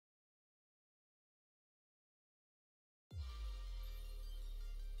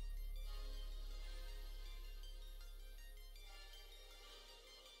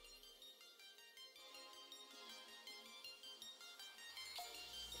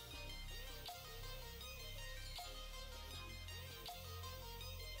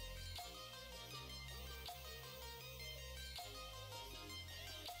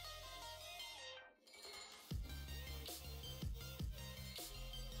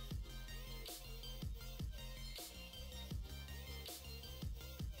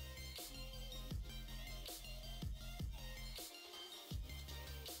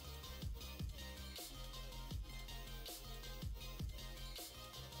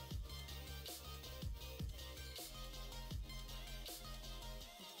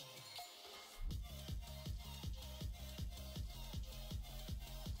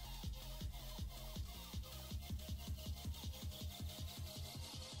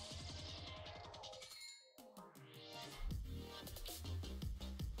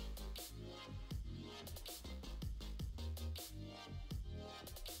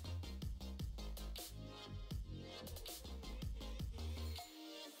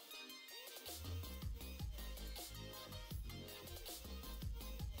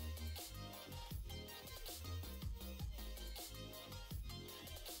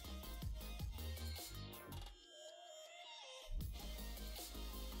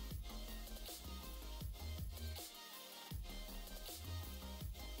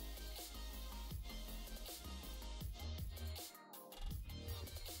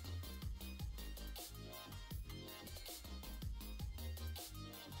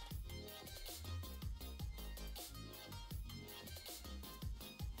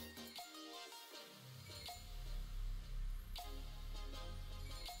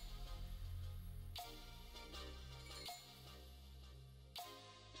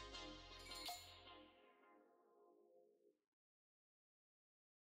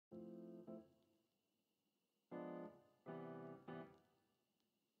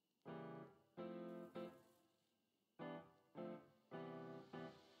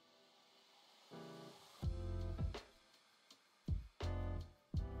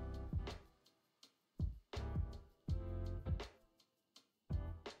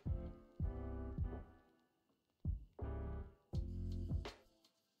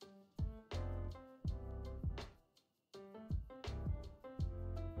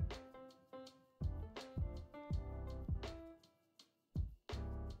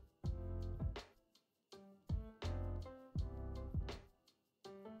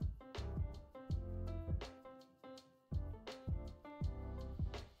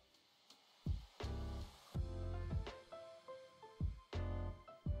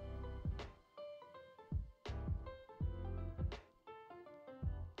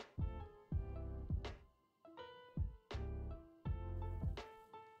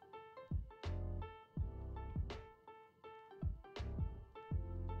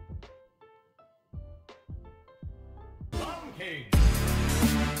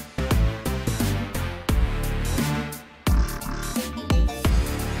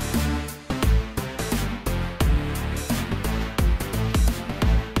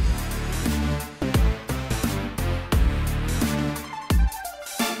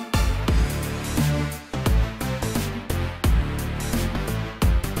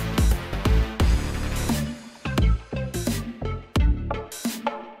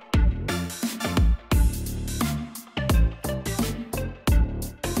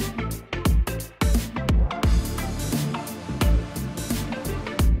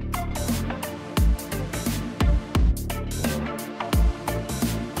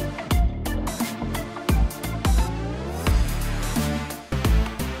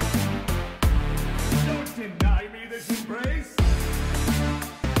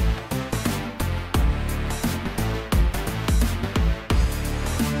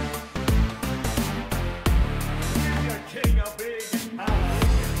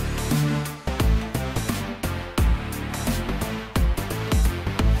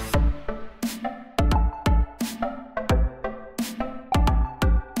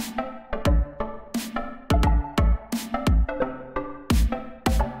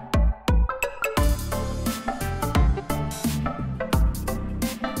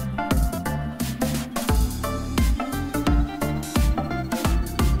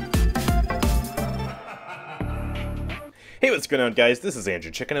going on, guys? This is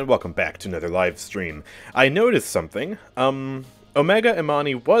AndrewChicken, and welcome back to another live stream. I noticed something. Omega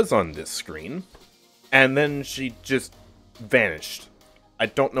Imani was on this screen, and then she just vanished. I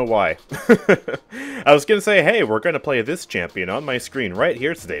don't know why. I was gonna say, hey, we're gonna play this champion on my screen right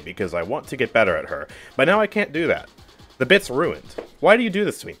here today because I want to get better at her. But now I can't do that. The bit's ruined. Why do you do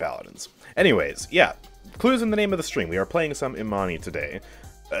this to me, Paladins? Anyways, yeah. Clues in the name of the stream. We are playing some Imani today.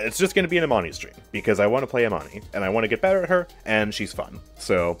 It's just going to be an Imani stream, because I want to play Imani, and I want to get better at her, and she's fun.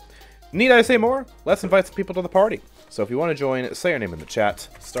 So, need I say more? Let's invite some people to the party. So if you want to join, say your name in the chat,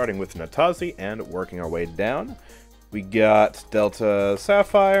 starting with Natazi, and working our way down. We got Delta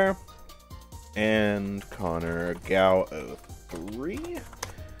Sapphire, and Connor Gao03,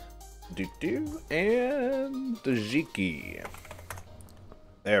 and Dajiki.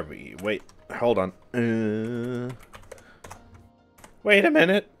 There we, wait, hold on. Wait a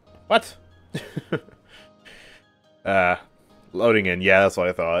minute. What? Loading in. Yeah, that's what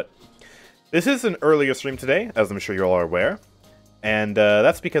I thought. This is an earlier stream today, as I'm sure you all are aware. And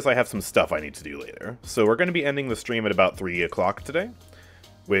that's because I have some stuff I need to do later. So we're going to be ending the stream at about 3 o'clock today.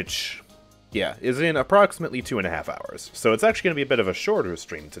 Which, yeah, is in approximately 2.5 hours. So it's actually going to be a bit of a shorter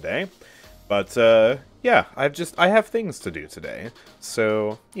stream today. But, yeah, I have things to do today.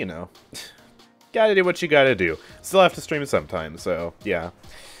 So, you know... Gotta do what you gotta do. Still have to stream sometimes, so, yeah.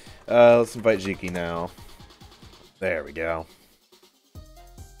 Let's invite Jiki now. There we go.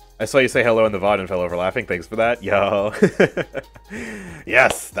 I saw you say hello in the VOD and fell over laughing. Thanks for that. Yo.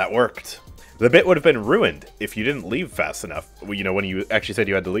 Yes, that worked. The bit would have been ruined if you didn't leave fast enough. You know, when you actually said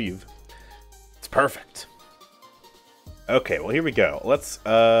you had to leave. It's perfect. Okay, well, here we go. Let's,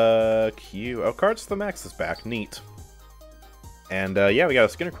 queue. Oh, Cards to the Max is back. Neat. And, yeah, we got a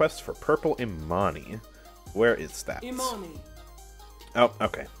skin request for Purple Imani. Where is that? Imani. Oh,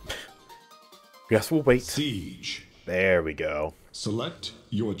 okay. Guess we'll wait. Siege. There we go. Select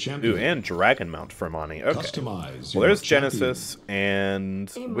your champion. Ooh, and Dragon Mount for Imani. Okay. Customize well, there's champion. Genesis, and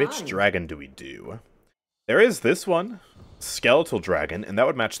Imani. which dragon do we do? There is this one, Skeletal Dragon, and that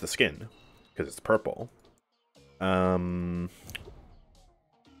would match the skin, because it's purple.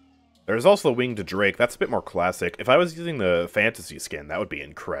 There's also the Winged Drake. That's a bit more classic. If I was using the fantasy skin, that would be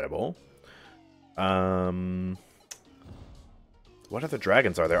incredible. What other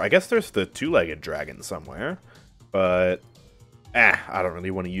dragons are there? I guess there's the two-legged dragon somewhere. But I don't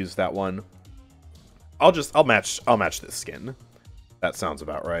really want to use that one. I'll match this skin. That sounds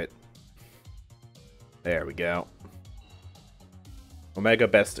about right. There we go. Omega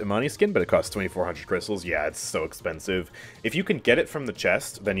best Imani skin, but it costs 2,400 crystals. Yeah, it's so expensive. If you can get it from the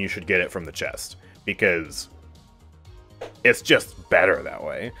chest, then you should get it from the chest. Because it's just better that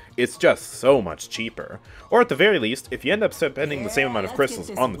way. It's just so much cheaper. Or at the very least, if you end up spending the same amount of crystals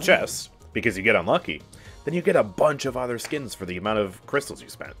on the chest, because you get unlucky, then you get a bunch of other skins for the amount of crystals you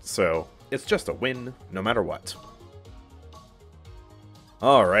spent. So, it's just a win, no matter what.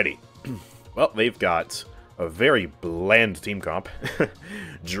 Alrighty. Well, they've got... a very bland team comp.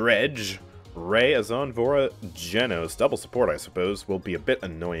 Dredge, Ray, Azon, Vora, Genos. Double support, I suppose, will be a bit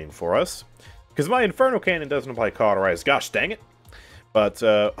annoying for us. Because my Inferno Cannon doesn't apply Cauterize. Gosh dang it. But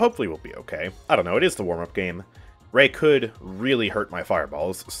hopefully we'll be okay. I don't know, it is the warm-up game. Ray could really hurt my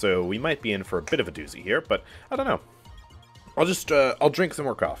fireballs, so we might be in for a bit of a doozy here, but I don't know. I'll drink some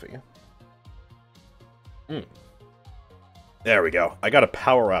more coffee. There we go. I gotta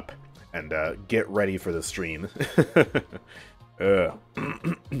power up. And get ready for the stream. From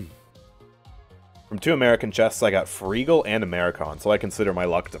 2 American chests, I got Freegal and Americon, so I consider my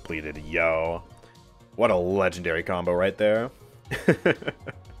luck depleted. Yo. What a legendary combo right there.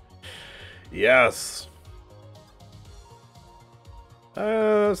 Yes.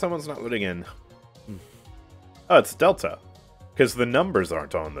 Someone's not loading in. Oh, it's Delta. Because the numbers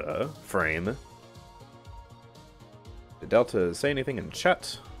aren't on the frame. Did Delta say anything in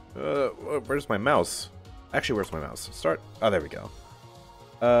chat? Where's my mouse? Actually, where's my mouse? Start. Oh, there we go.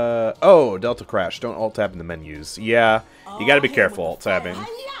 Oh, Delta crash. Don't alt-tab in the menus. Yeah, you gotta be careful alt-tabbing.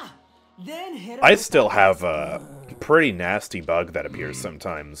 I still have a pretty nasty bug that appears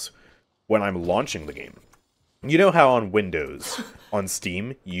sometimes when I'm launching the game. You know how on Windows, on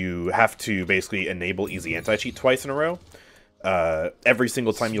Steam, you have to basically enable Easy Anti-Cheat twice in a row? Every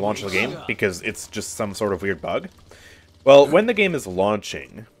single time you launch the game, because it's just some sort of weird bug? Well, when the game is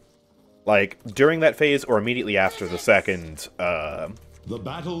launching... like, during that phase or immediately after the second the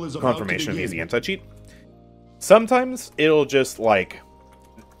battle is confirmation of Easy Anti-Cheat, sometimes it'll just, like,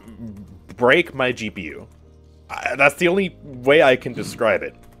 break my GPU. That's the only way I can describe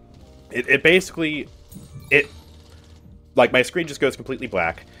it. It basically... like, my screen just goes completely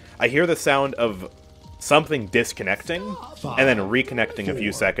black. I hear the sound of something disconnecting, and then reconnecting a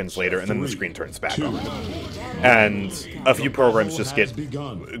few seconds later, and then the screen turns back on. And a few programs just get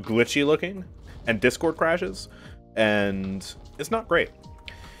glitchy looking, and Discord crashes, and it's not great.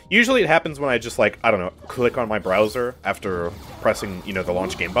 Usually it happens when I just, like, I don't know, click on my browser after pressing, you know, the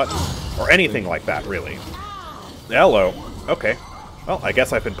launch game button, or anything like that, really. Hello. Okay. Well, I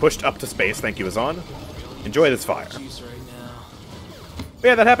guess I've been pushed up to space, thank you, Azan. Enjoy this fire. But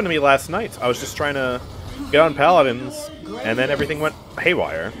yeah, that happened to me last night. I was just trying to get on Paladins, and then everything went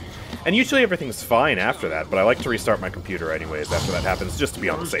haywire. And usually everything's fine after that, but I like to restart my computer anyways after that happens, just to be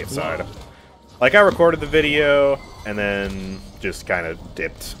on the safe side. Like, I recorded the video, and then just kind of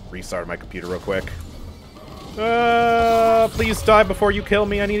dipped, restarted my computer real quick. Please die before you kill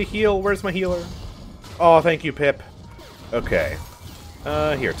me, I need a heal. Where's my healer? Oh, thank you, Pip. Okay.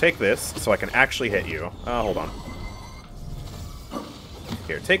 Here, take this, so I can actually hit you. Hold on.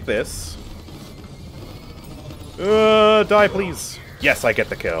 Here, take this. Die, please. Yes, I get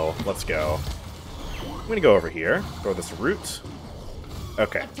the kill. Let's go. I'm gonna go over here, throw this root.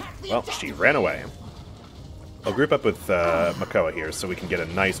 Okay. Well, she ran away. I'll group up with Makoa here so we can get a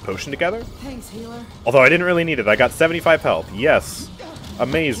nice potion together. Thanks, healer. Although I didn't really need it. I got 75 health. Yes.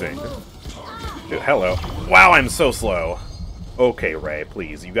 Amazing. Dude, hello. Wow, I'm so slow. Okay, Ray,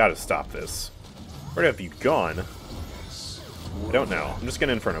 please. You gotta stop this. Where have you gone? I don't know. I'm just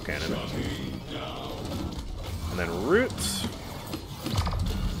gonna Inferno Cannon. And then Root.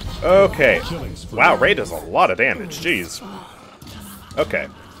 Okay. Wow, Ray does a lot of damage. Jeez. Okay.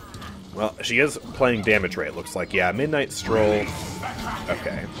 Well, she is playing damage rate, looks like. Yeah, Midnight Stroll.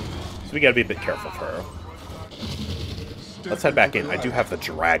 Okay. So we gotta be a bit careful of her. Let's head back in. I do have the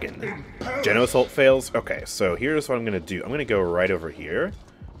dragon. Geno Assault fails. Okay, so here's what I'm gonna do. I'm gonna go right over here.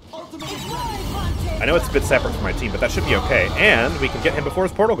 I know it's a bit separate from my team, but that should be okay. And we can get him before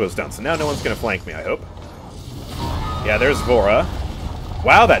his portal goes down, so now no one's gonna flank me, I hope. Yeah, there's Vora.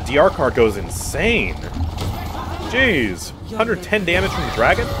 Wow, that DR card goes insane. Jeez. 110 damage from the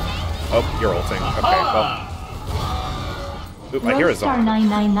dragon? Oh, you're ulting. Okay, well. Oop, I hear a zombie.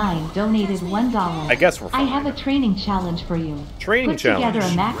 Star999 donated $1. I guess we're fine. I have a training challenge for you. Training challenge. Put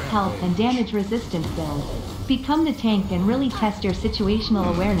together a max health and damage resistance build. Become the tank and really test your situational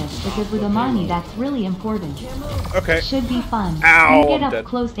awareness, because with Imani that's really important. Okay. Should be fun. Ow, You get I'm up dead.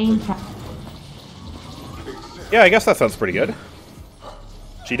 close aim. Yeah, I guess that sounds pretty good.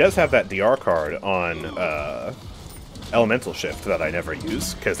 She does have that DR card on Elemental Shift that I never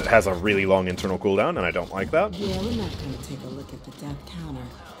use, because it has a really long internal cooldown, and I don't like that. Yeah, we're not gonna take a look at the death counter.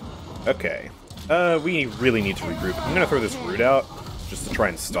 Okay. We really need to regroup. I'm gonna throw this root out, just to try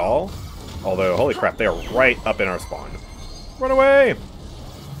and stall. Although, holy crap, they are right up in our spawn. Run away!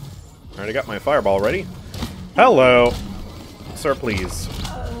 Already got my fireball ready. Hello! Sir, please.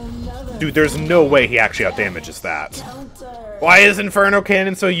 Dude, there's no way he actually outdamages that. Why is Inferno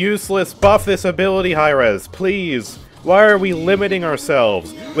Cannon so useless? Buff this ability, Hi-Rez, please! Why are we limiting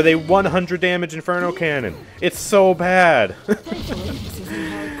ourselves with a 100 damage Inferno Cannon? It's so bad!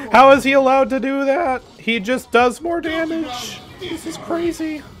 How is he allowed to do that? He just does more damage! This is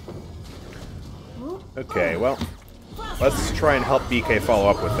crazy. Okay, well, let's try and help BK follow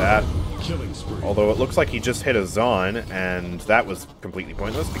up with that. Although it looks like he just hit a Zon, and that was completely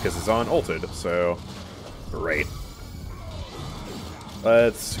pointless because Zon ulted, so great.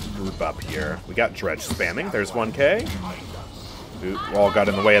 Let's group up here. We got Dredge spamming. There's 1k. Oop, Wall got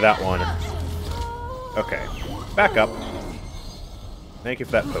in the way of that one. Okay, back up. Thank you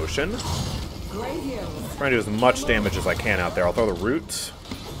for that potion. Trying to do as much damage as I can out there. I'll throw the root.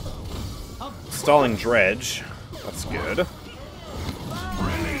 Stalling Dredge. That's good.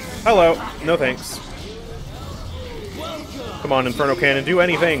 Hello. No thanks. Come on, Inferno Cannon, do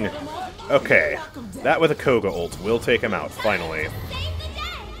anything! Okay. That with a Koga ult will take him out, finally. I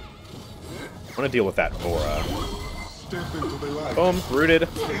want to deal with that Vora. Boom, rooted.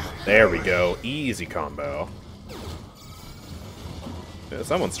 There we go. Easy combo.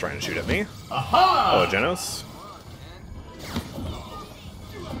 Someone's trying to shoot at me. Hello, Genos.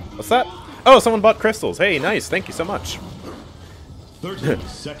 What's that? Oh, someone bought crystals. Hey, nice. Thank you so much. 30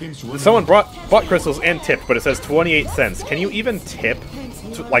 seconds. Someone bought crystals and tipped, but it says 28 cents. Can you even tip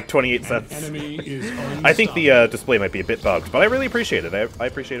like 28 cents? I think the display might be a bit bugged, but I really appreciate it. I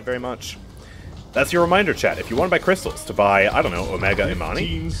appreciate it very much. That's your reminder, chat. If you want to buy crystals to buy, I don't know, Omega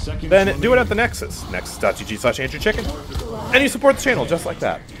Imani, then do it at the Nexus, nexus.gg/AndrewChicken, and you support the channel just like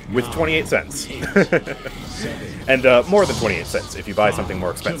that, with 28 cents. And more than 28 cents if you buy something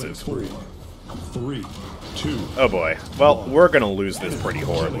more expensive. 3, 2. Oh boy. Well, we're gonna lose this pretty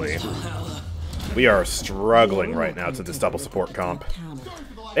horribly. We are struggling right now to this double support comp.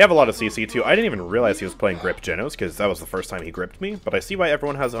 They have a lot of CC too. I didn't even realize he was playing Grip Genos, because that was the first time he gripped me, but I see why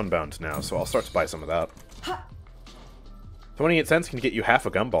everyone has Unbound now, so I'll start to buy some of that. 28 cents can get you half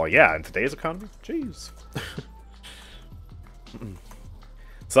a gumball. Yeah, in today's economy? Jeez.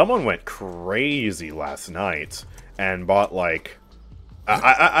 Someone went crazy last night and bought, like...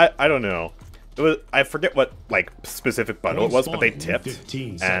 I don't know. It was, I forget what, like, specific bundle it was, but they tipped,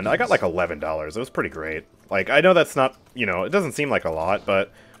 and I got, like, $11. It was pretty great. Like, I know that's not, you know, it doesn't seem like a lot,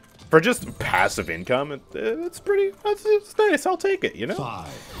 but for just passive income, it's pretty, it's nice. I'll take it, you know? 5,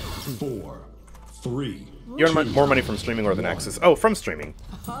 4, 3. You earn more money from streaming or the Nexus. Oh, from streaming.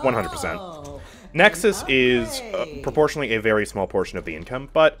 100%. Nexus is proportionally a very small portion of the income,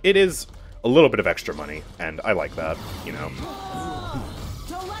 but it is a little bit of extra money, and I like that, you know?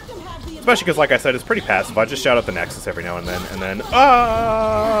 Especially because, like I said, it's pretty passive. I just shout out the Nexus every now and then,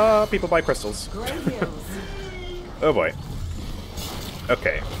 people buy crystals. Oh boy.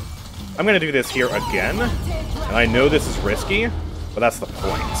 Okay. I'm gonna do this here again, and I know this is risky, but that's the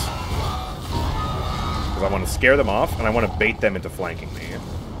point. Because I want to scare them off, and I want to bait them into flanking me.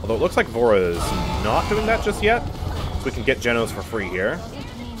 Although it looks like Vora is not doing that just yet, so we can get Genos for free here.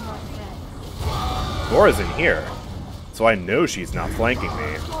 Vora's in here, so I know she's not flanking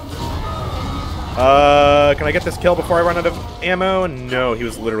me. Can I get this kill before I run out of ammo? No, he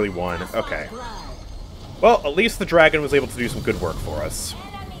was literally one. Okay. Well, at least the dragon was able to do some good work for us.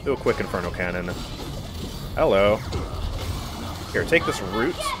 Do a quick Inferno Cannon. Hello. Here, take this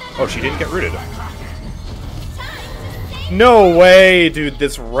root. Oh, she didn't get rooted. No way, dude,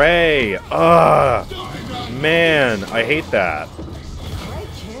 this Ray. Ugh. Man, I hate that.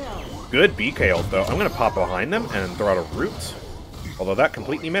 Good BK ult, though. I'm going to pop behind them and throw out a root. Although that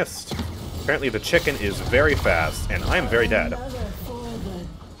completely missed. Apparently the chicken is very fast, and I am very dead.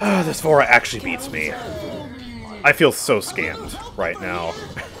 This Vora actually beats me. I feel so scammed right now.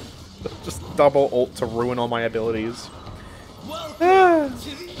 Just double ult to ruin all my abilities.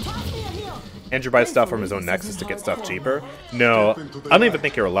 Andrew buys stuff from his own Nexus to get stuff cheaper. No, I don't even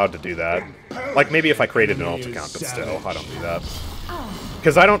think you're allowed to do that. Like, maybe if I created an alt account, but still, I don't do that.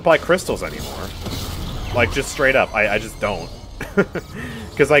 Because I don't buy crystals anymore. Like, just straight up, I just don't.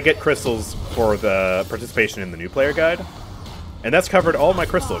 Because I get crystals for the participation in the new player guide. And that's covered all my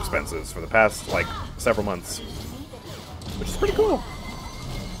crystal expenses for the past, like, several months. Which is pretty cool.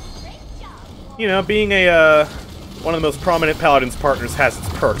 You know, being a, one of the most prominent Paladins partners has its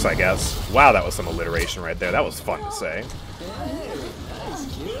perks, I guess. Wow, that was some alliteration right there. That was fun to say.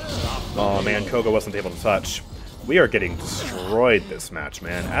 Oh man, Koga wasn't able to touch. We are getting destroyed this match,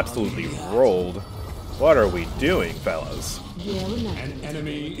 man. Absolutely rolled. What are we doing, fellas? An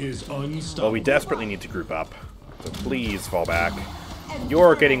enemy is unstoppable. Well, we desperately need to group up. So please fall back.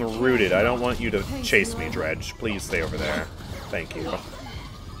 You're getting rooted. I don't want you to chase me, Dredge. Please stay over there. Thank you.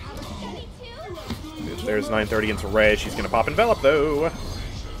 There's 930 into Ray. She's going to pop Envelop, though.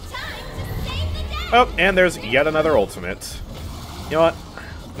 Oh, and there's yet another ultimate. You know what?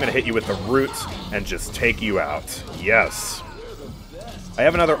 I'm going to hit you with the root and just take you out. Yes. I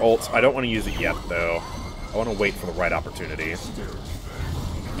have another ult. I don't want to use it yet, though. I want to wait for the right opportunity.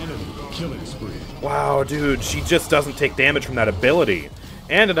 Enemy killing spree. Wow, dude, she just doesn't take damage from that ability.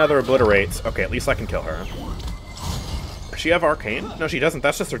 And another obliterate. Okay, at least I can kill her. Does she have Arcane? No, she doesn't.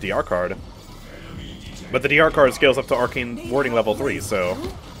 That's just her DR card. But the DR card scales up to Arcane Warding level 3, so...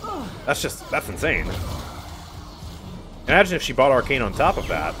 That's insane. Imagine if she bought Arcane on top of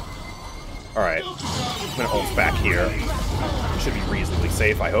that. Alright. I'm gonna ult back here. Should be reasonably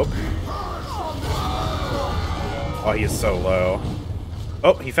safe, I hope. Oh, he is so low.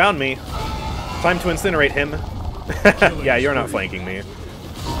 Oh, he found me. Time to incinerate him. Yeah, you're not flanking me.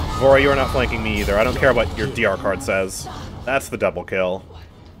 Vora, you're not flanking me either. I don't care what your DR card says. That's the double kill.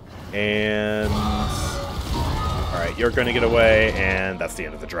 And... Alright, you're gonna get away, and that's the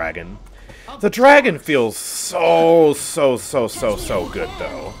end of the dragon. The dragon feels so good,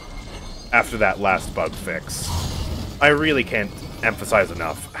 though. After that last bug fix. I really can't emphasize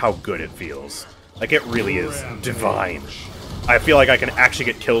enough how good it feels. Like, it really is divine. I feel like I can actually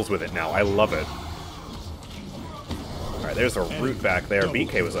get kills with it now. I love it. Alright, there's a root back there.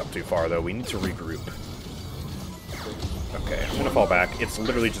 BK was up too far, though. We need to regroup. Okay, I'm gonna fall back. It's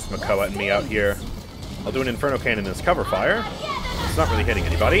literally just Makoa and me out here. I'll do an Inferno Cannon as cover fire. It's not really hitting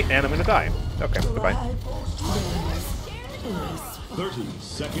anybody, and I'm gonna die. Okay, goodbye. 30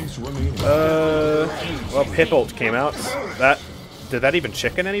 seconds remaining. Well, Pip ult came out. Did that even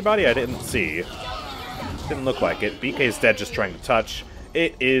chicken anybody? I didn't see. Didn't look like it. BK's dead just trying to touch.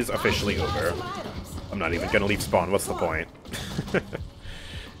 It is officially over. I'm not even gonna leave spawn. What's the point?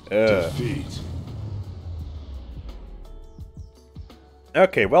 Defeat.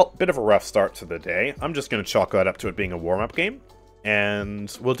 Okay, well, bit of a rough start to the day. I'm just going to chalk that up to it being a warm-up game,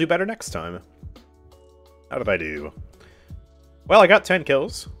 and we'll do better next time. How did I do? Well, I got 10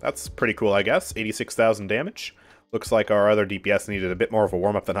 kills. That's pretty cool, I guess. 86,000 damage. Looks like our other DPS needed a bit more of a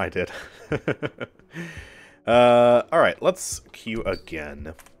warm-up than I did. Alright, let's queue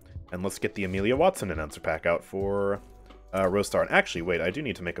again. And let's get the Amelia Watson announcer pack out for Rostar. And actually, wait, I do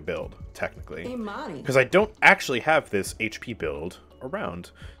need to make a build, technically. Imani. Because I don't actually have this HP build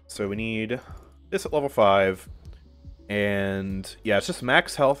around. So we need this at level 5. And yeah, it's just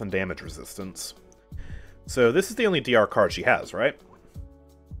max health and damage resistance. So this is the only DR card she has, right?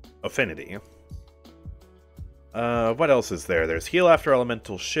 Affinity. What else is there? There's heal after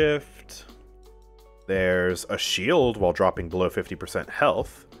elemental shift. There's a shield while dropping below 50%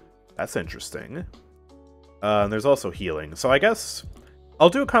 health. That's interesting. And there's also healing. So I guess I'll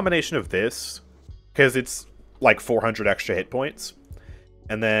do a combination of this, because it's like 400 extra hit points.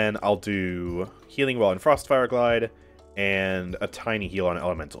 And then I'll do healing while in Frostfire Glide, and a tiny heal on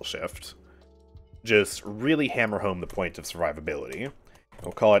elemental shift. Just really hammer home the point of survivability.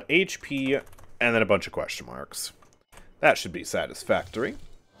 We'll call it HP, and then a bunch of question marks. That should be satisfactory.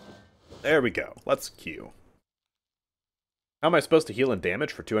 There we go. Let's queue. How am I supposed to heal and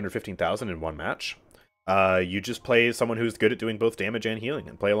damage for 215,000 in one match? You just play someone who's good at doing both damage and healing,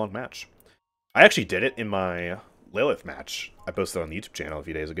 and play a long match. I actually did it in my Lilith match I posted on the YouTube channel a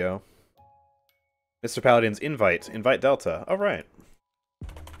few days ago. Mr. Paladins, invite Delta. Alright.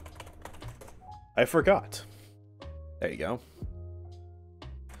 I forgot. There you go.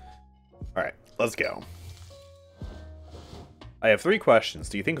 Alright, let's go. I have 3 questions.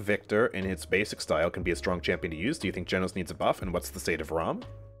 Do you think Victor, in its basic style, can be a strong champion to use? Do you think Genos needs a buff? And what's the state of Rom?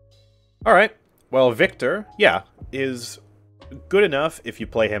 Alright. Well, Victor, yeah, is good enough if you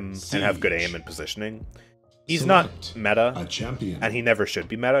play him and have good aim and positioning. He's not meta, A champion. and he never should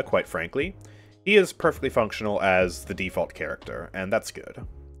be meta, quite frankly. He is perfectly functional as the default character, and that's good,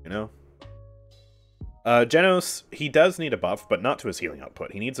 you know? Genos, he does need a buff, but not to his healing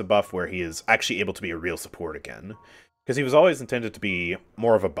output. He needs a buff where he is actually able to be a real support again. Because he was always intended to be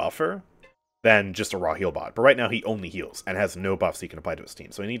more of a buffer than just a raw heal bot. But right now he only heals, and has no buffs he can apply to his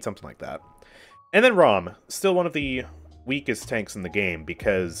team, so he needs something like that. And then Rom, still one of the weakest tanks in the game,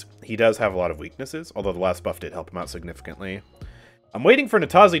 because he does have a lot of weaknesses, although the last buff did help him out significantly. I'm waiting for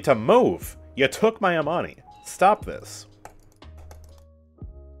Natazi to move! You took my Imani. Stop this.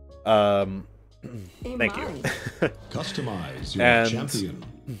 Thank you. Customize your And- champion.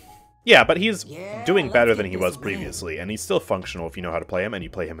 Yeah, but he's Yeah, doing let's better get than he this was win. previously, and he's still functional if you know how to play him, and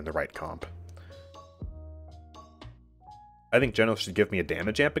you play him in the right comp. I think Genos should give me a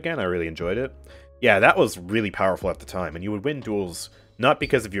damage amp again. I really enjoyed it. Yeah, that was really powerful at the time, and you would win duels not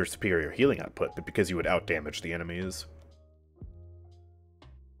because of your superior healing output, but because you would outdamage the enemies.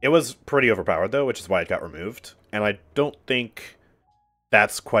 It was pretty overpowered, though, which is why it got removed, and I don't think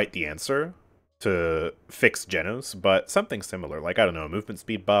that's quite the answer to fix Genos, but something similar, like, I don't know, a movement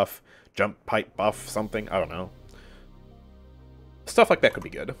speed buff, jump height buff, something, I don't know. Stuff like that could be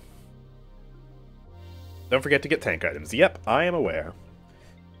good. Don't forget to get tank items. Yep, I am aware.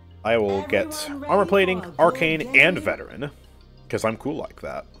 I will get Everyone ready armor plating, for a arcane, good game? and veteran, because I'm cool like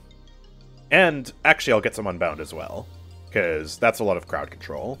that. And actually, I'll get some unbound as well, because that's a lot of crowd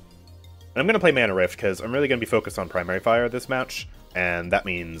control. And I'm going to play Mana Rift, because I'm really going to be focused on primary fire this match, and that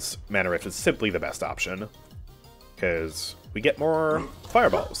means Mana Rift is simply the best option, because we get more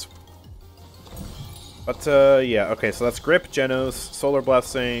fireballs. But, yeah, okay, so that's Grip, Genos, Solar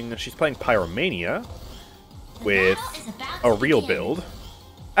Blessing. She's playing Pyromania with a real build.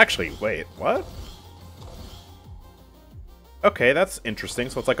 Actually, wait, what? Okay, that's interesting.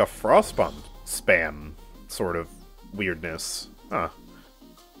 So it's like a Frostbomb spam sort of weirdness. Huh.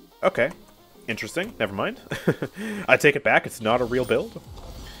 Okay. Interesting. Never mind. I take it back. It's not a real build.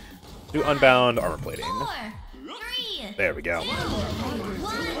 Do unbound armor plating. 4, 3, There we go. 1.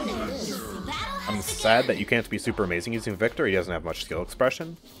 I'm sad that you can't be super amazing using Victor. He doesn't have much skill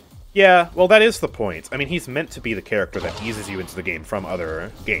expression. Yeah, well, that is the point. I mean, he's meant to be the character that eases you into the game from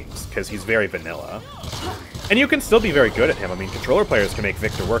other games, because he's very vanilla. And you can still be very good at him. I mean, controller players can make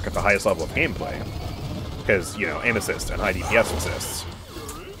Victor work at the highest level of gameplay. Because, you know, aim assist and high DPS assists.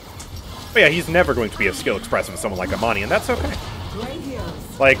 But yeah, he's never going to be as skill expressive as someone like Imani, and that's okay.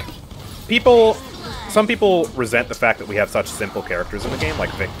 Like, some people resent the fact that we have such simple characters in the game,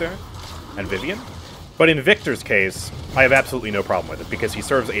 like Victor and Vivian. But in Victor's case, I have absolutely no problem with it, because he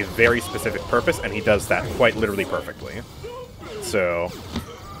serves a very specific purpose, and he does that quite literally perfectly. So,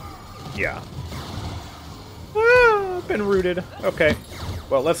 yeah. Ah, I've been rooted. Okay.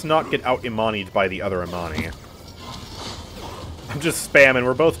 Well, let's not get out-Imani'd by the other Imani. I'm just spamming.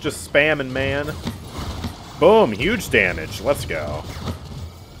 We're both just spamming, man. Boom, huge damage. Let's go.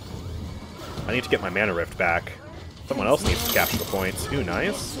 I need to get my mana rift back. Someone else needs to capture the points. Ooh,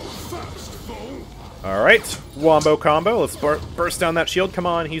 nice. Alright, wombo combo. Let's burst down that shield. Come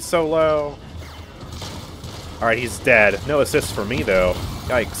on, he's so low. Alright, he's dead. No assist for me, though.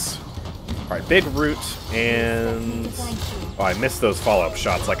 Yikes. Alright, big root, and... Oh, I missed those follow-up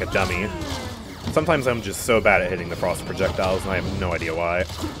shots like a dummy. Sometimes I'm just so bad at hitting the frost projectiles, and I have no idea why.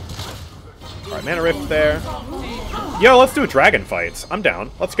 Alright, mana rift there. Yo, let's do a dragon fight. I'm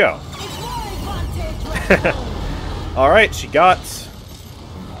down. Let's go. Alright, she got...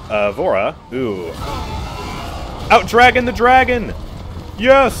 Vora. Ooh. Out-dragon the dragon!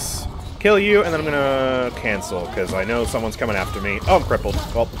 Yes! Kill you, and then I'm gonna cancel, because I know someone's coming after me. Oh, I'm crippled.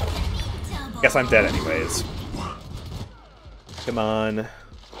 Well, guess I'm dead anyways. Come on.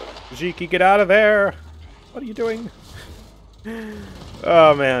 Jiki, get out of there! What are you doing?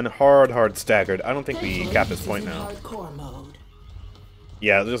 Oh, man. Hard staggered. I don't think we cap this point now.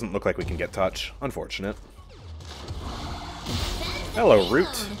 Yeah, it doesn't look like we can get touch. Unfortunate. Hello,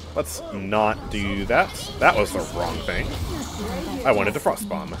 Root. Let's not do that. That was the wrong thing. I wanted to Frost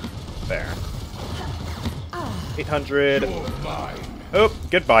Bomb. There. 800. Oh,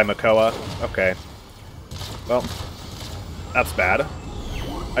 goodbye, Makoa. Okay. Well, that's bad.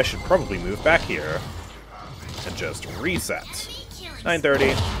 I should probably move back here and just reset.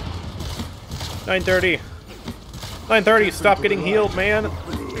 930. 930. 930, stop getting healed, man.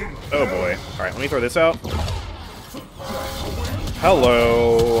 Oh boy. Alright, let me throw this out.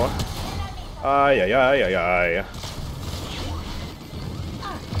 Hello. Ay, ay, ay, ay, ay.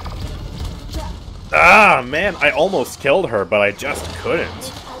 Ah, man, I almost killed her, but I just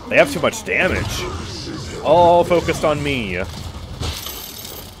couldn't. They have too much damage. All focused on me.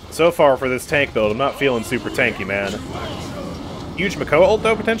 So far for this tank build, I'm not feeling super tanky, man. Huge Makoa ult,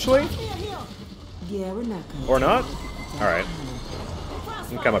 though, potentially? Yeah, we're not gonna Or not? Alright. I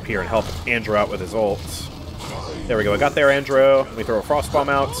can come up here and help Andrew out with his ult. There we go, I got there, Andrew. Let me throw a Frost Bomb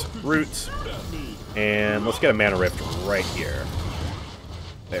out. Root. And let's get a Mana Rift right here.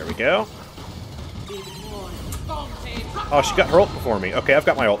 There we go. Oh, she got her ult before me. Okay, I've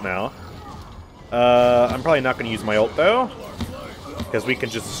got my ult now. I'm probably not going to use my ult, though. Because we can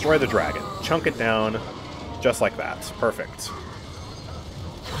just destroy the dragon. Chunk it down. Just like that. Perfect.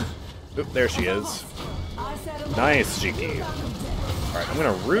 Oop, there she is. Nice, Jiki. Alright, I'm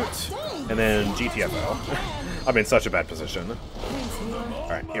going to root, and then GTFO. I'm in such a bad position.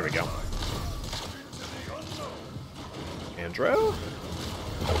 Alright, here we go. Andrew?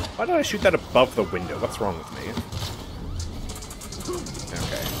 Why did I shoot that above the window? What's wrong with me?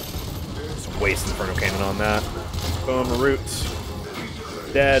 Okay. Just waste Inferno Cannon on that. Boom, root.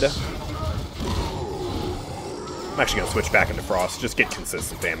 Dead. I'm actually going to switch back into Frost. Just get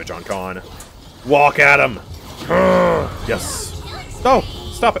consistent damage on Khan. Walk at him! Yes. No!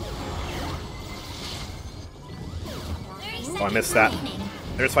 Stop it! Oh, I missed that.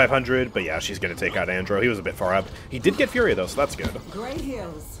 There's 500, but yeah, she's going to take out Andrew. He was a bit far up. He did get Fury, though, so that's good. Great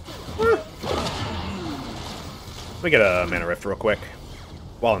Hills. Let me get a Mana Rift real quick.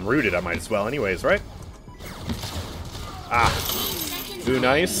 While I'm rooted, I might as well anyways, right? Ah. Ooh,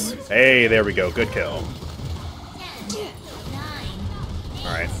 nice. Hey, there we go. Good kill.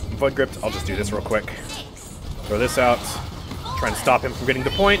 Alright, Void Gripped. I'll just do this real quick. Throw this out. Try and stop him from getting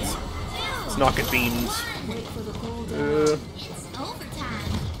the point. Let's knock it beans.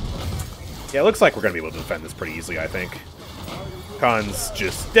 Yeah, it looks like we're going to be able to defend this pretty easily, I think. Khan's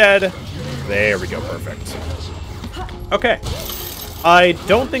just dead. There we go, perfect. Okay. I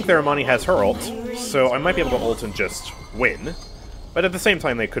don't think their Imani has her ult, so I might be able to ult and just win. But at the same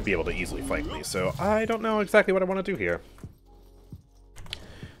time, they could be able to easily fight me, so I don't know exactly what I want to do here.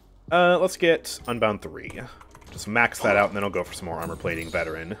 Let's get Unbound 3. Just max that out, and then I'll go for some more armor plating,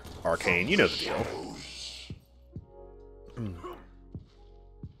 veteran, arcane. You know the deal.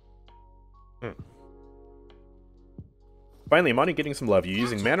 Finally, Imani getting some love. You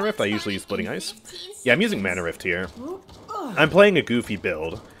using Mana Rift? I usually use Splitting Ice. Yeah, I'm using Mana Rift here. I'm playing a goofy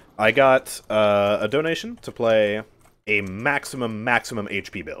build. I got a donation to play a maximum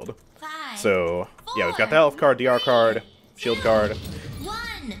HP build. So, yeah, we've got the health card, DR card, shield card.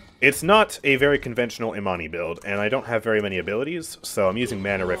 It's not a very conventional Imani build, and I don't have very many abilities, so I'm using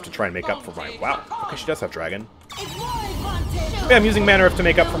Mana Rift to try and make up for my... Wow, okay, she does have Dragon. Yeah, I'm using Mana Rift to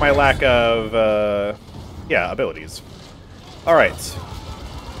make up for my lack of, yeah, abilities. Alright.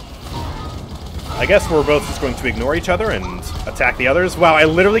 I guess we're both just going to ignore each other and attack the others. Wow, I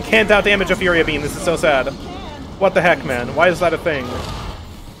literally can't out-damage a Furia Beam. This is so sad. What the heck, man? Why is that a thing?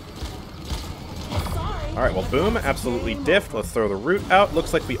 Alright, well, boom. Absolutely diffed. Let's throw the root out.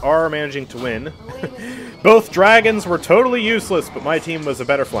 Looks like we are managing to win. Both dragons were totally useless, but my team was a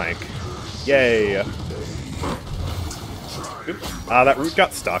better flank. Yay. Oops. Ah, that root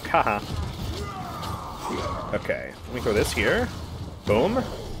got stuck. Haha. Okay, let me throw this here. Boom.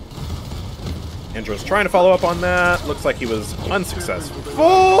 Andrew's trying to follow up on that. Looks like he was unsuccessful.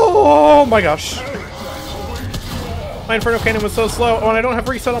 Oh my gosh. My Inferno Cannon was so slow. Oh, and I don't have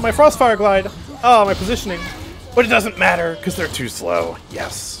reset on my Frostfire Glide. Oh, my positioning. But it doesn't matter, because they're too slow.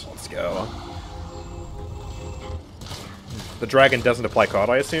 Yes, let's go. The dragon doesn't apply COD,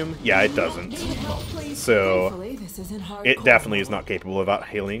 I assume? Yeah, it doesn't. So, it definitely is not capable of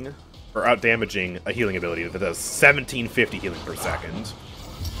out-healing, or out-damaging a healing ability that does 1750 healing per second.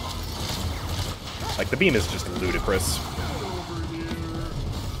 Like, the beam is just ludicrous.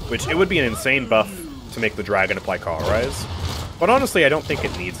 Which, it would be an insane buff to make the dragon apply Cauterize. But honestly, I don't think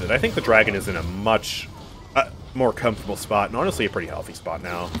it needs it. I think the dragon is in a much more comfortable spot, and honestly a pretty healthy spot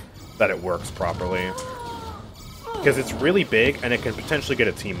now that it works properly. Because it's really big, and it can potentially get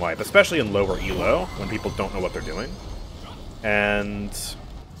a team wipe, especially in lower elo, when people don't know what they're doing. And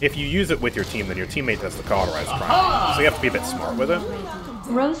if you use it with your team, then your teammate does the Cauterize priming. So you have to be a bit smart with it.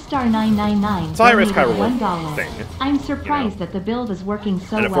 Rosestar999 It's a high-risk, donated high-reward $1. thing. I'm surprised that the build is working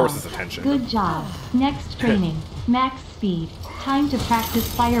so And it well. forces attention. Good job. Next training. Max speed. Time to practice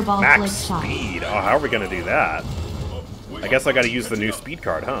fireball Max flick shots. speed? Oh, how are we gonna do that? I guess I gotta use the new speed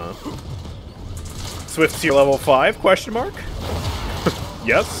card, huh? Swift tier level 5, question mark?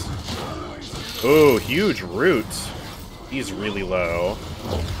 Yes? Ooh, huge root. He's really low.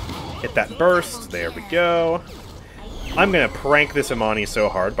 Hit that burst. There we go. I'm gonna prank this Imani so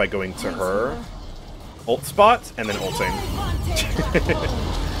hard by going to her ult spot and then ulting.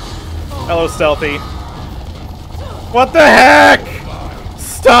 Hello, Stealthy. What the heck?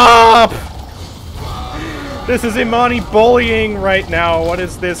 Stop! This is Imani bullying right now. What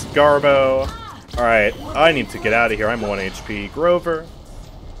is this garbo? Alright, I need to get out of here. I'm 1 HP. Grover.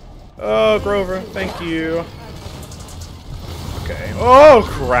 Oh, Grover, thank you. Okay. Oh,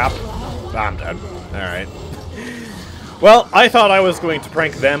 crap. I'm dead. Alright. Well, I thought I was going to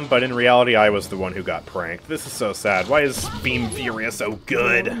prank them, but in reality, I was the one who got pranked. This is so sad. Why is Beam Furia so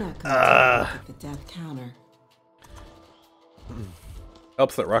good?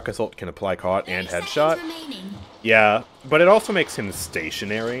 Helps that Ruckus ult can apply caught and headshot. Yeah, but it also makes him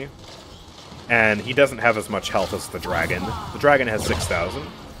stationary. And he doesn't have as much health as the dragon. The dragon has 6,000.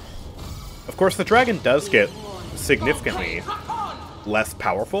 Of course, the dragon does get significantly less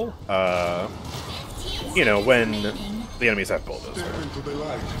powerful, you know, when the enemies have bulldozer.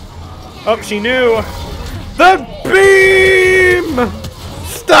 Oh, she knew! The beam!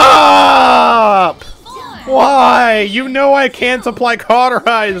 Stop! Why? You know I can't apply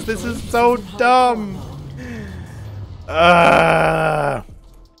Cauterize! This is so dumb!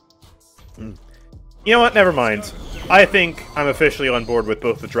 You know what? Never mind. I think I'm officially on board with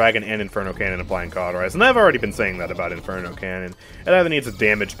both the Dragon and Inferno Cannon applying Cauterize, and I've already been saying that about Inferno Cannon. It either needs a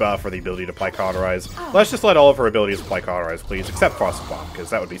damage buff or the ability to apply Cauterize. Let's just let all of her abilities apply Cauterize, please, except Frost Bomb,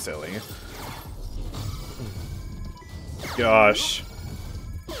 because that would be silly. Gosh.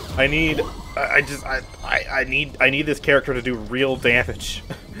 I need this character to do real damage.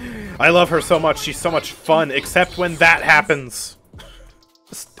 I love her so much, she's so much fun, except when that happens.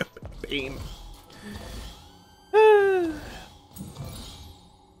 Stupid beam.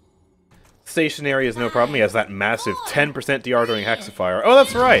 Stationary is no problem. He has that massive 10% DR during Hexafire. Oh,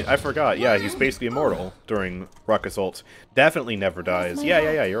 that's right. I forgot. Yeah, he's basically immortal during Ruckus ult. Definitely never dies.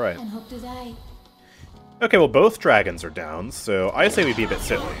 Yeah, you're right. Okay, well, both dragons are down, so I say we be a bit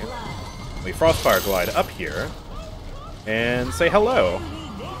silly. We Frostfire Glide up here and say hello.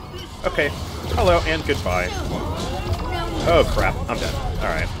 Okay, hello and goodbye. Oh, crap. I'm dead.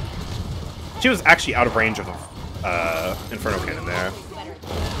 Alright. She was actually out of range of the Inferno Cannon there.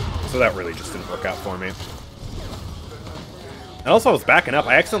 So that really just didn't work out for me. And also I was backing up.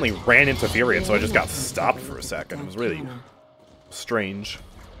 I accidentally ran into Furion, so I just got stopped for a second. It was really strange.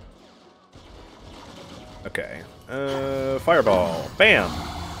 Okay. Fireball. Bam!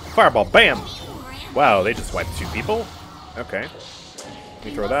 Fireball. Bam! Wow, they just wiped 2 people? Okay. Let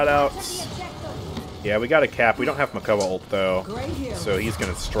me throw that out. Yeah, we got a cap. We don't have Makoa ult, though. So he's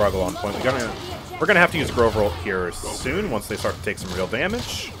going to struggle on point. We're going to have to use Grover ult here soon, once they start to take some real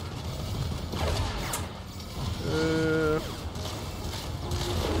damage.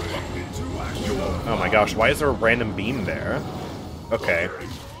 Oh my gosh, why is there a random beam there? Okay.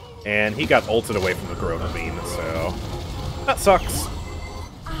 And he got ulted away from the Grover beam, so... that sucks.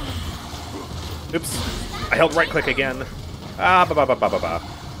 Oops. I held right click again. Ah, ba ba ba ba ba ba.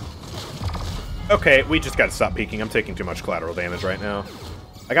 Okay, we just gotta stop peeking. I'm taking too much collateral damage right now.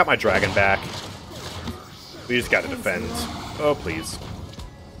 I got my dragon back. We just gotta defend. Oh, please.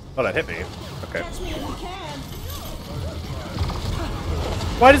 Oh, that hit me. Okay.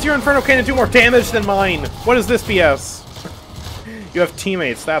 Why does your Inferno Cannon do more damage than mine? What is this BS? You have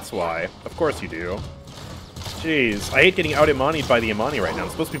teammates, that's why. Of course you do. Jeez, I hate getting out Imani'd by the Imani right now. I'm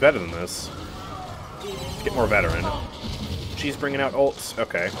supposed to be better than this. Let's get more veteran. She's bringing out ults.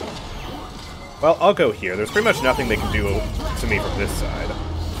 Okay. Well, I'll go here. There's pretty much nothing they can do to me from this side.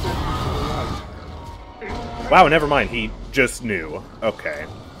 Wow, never mind. He just knew. Okay.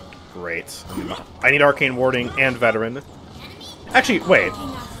 Great. I need Arcane Warding and Veteran. Actually, wait.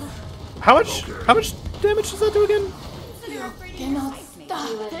 How much damage does that do again?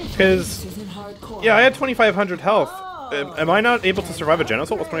 Because, yeah, I had 2,500 health. Am I not able to survive a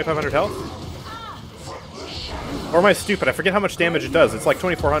Genosult with 2,500 health? Or am I stupid? I forget how much damage it does. It's like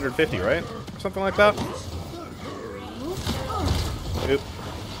 2,450, right? Or something like that? Oop.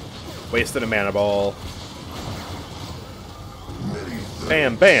 Wasted a mana ball.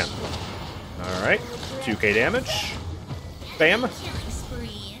 Bam, bam. Alright. 2k damage. Bam.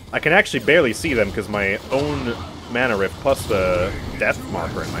 I can actually barely see them because my own mana rift plus the death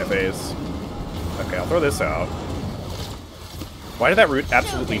marker in my face. Okay, I'll throw this out. Why did that root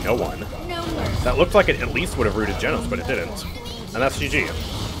absolutely no one? That looked like it at least would have rooted Genos, but it didn't. And that's GG.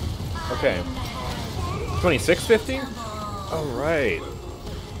 Okay. 2650? Oh, right.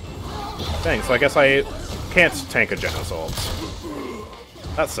 Dang, so I guess I can't tank a Genosult.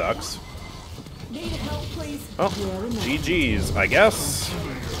 That sucks. Oh, GG's, I guess.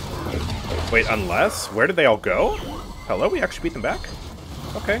 Wait, unless? Where did they all go? Hello? We actually beat them back?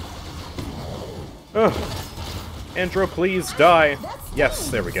 Okay. Ugh. Andrew, please die. Yes,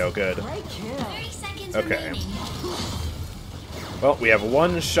 there we go, good. Okay. Well, we have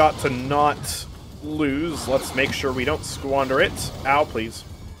one shot to not lose. Let's make sure we don't squander it. Ow, please.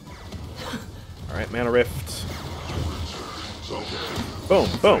 Alright, Mana Rift. Boom,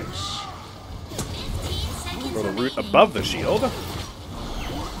 boom. Throw the root above the shield.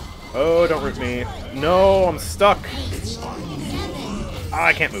 Oh, don't root me. No, I'm stuck. Ah,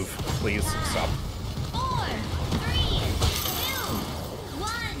 I can't move. Please, stop.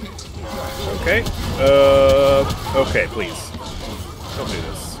 Okay. Okay, please. Don't do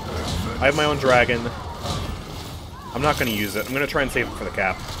this. I have my own dragon. I'm not gonna use it. I'm gonna try and save it for the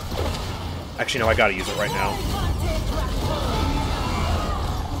cap. Actually, no, I gotta use it right now.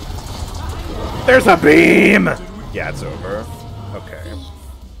 There's a beam! Yeah, it's over. Okay.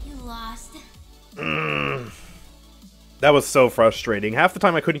 You lost. That was so frustrating. Half the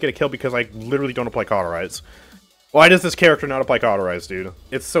time I couldn't get a kill because I literally don't apply Cauterize. Why does this character not apply Cauterize, dude?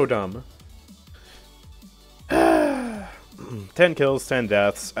 It's so dumb. 10 kills, 10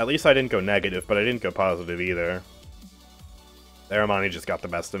 deaths. At least I didn't go negative, but I didn't go positive either. There, Imani just got the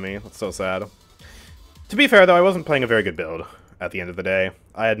best of me. That's so sad. To be fair, though, I wasn't playing a very good build at the end of the day.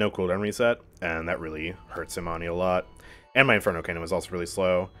 I had no cooldown reset, and that really hurts Imani a lot. And my Inferno Cannon was also really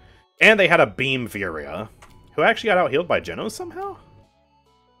slow. And they had a Beam Furia, who actually got out-healed by Genos somehow?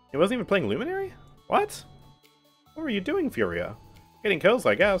 He wasn't even playing Luminary? What? What were you doing, Furia? Getting kills,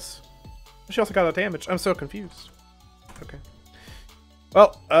 I guess. She also got that damage. I'm so confused. Okay.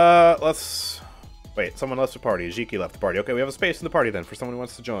 Well, let's... Wait, someone left the party. Jiki left the party. Okay, we have a space in the party then for someone who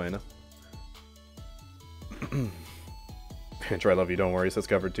wants to join. Andrew, I love you, don't worry, says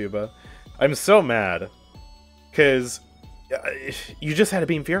Covered Tuba. I'm so mad. Because you just had a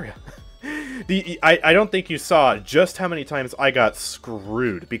Beam Furia. I don't think you saw just how many times I got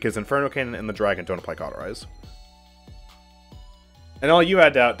screwed because Inferno Cannon and the Dragon don't apply Cauterize. And all you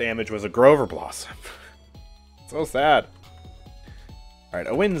had to out damage was a Grover Blossom. So sad. Alright,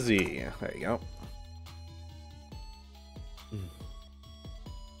 a Winzy. There you go.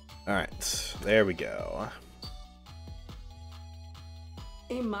 Alright, there we go.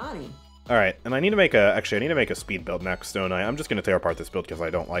 Imani. Alright, and I need to make a... Actually, I need to make a speed build next, don't I? I'm just going to tear apart this build because I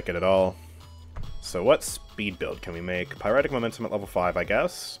don't like it at all. So what speed build can we make? Pyretic Momentum at level 5, I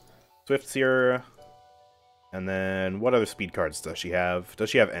guess. Swift Seer. And then, what other speed cards does she have? Does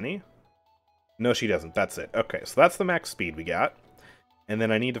she have any? No, she doesn't. That's it. Okay, so that's the max speed we got. And then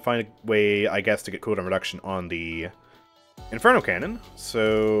I need to find a way, I guess, to get cooldown reduction on the Inferno Cannon.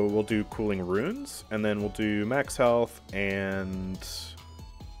 So we'll do Cooling Runes, and then we'll do max health, and...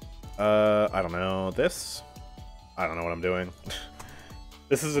 I don't know, this? I don't know what I'm doing.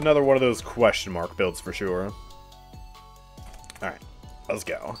 This is another one of those question mark builds for sure. Alright, let's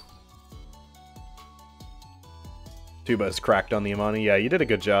go. Tuba's cracked on the Imani. Yeah, you did a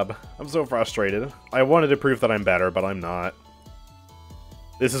good job. I'm so frustrated. I wanted to prove that I'm better, but I'm not.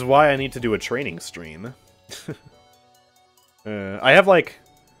 This is why I need to do a training stream. I have like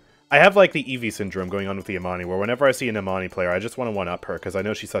the Eevee syndrome going on with the Imani, where whenever I see an Imani player, I just want to one-up her, because I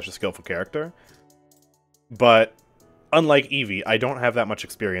know she's such a skillful character. But, unlike Eevee, I don't have that much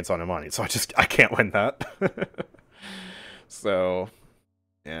experience on Imani, so I can't win that. So,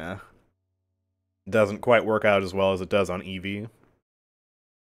 yeah. Doesn't quite work out as well as it does on Eevee.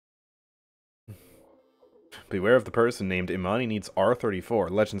 Beware of the person named Imani needs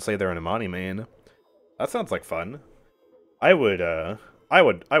R34. Legends say they're an Imani main. That sounds like fun. I would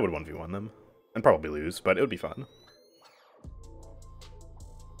 1v1 them. And probably lose, but it would be fun.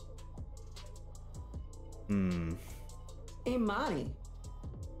 Imani.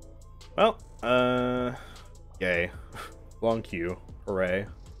 Well, yay. Long queue. Hooray.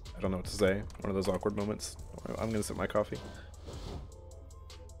 I don't know what to say. One of those awkward moments. I'm gonna sip my coffee.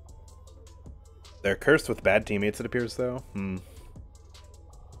 They're cursed with bad teammates, it appears, though.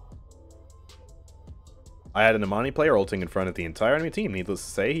 I had an Imani player ulting in front of the entire enemy team. Needless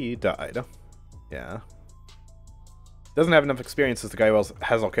to say, he died. Yeah. Doesn't have enough experience as the guy who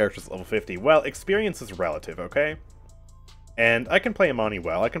has all characters at level 50. Well, experience is relative, okay? And I can play Imani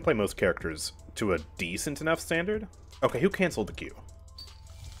well. I can play most characters to a decent enough standard. Okay, who canceled the queue?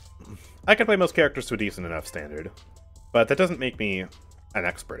 I can play most characters to a decent enough standard. But that doesn't make me an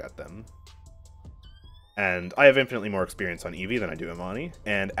expert at them. And I have infinitely more experience on Eevee than I do Imani.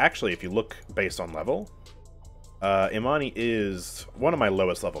 And actually, if you look based on level, Imani is one of my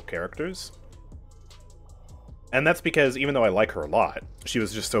lowest level characters. And that's because, even though I like her a lot, she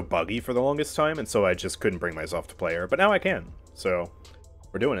was just so buggy for the longest time, and so I just couldn't bring myself to play her. But now I can, so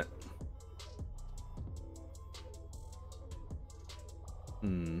we're doing it.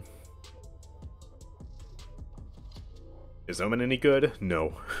 Is Omen any good?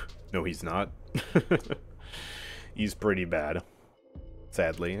 No. No, he's not. He's pretty bad.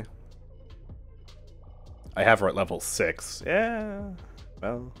 Sadly. I have her at level 6. Yeah,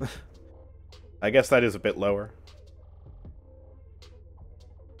 well... I guess that is a bit lower.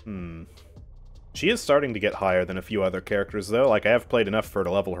 She is starting to get higher than a few other characters, though. Like, I have played enough for her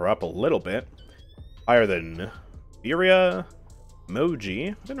to level her up a little bit. Higher than Furia,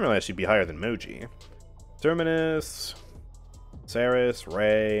 Moji. I didn't realize she'd be higher than Moji. Terminus, Saris,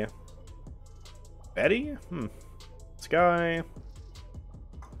 Ray, Betty? Sky.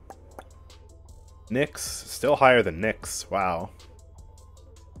 Nyx, still higher than Nyx. Wow.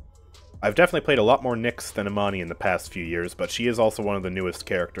 I've definitely played a lot more Nyx than Imani in the past few years, but she is also one of the newest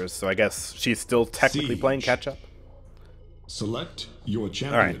characters, so I guess she's still technically playing catch-up. Select your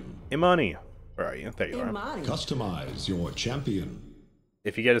champion. Alright, Imani. Where are you? There you Imani. are. Customize your champion.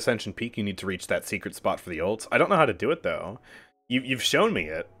 If you get Ascension Peak, you need to reach that secret spot for the ults. I don't know how to do it, though. You've shown me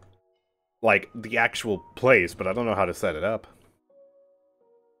it. Like, the actual place, but I don't know how to set it up.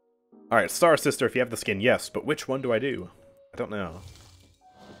 Alright, Star Sister, if you have the skin, yes, but which one do I do? I don't know.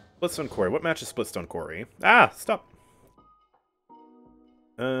 Splitstone Quarry. What match is Splitstone Quarry? Ah, stop.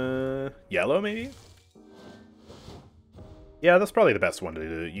 Yellow, maybe? Yeah, that's probably the best one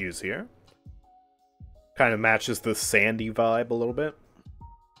to use here. Kind of matches the sandy vibe a little bit.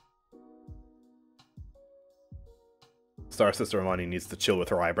 Star Sister Imani needs to chill with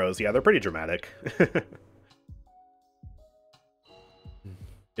her eyebrows. Yeah, they're pretty dramatic.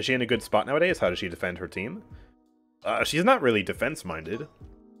 Is she in a good spot nowadays? How does she defend her team? She's not really defense-minded.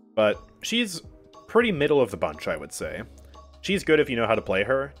 But she's pretty middle of the bunch, I would say. She's good if you know how to play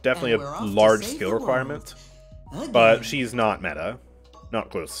her. Definitely a large skill requirement. But she's not meta.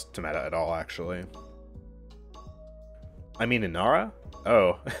 Not close to meta at all, actually. I mean Inara?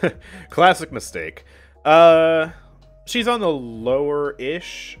 Oh. Classic mistake. She's on the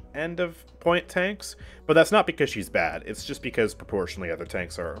lower-ish end of point tanks, but that's not because she's bad. It's just because proportionally other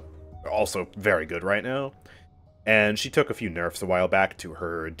tanks are also very good right now. And she took a few nerfs a while back to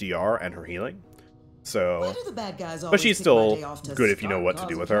her DR and her healing. So, but she's still good if you know what to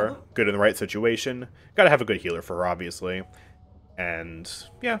do with her. Good in the right situation. Gotta have a good healer for her, obviously. And,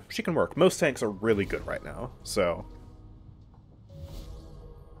 yeah, she can work. Most tanks are really good right now, so...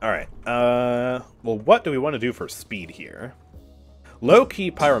 Alright, well, what do we want to do for speed here? Low-key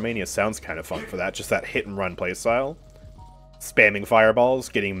Pyromania sounds kind of fun for that, just that hit-and-run playstyle. Spamming fireballs,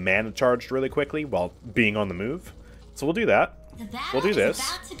 getting mana charged really quickly while being on the move. So we'll do that. We'll do this.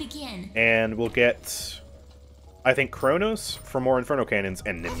 And we'll get, I think, Kronos for more Inferno Cannons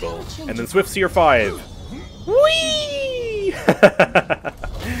and Nimble. And then Swift Seer 5. Whee!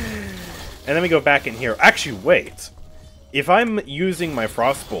 And then we go back in here. Actually, wait. If I'm using my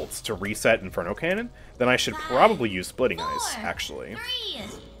Frost Bolts to reset Inferno Cannon, then I should probably use Splitting Ice, actually.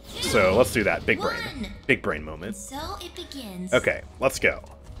 So let's do that. Big brain. One. Big brain moment. So it begins. Okay, let's go.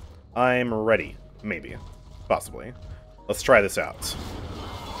 I'm ready. Maybe. Possibly. Let's try this out.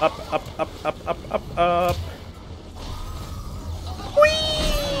 Up, up, up, up, up, up, up.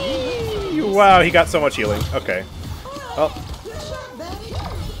 Whee! Wow, he got so much healing. Okay. Oh.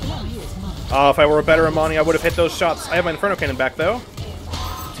 Oh, if I were a better Imani, I would have hit those shots. I have my Inferno Cannon back, though.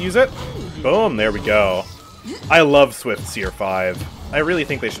 Let's use it. Boom, there we go. I love Swift Seer 5. I really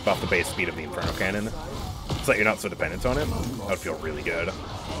think they should buff the base speed of the Inferno Cannon, so that you're not so dependent on it. That would feel really good.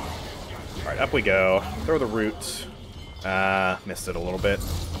 Alright, up we go. Throw the root. Missed it a little bit.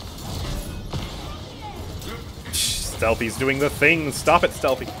 Stealthy's doing the thing. Stop it,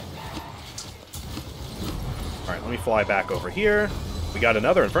 Stealthy. Alright, let me fly back over here. We got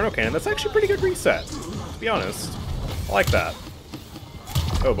another Inferno Cannon. That's actually a pretty good reset, to be honest. I like that.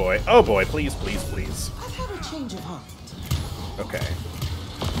 Oh boy. Oh boy, please, please, please. I've had a change of heart. Okay.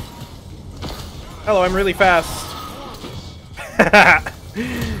 Hello, I'm really fast.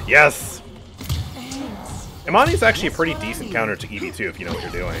 Yes! Imani's actually a pretty decent counter to Eevee too, if you know what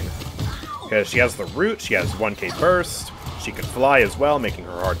you're doing. Because she has the root, she has 1k burst, she can fly as well, making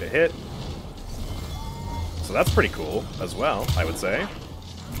her hard to hit. So that's pretty cool as well, I would say.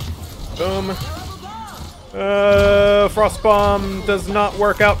 Boom. Frost Bomb does not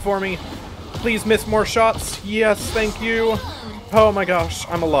work out for me. Please miss more shots. Yes, thank you. Oh my gosh,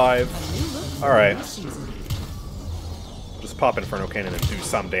 I'm alive. Alright. Just pop Inferno Cannon and do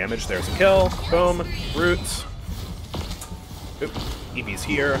some damage. There's a kill. Boom. Root. Oop. Eevee's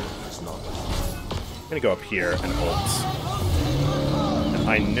here. I'm gonna go up here and ult. And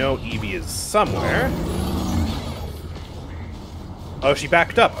I know Eevee is somewhere. Oh, she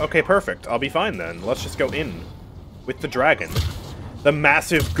backed up. Okay, perfect. I'll be fine then. Let's just go in with the dragon. The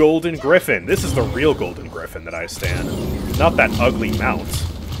massive golden griffin. This is the real golden griffin that I stand. Not that ugly mount.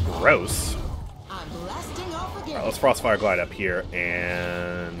 Gross. Alright, let's Frostfire Glide up here,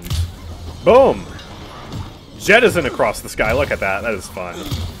 and... boom! Jettison across the sky. Look at that. That is fun.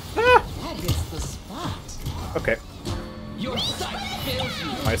 Ah! Okay.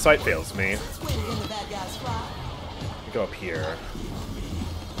 My sight fails me. Go up here.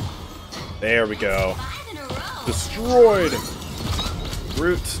 There we go. Destroyed!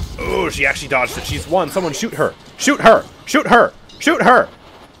 Root. Oh, she actually dodged it. She's won. Someone shoot her. Shoot her! Shoot her! Shoot her!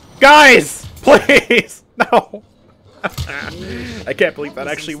 Guys! Please! No! I can't believe that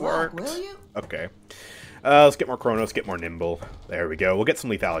actually worked. Okay. Let's get more Chronos, get more Nimble. There we go. We'll get some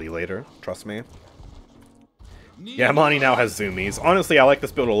lethality later. Trust me. Yeah, Imani now has zoomies. Honestly, I like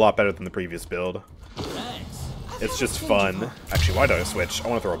this build a lot better than the previous build. It's just fun. Actually, why did I switch? I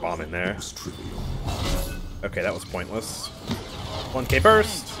want to throw a bomb in there. Okay, that was pointless. 1k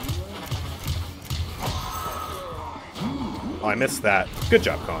burst. Oh, I missed that. Good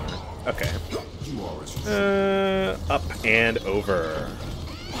job, Connor. Okay. Up and over.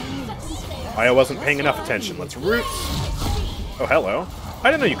 I wasn't paying enough attention. Let's root. Oh, hello. I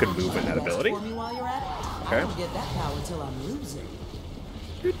didn't know you could move in that ability. Okay.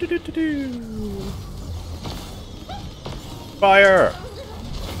 Fire!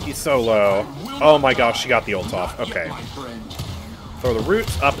 He's so low. Oh my gosh, she got the ult off. Okay. Throw the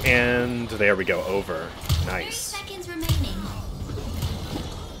root up and there we go, over. Nice.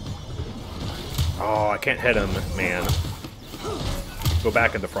 Oh, I can't hit him, man. Go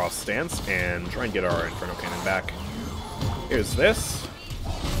back into Frost stance and try and get our Inferno Cannon back. Here's this.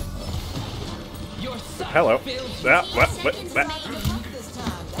 Hello. What?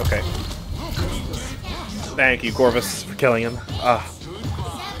 Okay. Thank you, Corvus, for killing him.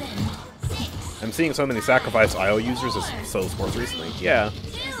 I'm seeing so many sacrifice IO users as solo sports recently. Yeah.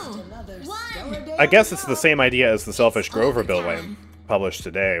 I guess it's the same idea as the Selfish Grover build I published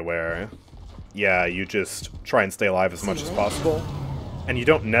today, where, yeah, you just try and stay alive as much as possible, and you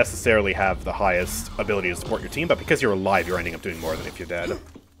don't necessarily have the highest ability to support your team, but because you're alive, you're ending up doing more than if you're dead.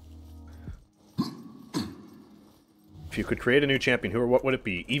 If you could create a new champion, who or what would it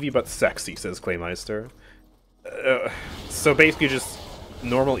be? Eevee but sexy, says Claymeister. So basically just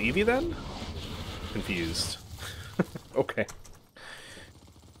normal Eevee then? Confused. Okay.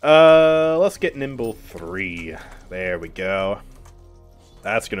 Let's get Nimble 3. There we go.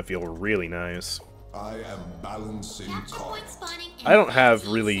 That's gonna feel really nice. I am balancing cards. I don't have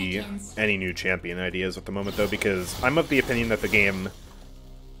really any new champion ideas at the moment though, because I'm of the opinion that the game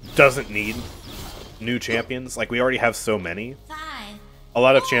doesn't need new champions. Like, we already have so many. A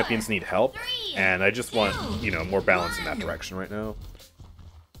lot of champions need help, and I just want, you know, more balance in that direction right now.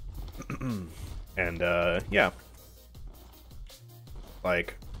 And, yeah.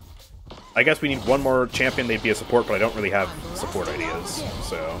 Like, I guess we need one more champion. They'd be a support, but I don't really have support ideas.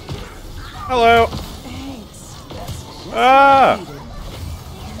 So, hello. Ah!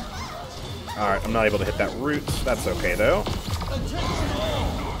 Alright, I'm not able to hit that root. That's okay, though.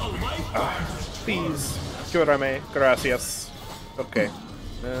 Please. Curame. Gracias. Okay.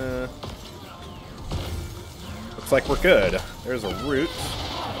 Looks like we're good. There's a root.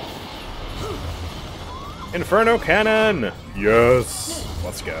 Inferno Cannon! Yes!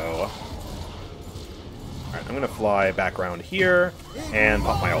 Let's go. Alright, I'm gonna fly back around here and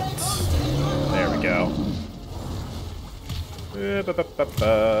pop my ult. There we go.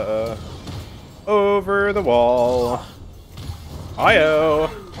 Over the wall. Io.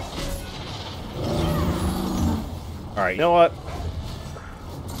 Alright, you know what?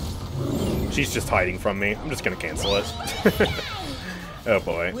 She's just hiding from me. I'm just gonna cancel it. Oh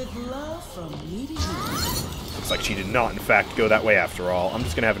boy. Looks like she did not, in fact, go that way after all. I'm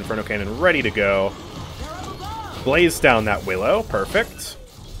just gonna have Inferno Cannon ready to go. Blaze down that Willow. Perfect.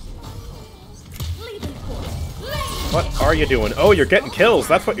 What are you doing? Oh, you're getting kills.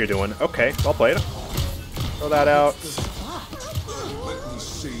 That's what you're doing. Okay, well played. Throw that out.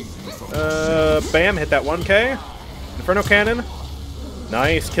 Bam, hit that 1k. Inferno Cannon.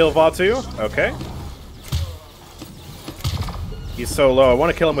 Nice kill, Vatu. Okay. He's so low. I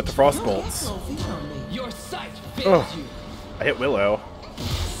want to kill him with the Frost Bolts. Oh, I hit Willow.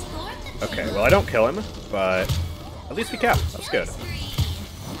 Okay, well I don't kill him, but at least we cap. That's good.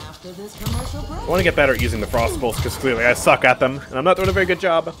 I want to get better at using the Frost Bolts because clearly I suck at them, and I'm not doing a very good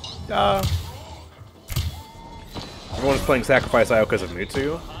job. Everyone's playing Sacrifice IO because of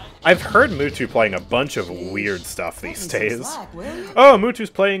Mewtwo. I've heard Mewtwo playing a bunch of weird stuff these days. Oh, Mewtwo's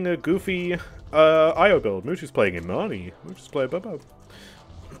playing a goofy IO build. Mewtwo's playing Imani. Mewtwo's playing Bubba.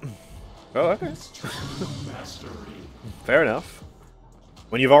 Oh, okay. Fair enough.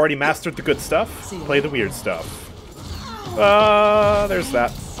 When you've already mastered the good stuff, play the weird stuff. There's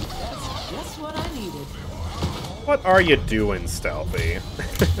that. What are you doing, Stealthy?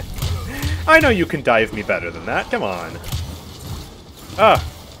 I know you can dive me better than that. Come on.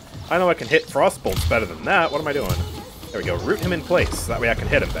 I know I can hit Frost Bolts better than that. What am I doing? There we go. Root him in place. That way I can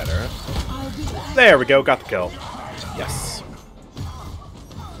hit him better. There we go. Got the kill. Yes.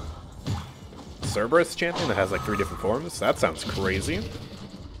 Cerberus champion that has like 3 different forms? That sounds crazy.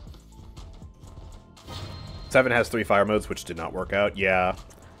 7 has 3 fire modes, which did not work out. Yeah.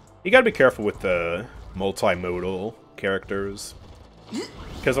 You gotta be careful with the multimodal characters.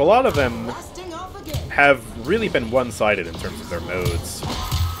 Because a lot of them have really been one-sided in terms of their modes.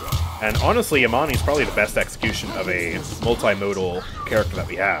 And honestly, Imani is probably the best execution of a multimodal character that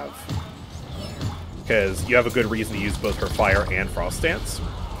we have. Because you have a good reason to use both her fire and frost stance.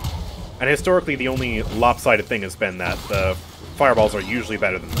 And historically, the only lopsided thing has been that the fireballs are usually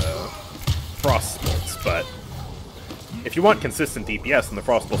better than the frost bolts, but if you want consistent DPS, then the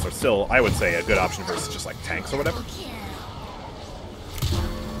frost bolts are still, I would say, a good option versus just like tanks or whatever.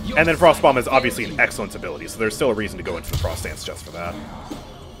 And then Frost Bomb is obviously an excellent ability, so there's still a reason to go into the Frost Dance just for that.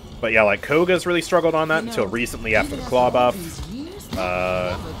 But yeah, like, Koga's really struggled on that until recently after the Claw buff.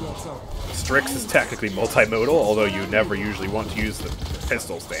 Strix is technically multimodal, although you never usually want to use the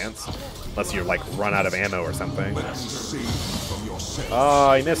pistol stance. Unless you're, like, run out of ammo or something. Oh,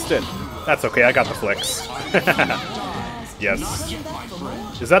 I missed it. That's okay, I got the flicks. Yes.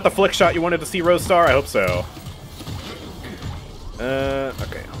 Is that the flick shot you wanted to see, Rose Star? I hope so.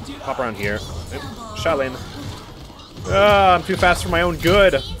 Okay. Hop around here. Shaolin. I'm too fast for my own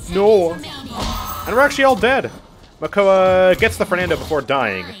good. No. And we're actually all dead. Makoa gets the Fernando before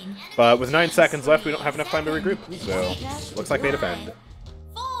dying. But with 9 seconds left, we don't have enough time to regroup. So, looks like they defend.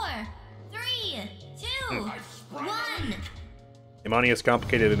 4, 3, 2, 1. Imani is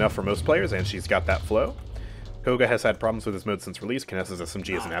complicated enough for most players, and she's got that flow. Koga has had problems with his mode since release. Kinessa's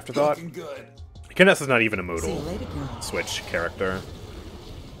SMG is an afterthought. Kinessa's not even a modal switch character.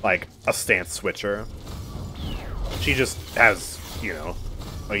 Like, a stance switcher. She just has, you know,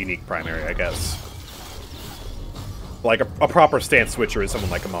 a unique primary, I guess. Like, a proper stance switcher is someone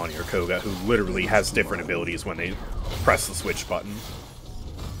like Imani or Koga, who literally has different abilities when they press the switch button.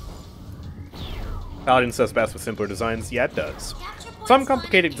 Paladins does best with simpler designs. Yeah, it does. Some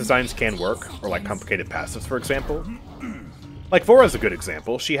complicated designs can work, or like complicated passives, for example. Like, Vora's a good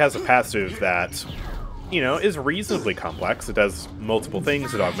example. She has a passive that, you know, is reasonably complex. It does multiple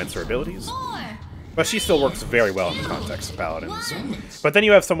things, it augments her abilities. But she still works very well in the context of Paladins. But then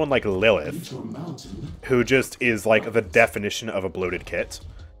you have someone like Lilith, who just is like the definition of a bloated kit.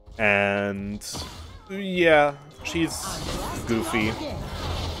 And yeah, she's goofy.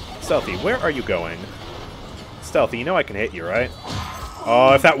 Stealthy, where are you going? Stealthy, you know I can hit you, right?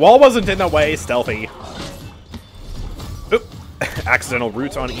 Oh, if that wall wasn't in the way, stealthy. Oop. Accidental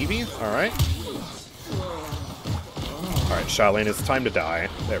root on Eevee. Alright. Alright, Shaolin, it's time to die.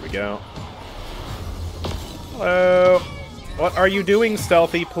 There we go. Hello. What are you doing,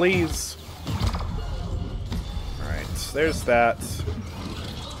 stealthy, please? Alright, there's that.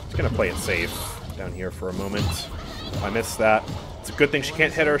 Just gonna play it safe down here for a moment. If I missed that. It's a good thing she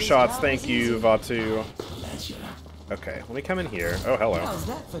can't hit her shots. Thank you, Vatu. Okay, let me come in here. Oh, hello.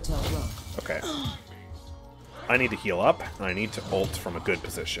 Okay. I need to heal up, and I need to ult from a good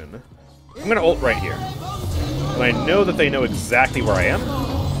position. I'm gonna ult right here. And I know that they know exactly where I am.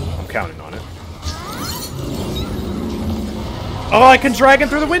 I'm counting on it. Oh, I can dragon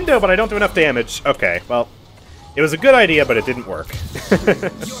through the window, but I don't do enough damage. Okay, well, it was a good idea, but it didn't work.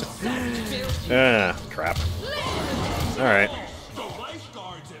 Crap. Alright.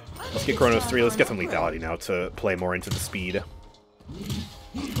 Let's get Chronos 3. Let's get some lethality now to play more into the speed.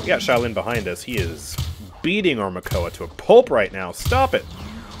 We got Shaolin behind us. He is beating our Makoa to a pulp right now. Stop it!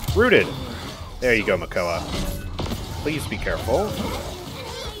 Rooted. There you go, Makoa. Please be careful.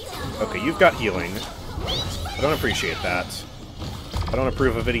 Okay, you've got healing. I don't appreciate that. I don't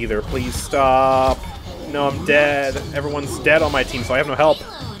approve of it either. Please stop. No, I'm dead. Everyone's dead on my team, so I have no help.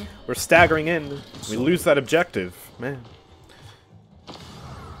 We're staggering in. We lose that objective. Man.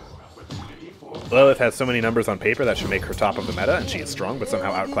 Lilith has so many numbers on paper that should make her top of the meta, and she is strong, but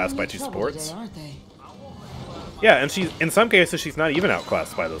somehow outclassed by 2 supports. Yeah, and she's in some cases she's not even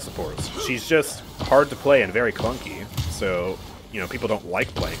outclassed by those supports. She's just hard to play and very clunky, so, you know, people don't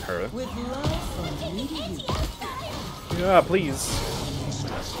like playing her. Yeah, please.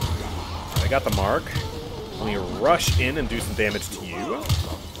 I got the mark. Let me rush in and do some damage to you.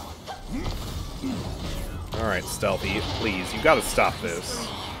 Alright, Stealthy, please, you gotta stop this.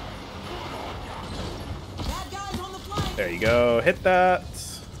 There you go, hit that.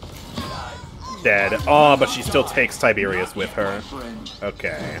 Dead. Oh, but she still takes Tiberius with her.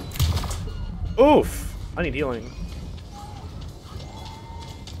 Okay. Oof! I need healing.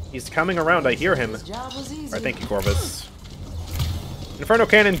 He's coming around, I hear him. Alright, thank you, Corvus. Inferno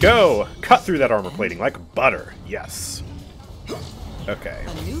Cannon, go! Cut through that armor plating like butter. Yes. Okay.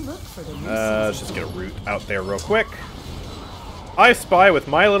 Let's just get a root out there real quick. I spy with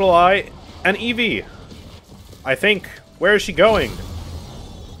my little eye an Eevee. I think. Where is she going?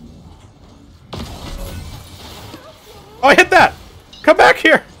 Oh, I hit that! Come back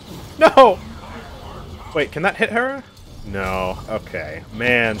here! No! Wait, can that hit her? No. Okay.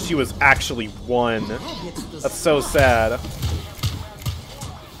 Man, she was actually 1. That's so sad.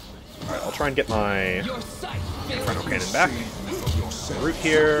 Alright, I'll try and get my Inferno Cannon back. Root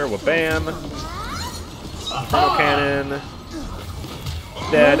here, wha-bam. Inferno Cannon.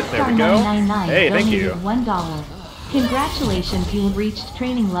 Dead. There we go. Hey, thank you. $1. Congratulations, you have reached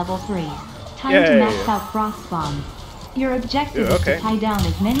training level 3. Time Yay. to max out frost bombs. Your objective is to tie down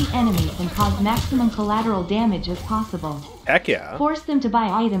as many enemies and cause maximum collateral damage as possible. Heck yeah. Force them to buy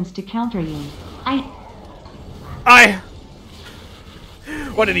items to counter you.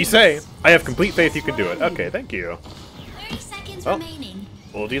 What did he say? I have complete faith you can do it. Okay, thank you. 30 seconds Well, remaining.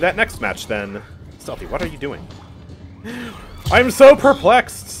 we'll do that next match then. Stealthy, what are you doing? I'm so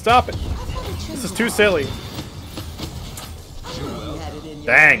perplexed! Stop it! This is too silly.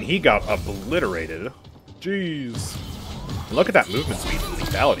 Dang, he got obliterated. Jeez. Look at that movement speed and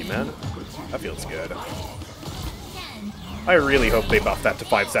lethality, man. That feels good. I really hope they buff that to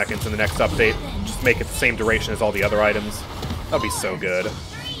 5 seconds in the next update. Just make it the same duration as all the other items. That'd be so good.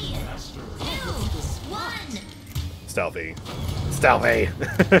 3, 2, 1. Stealthy. Stealthy!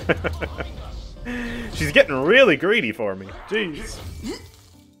 She's getting really greedy for me. Jeez.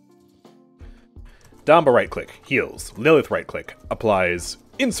 Damba right-click, heals. Lilith right-click, applies.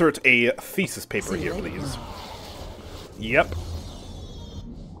 Insert a thesis paper here, please. Yep.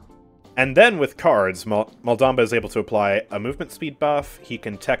 And then with cards, Maldamba is able to apply a movement speed buff. He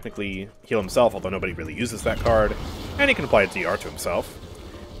can technically heal himself, although nobody really uses that card. And he can apply a DR to himself.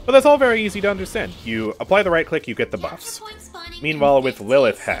 But that's all very easy to understand. You apply the right-click, you get the buffs. Meanwhile, with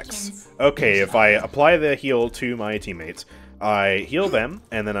Lilith Hex, okay, if I apply the heal to my teammates, I heal them,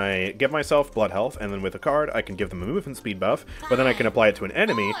 and then I give myself blood health, and then with a card, I can give them a movement speed buff, but then I can apply it to an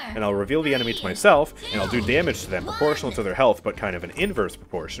enemy, and I'll reveal the enemy to myself, and I'll do damage to them proportional to their health, but kind of an inverse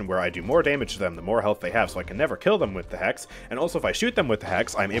proportion, where I do more damage to them the more health they have, so I can never kill them with the Hex, and also if I shoot them with the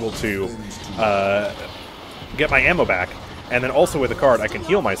Hex, I'm able to get my ammo back. And then also with a card, I can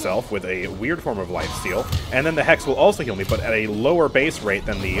heal myself with a weird form of lifesteal, and then the Hex will also heal me, but at a lower base rate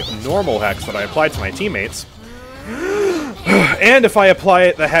than the normal Hex that I applied to my teammates. And if I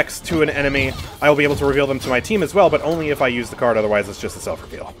apply the Hex to an enemy, I will be able to reveal them to my team as well, but only if I use the card, otherwise it's just a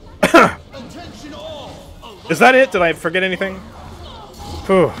self-reveal. Is that it? Did I forget anything?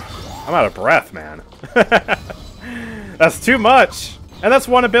 Whew. I'm out of breath, man. That's too much! And that's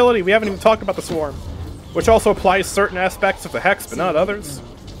one ability, we haven't even talked about the Swarm. Which also applies certain aspects of the Hex, but not others.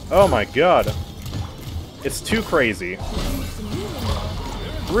 Oh my god. It's too crazy.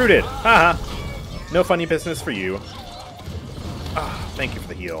 Rooted! Haha. No funny business for you. Ah, thank you for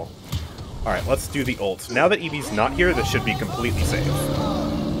the heal. Alright, let's do the ult. Now that Eevee's not here, this should be completely safe.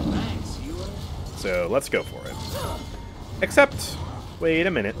 So, let's go for it. Except, wait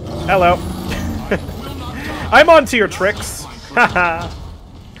a minute. Hello. I'm onto your tricks! Haha.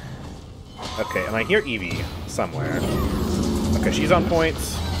 Okay, and I hear Eevee somewhere. Okay, she's on point,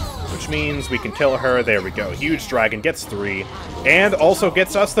 which means we can kill her. There we go. Huge dragon gets 3, and also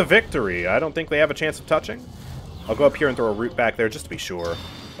gets us the victory. I don't think they have a chance of touching. I'll go up here and throw a root back there just to be sure.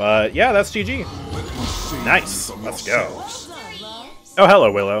 But yeah, that's GG. Nice. Let's go. Oh,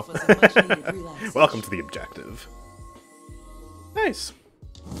 hello, Willow. Welcome to the objective. Nice.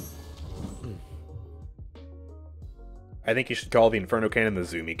 I think you should call the Inferno Cannon the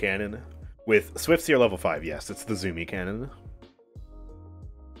Zoomy Cannon. With Swiftseer level 5, yes, it's the Zoomy Cannon.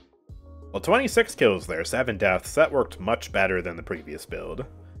 Well, 26 kills there, 7 deaths. That worked much better than the previous build.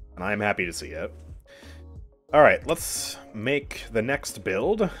 And I'm happy to see it. Alright, let's make the next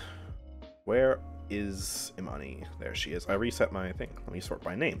build. Where is Imani? There she is. I reset my thing. Let me sort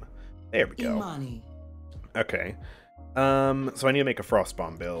by name. There we go. Imani. Okay. So I need to make a Frost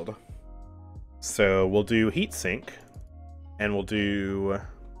Bomb build. So we'll do Heat Sink. And we'll do...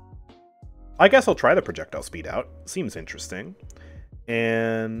 I guess I'll try the projectile speed out. Seems interesting.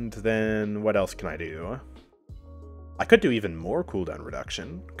 And then what else can I do? I could do even more cooldown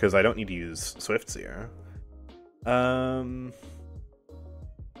reduction, because I don't need to use Swiftseer. That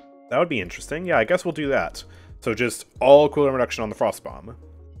would be interesting. Yeah, I guess we'll do that. So just all cooldown reduction on the Frost Bomb.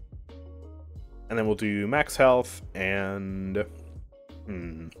 And then we'll do max health and...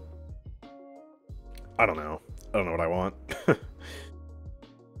 I don't know. I don't know what I want.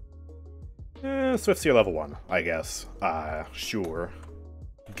 Swiftseer level 1, I guess. Sure.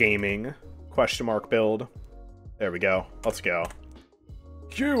 Gaming. Question mark build. There we go. Let's go.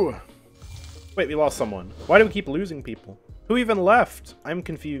 Q! Wait, we lost someone. Why do we keep losing people? Who even left? I'm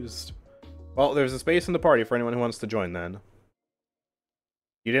confused. Well, there's a space in the party for anyone who wants to join then.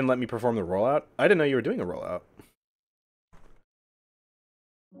 You didn't let me perform the rollout? I didn't know you were doing a rollout.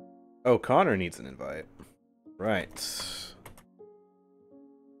 Oh, Connor needs an invite. Right.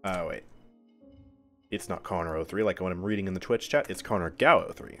 Oh, wait. It's not Connor03, like when I'm reading in the Twitch chat. It's Connor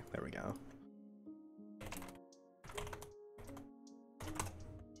Gao03. There we go.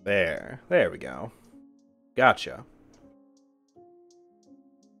 There we go. Gotcha.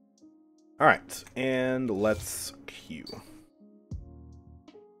 Alright, and let's queue.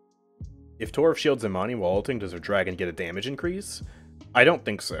 If Tor of shields Imani while ulting, does her dragon get a damage increase? I don't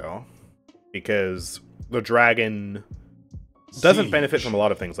think so. Because the dragon doesn't benefit from a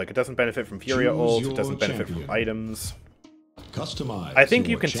lot of things. Like, it doesn't benefit from Furia ult, it doesn't benefit from items. Customize I think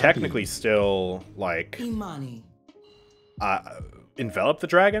you your can champion. technically still, like... Imani. envelop the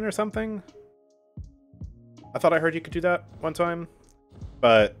dragon or something? I thought I heard you could do that one time.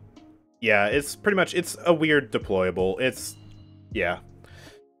 But, yeah, it's pretty much, it's a weird deployable. It's, yeah.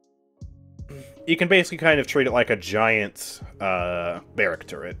 You can basically kind of treat it like a giant barrack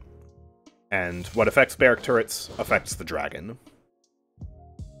turret. And what affects barrack turrets affects the dragon.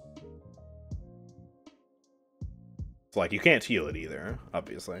 It's like, you can't heal it either,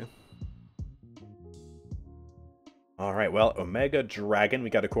 obviously. Alright, well, Omega Dragon. We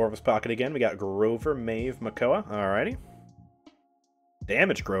got a Corvus Pocket again. We got Grover, Maeve, Makoa. Alrighty.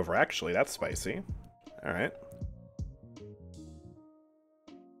 Damage Grover, actually. That's spicy. Alright.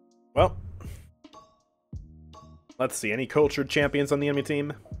 Well. Let's see. Any cultured champions on the enemy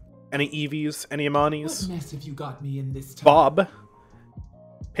team? Any Eevees? Any Imanis? What mess have you got me in this time? Bob.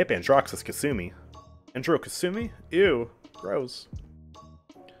 Pip Androxus Kasumi. Andro Kasumi? Ew. Gross.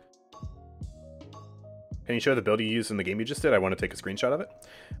 Can you show the build you used in the game you just did? I want to take a screenshot of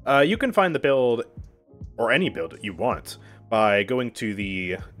it. You can find the build, or any build you want, by going to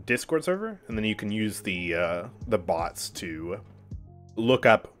the Discord server, and then you can use the bots to look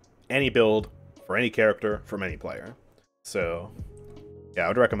up any build for any character from any player. So, yeah, I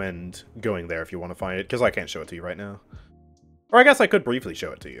would recommend going there if you want to find it, because I can't show it to you right now. Or I guess I could briefly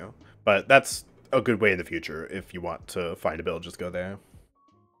show it to you, but that's a good way in the future. If you want to find a build, just go there.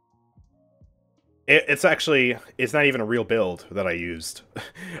 It's actually, it's not even a real build that I used.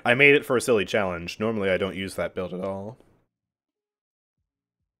 I made it for a silly challenge. Normally I don't use that build at all.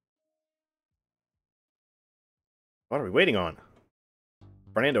 What are we waiting on?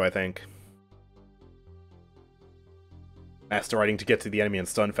 Fernando, I think. Master writing to get to the enemy and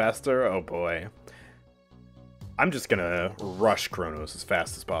stun faster? Oh boy. I'm just gonna rush Chronos as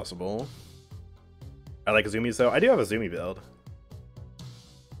fast as possible. I like Azumi's though. I do have a Azumi build.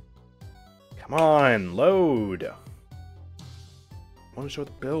 Come on, load. I want to show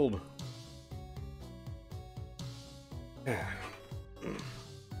the build.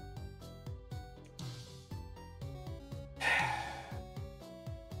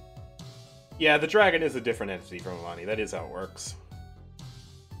 Yeah, the dragon is a different entity from Imani. That is how it works.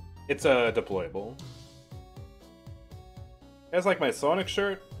 It's deployable. You guys like my Sonic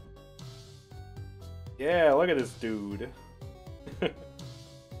shirt? Yeah, look at this dude.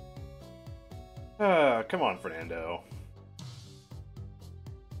 Come on, Fernando.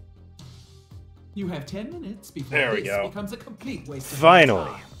 You have 10 minutes before There we this go. becomes a complete waste of Finally.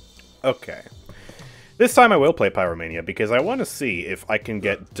 time. Okay. This time I will play Pyromania because I want to see if I can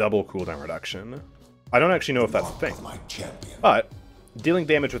get double cooldown reduction. I don't actually know if that's a thing. My champion. But dealing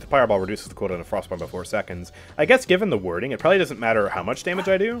damage with the Fireball reduces the cooldown of Frostbomb by 4 seconds. I guess given the wording, it probably doesn't matter how much damage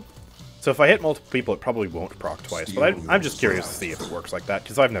I do. So if I hit multiple people, it probably won't proc twice. But I'm just curious to see if it works like that,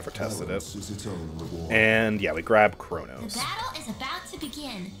 because I've never tested it. Balance is its own reward. And yeah, we grab The Chronos. battle is about to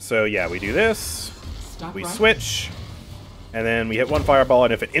begin. So yeah, we do this, Stop we right switch, and then we hit one Fireball,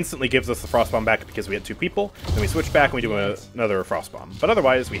 and if it instantly gives us the Frostbomb back because we hit 2 people, then we switch back and we do another Frostbomb. But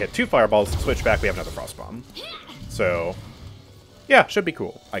otherwise, we hit 2 Fireballs, switch back, we have another Frostbomb. So yeah, should be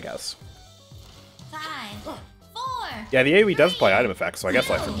cool, I guess. 5, 4. Yeah, the AoE does apply item effects, so I guess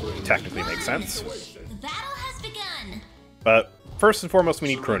life technically makes sense. The battle has begun. But first and foremost, we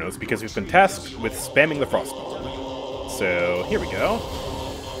need Chronos, because we've been tasked with spamming the Frostbomb. So here we go.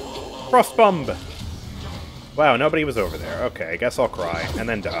 Frostbomb! Wow, nobody was over there. Okay, I guess I'll cry, and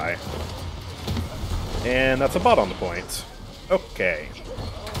then die. And that's a bot on the point. Okay.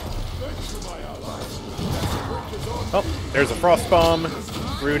 Oh, there's a Frostbomb.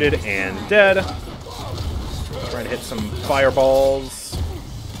 Rooted and dead. Trying to hit some fireballs.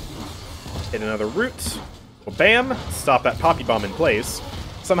 Hit another root. Well, bam! Stop that Poppy Bomb in place.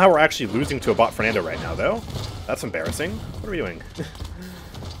 Somehow we're actually losing to a bot Fernando right now, though. That's embarrassing. What are we doing?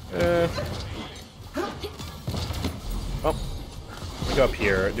 Well, let me go up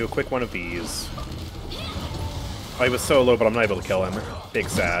here, do a quick one of these. Oh, he was so low, but I'm not able to kill him. Big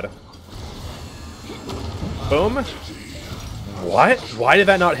sad. Boom. What? Why did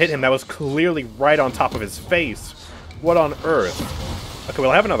that not hit him? That was clearly right on top of his face. What on earth? Okay,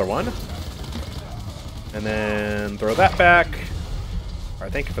 we'll have another one. And then throw that back.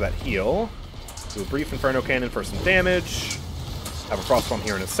 Alright, thank you for that heal. Do a brief Inferno Cannon for some damage. Have a Frostbomb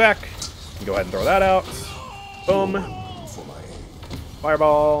here in a sec. Go ahead and throw that out. Boom.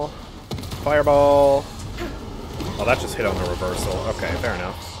 Fireball. Fireball. Oh, that just hit on the reversal. Okay, fair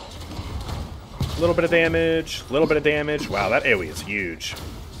enough. A little bit of damage. A little bit of damage. Wow, that AoE is huge.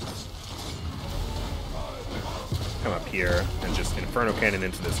 Come up here and just Inferno Cannon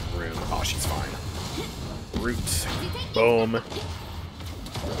into this room. Oh, she's fine. Root. Boom.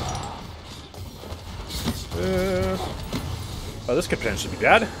 Oh, this could potentially be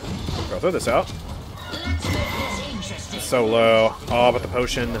bad. I'll throw this out. So low. Oh, but the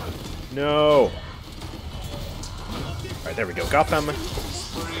potion. No. Alright, there we go. Got them.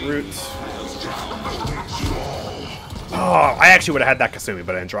 Root. Oh, I actually would have had that Kasumi,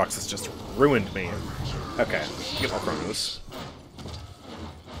 but Androxus just ruined me. Okay, get more Chronos.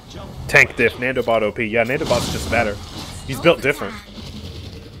 Tank diff, Nandobot OP. Yeah, Nandobot's just better. He's built different.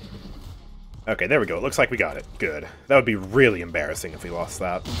 Okay, there we go. It looks like we got it. Good. That would be really embarrassing if we lost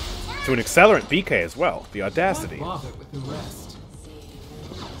that. To an Accelerant BK as well. The audacity. Bother with the rest.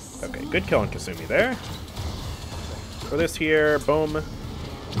 Okay, good kill on Kasumi there. Throw this here. Boom.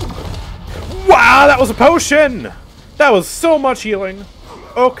 Wow, that was a potion! That was so much healing.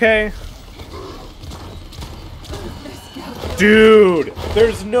 Okay. Dude,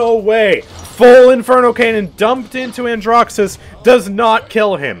 there's no way. Full Inferno Cannon dumped into Androxus does not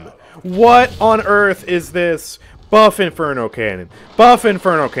kill him. What on earth is this? Buff Inferno Cannon. Buff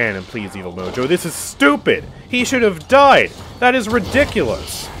Inferno Cannon, please, Evil Mojo. This is stupid. He should have died. That is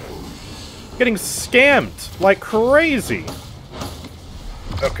ridiculous. Getting scammed like crazy.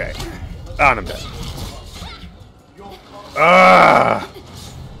 Okay. Ah, and I'm dead. Ah!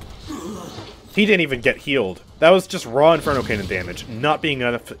 He didn't even get healed. That was just raw Inferno Cannon damage, not being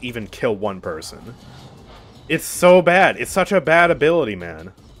enough to even kill one person. It's so bad. It's such a bad ability,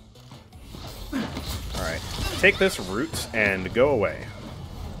 man. Alright. Take this root and go away.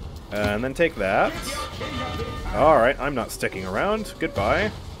 And then take that. Alright, I'm not sticking around.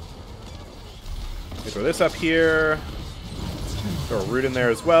 Goodbye. Throw this up here. Throw a root in there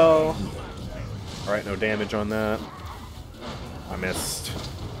as well. Alright, no damage on that. I missed.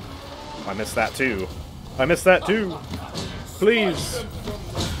 I missed that too. I missed that too. Please.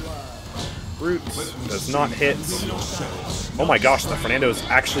 Root does not hit. Oh my gosh, the Fernando's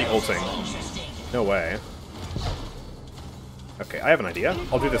actually ulting. No way. Okay, I have an idea.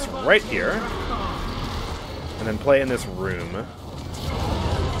 I'll do this right here. And then play in this room.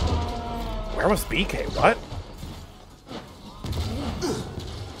 Where was BK? What?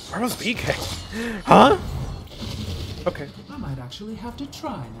 Where was BK? Huh? Okay. I might actually have to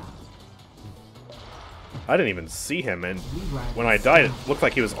try now. I didn't even see him, and when I died, it looked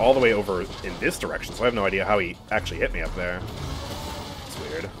like he was all the way over in this direction, so I have no idea how he actually hit me up there. It's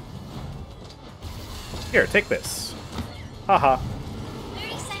weird. Here, take this. Haha.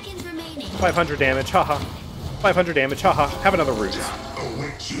 30 seconds remaining. 500 damage, haha. 500 damage, haha. Have another root.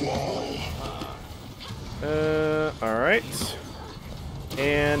 Alright.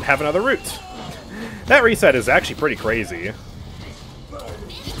 And have another root. That reset is actually pretty crazy.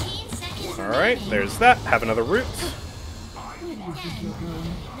 15 seconds Alright, there's that. Have another root. 10,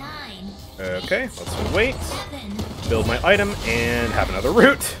 9, Okay, let's wait. 7, Build my item and have another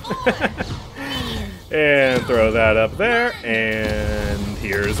root. And throw that up there. And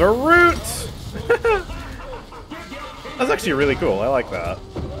here's a root. That's actually really cool. I like that.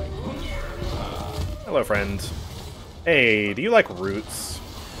 Hello, friend. Hey, do you like roots?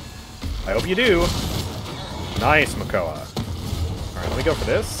 I hope you do. Nice, Makoa. Alright, let me go for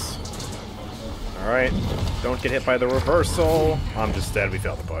this. Alright, don't get hit by the reversal. I'm just dead. We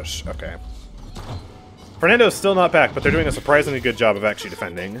failed the push. Okay. Fernando's still not back, but they're doing a surprisingly good job of actually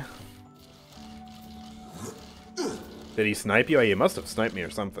defending. Did he snipe you? Oh, he must have sniped me or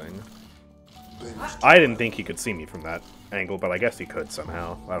something. I didn't think he could see me from that angle, but I guess he could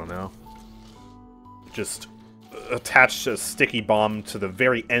somehow. I don't know. Just attached a sticky bomb to the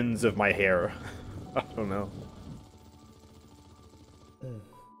very ends of my hair. I don't know.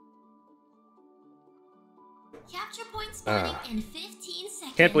 capture point starting in 15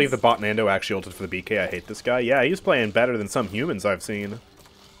 seconds. Can't believe the bot Nando actually ulted for the BK. I hate this guy. Yeah, he's playing better than some humans I've seen.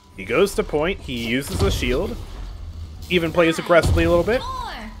 He goes to point, he uses the shield, even plays aggressively a little bit, 4,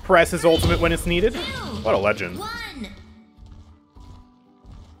 presses ultimate when it's needed. 2, What a legend. 1.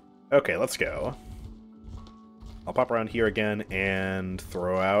 Okay, let's go. I'll pop around here again and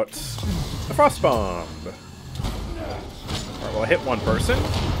throw out the Frost Bomb. Alright, well, I hit one person.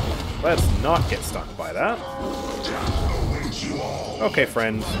 Let's not get stunned by that. Okay,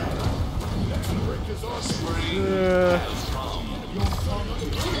 friend.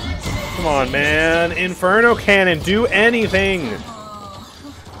 Come on, man. Inferno Cannon, do anything!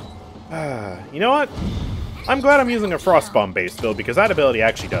 You know what? I'm glad I'm using a Frost Bomb based build because that ability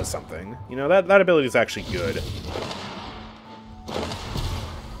actually does something. You know, that ability is actually good.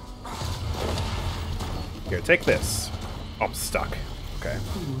 Here, take this. Oh, I'm stuck. Okay.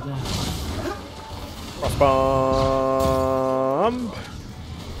 Frost Bomb.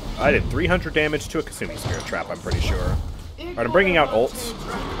 I did 300 damage to a Kasumi Spirit Trap, I'm pretty sure. Alright, I'm bringing out ults,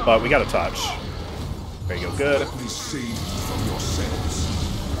 but we got a touch. There you go, good.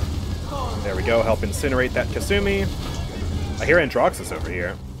 There we go, help incinerate that Kasumi. I hear Androxus over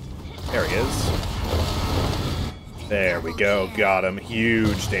here. There he is. There we go, got him.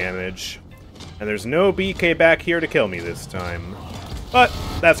 Huge damage. And there's no BK back here to kill me this time. But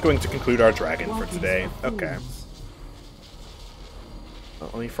that's going to conclude our dragon for today. Okay.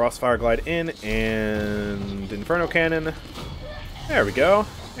 Let me Frostfire Glide in and Inferno Cannon. There we go.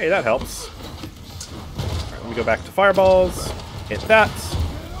 Hey, that helps. Alright, let me go back to Fireballs. Hit that.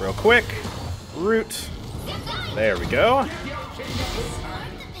 Real quick. Root. There we go.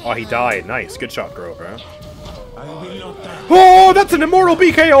 Oh, he died. Nice. Good shot, Grover. Oh, that's an immortal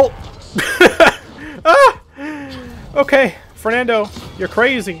BK ult! Ah! Okay, Fernando, you're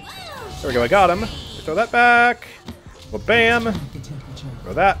crazy. There we go, I got him. Throw that back. Well, bam.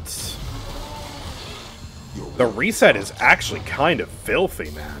 Throw that. The reset is actually kind of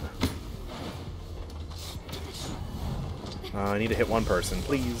filthy, man. I need to hit one person,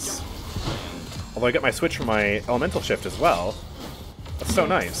 please. Although I get my switch from my elemental shift as well. That's so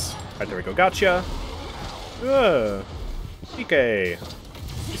nice. Alright, there we go. Gotcha. DK.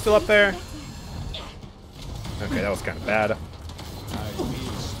 You still up there? Okay, that was kind of bad.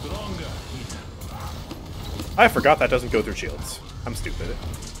 I forgot that doesn't go through shields. I'm stupid.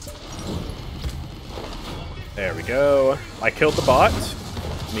 There we go. I killed the bot.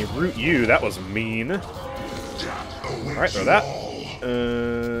 Let me root you. That was mean. Alright, throw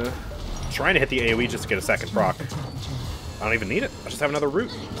that. Trying to hit the AoE just to get a second proc. I don't even need it. I just have another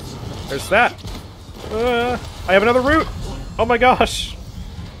root. There's that. I have another root! Oh my gosh!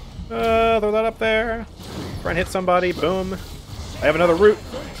 Throw that up there. Try and hit somebody. Boom. I have another root.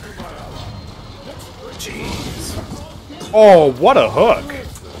 Jeez. Oh, what a hook!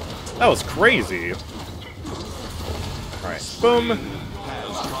 That was crazy. Alright, boom.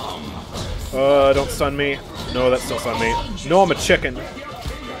 Don't stun me. No, that still stun me. No, I'm a chicken.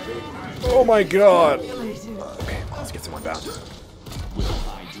 Oh my god. Okay, let's get someone bound.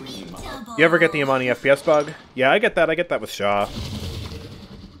 You ever get the Imani FPS bug? Yeah, I get that. I get that with Shaw.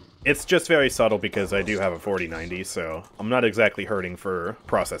 It's just very subtle because I do have a 4090, so I'm not exactly hurting for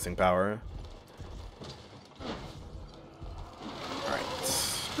processing power.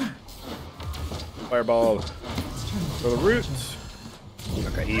 Alright. Fireball for the root.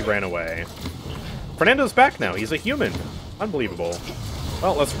 Okay, he ran away. Fernando's back now. He's a human. Unbelievable.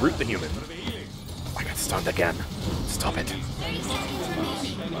 Well, let's root the human. I got stunned again. Stop it.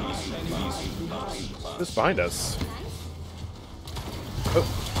 Who's behind us? Oh,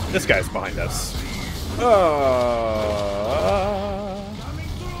 this guy's behind us.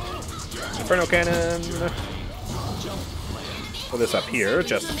 Inferno Cannon. Put this up here,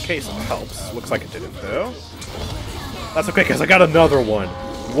 just in case it helps. Looks like it didn't, though. That's okay, because I got another one.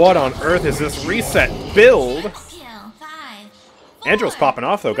 What on earth is this reset build? Andrew's popping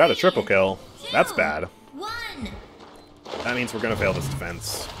off, though. Got a triple kill. That's bad. That means we're going to fail this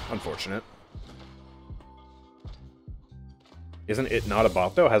defense. Unfortunate. Isn't it not a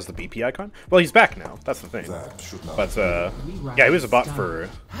bot, though? Has the BP icon? Well, he's back now. That's the thing. But, yeah, he was a bot for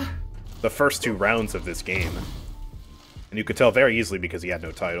the first 2 rounds of this game. And you could tell very easily because he had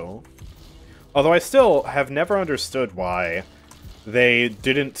no title. Although I still have never understood why they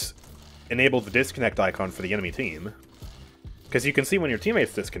didn't enable the disconnect icon for the enemy team. Because you can see when your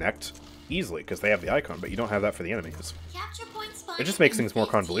teammates disconnect easily because they have the icon, but you don't have that for the enemies. It just makes things more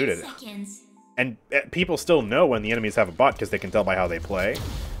convoluted. And people still know when the enemies have a bot because they can tell by how they play.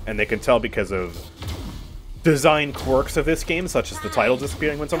 And they can tell because of design quirks of this game, such as the title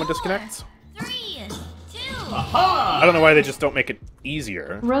disappearing when someone disconnects. I don't know why they just don't make it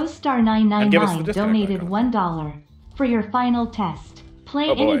easier. Rosestar999 donated $1 for your final test. Play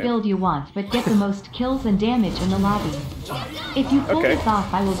any build you want, but get the most kills and damage in the lobby. If you pull this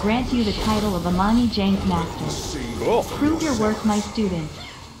off, I will grant you the title of Imani Jank Master. Cool. Prove your work, my student.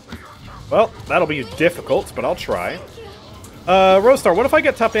 Well, that'll be difficult, but I'll try. Rosestar, what if I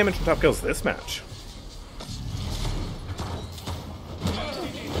get top damage and top kills this match?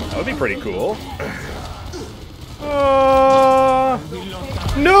 That would be pretty cool.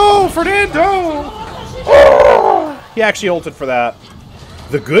 No, Fernando! Oh! He actually ulted for that.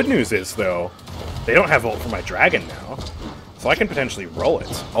 The good news is, though, they don't have ult for my dragon now, so I can potentially roll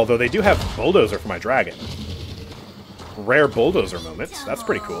it. Although they do have bulldozer for my dragon. Rare bulldozer moments. That's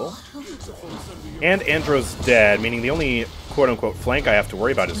pretty cool. And Andrew's dead, meaning the only quote-unquote flank I have to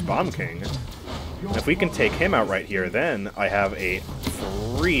worry about is Bomb King. And if we can take him out right here, then I have a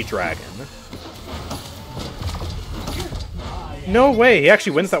free dragon. No way! He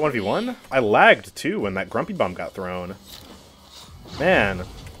actually wins that 1v1? I lagged, too, when that Grumpy Bomb got thrown. Man.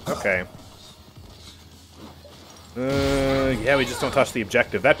 Okay. Yeah, we just don't touch the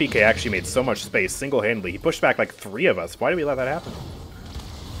objective. That BK actually made so much space, single-handedly. He pushed back like 3 of us. Why did we let that happen?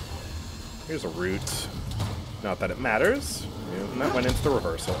 Here's a root. Not that it matters. And that went into the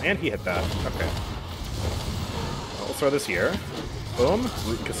reversal. And he hit that. Okay. Well, we'll throw this here. Boom.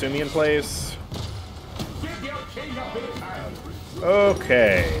 Root Kasumi in place.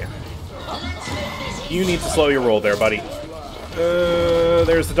 Okay. You need to slow your roll there, buddy.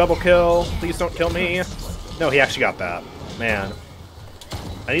 There's the double kill. Please don't kill me. No, he actually got that. Man.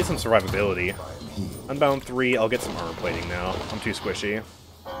 I need some survivability. Unbound 3, I'll get some armor plating now. I'm too squishy.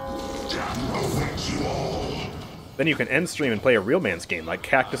 Then you can end stream and play a real man's game like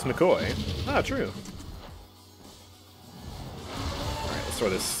Cactus McCoy. Ah, true. Alright, let's throw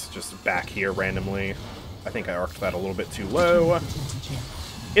this just back here randomly. I think I arced that a little bit too low.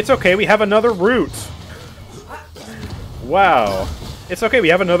 It's okay, we have another root! Wow. It's okay, we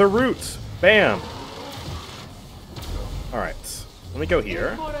have another root! Bam! Alright, let me go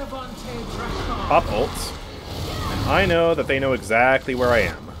here. Pop ult. And I know that they know exactly where I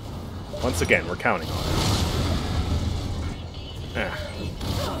am. Once again, we're counting on it.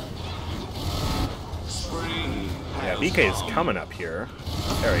 Yeah, BK is coming up here.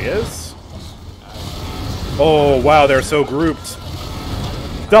 There he is. Oh, wow, they're so grouped.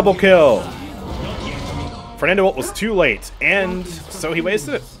 Double kill! Fernando ult was too late, and so he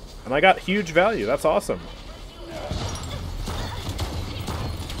wasted it. And I got huge value. That's awesome.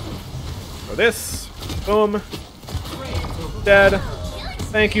 For this. Boom. Dead.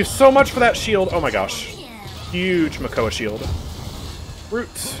 Thank you so much for that shield. Oh my gosh. Huge Makoa shield.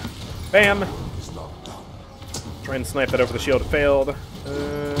 Root. Bam. Try and snipe that over the shield. It failed.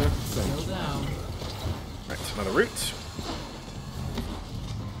 Right, another root.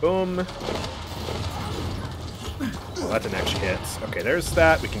 Boom. Oh, that didn't actually hit. Okay, there's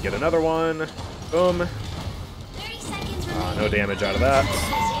that. We can get another one. Boom. No damage out of that.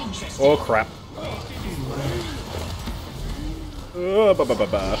 Oh, crap.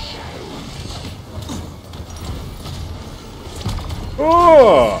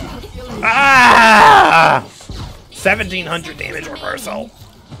 Oh! Ah! 1,700 damage reversal.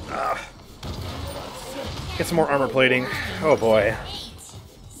 Get some more armor plating. Oh boy.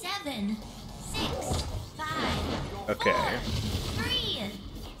 7, 6, 5. Okay. 4, 3,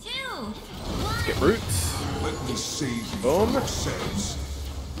 2, 1. Get roots. Let me save you Boom. yourselves.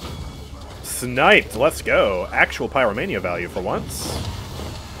 Sniped. Let's go. Actual Pyromania value for once.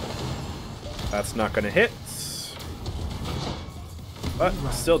 That's not gonna hit. But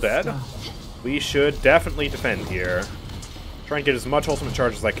still dead. We should definitely defend here. Try and get as much ultimate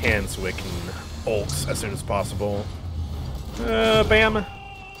charge as I can so we can ult as soon as possible. Bam.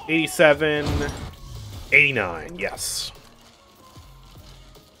 87. 89. Yes.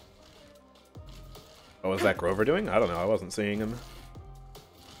 What was that Grover doing? I don't know. I wasn't seeing him.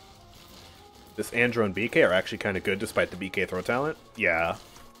 This Andrew and BK are actually kind of good despite the BK throw talent. Yeah.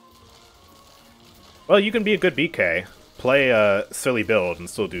 Well, you can be a good BK. Play a silly build and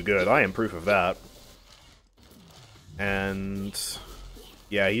still do good. I am proof of that. And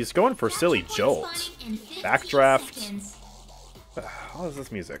yeah, he's going for silly jolt. Backdraft. What is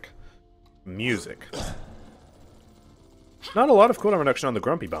this music? Music. Not a lot of cooldown reduction on the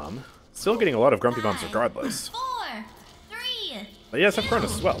Grumpy Bomb. Still getting a lot of Grumpy Bombs regardless. 4, 3. But yes, I have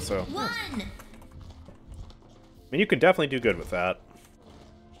Cronus as well, so. 1. I mean, you can definitely do good with that.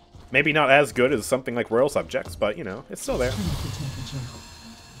 Maybe not as good as something like Royal Subjects, but, you know, it's still there.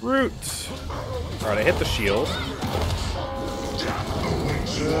 Root! Alright, I hit the shield.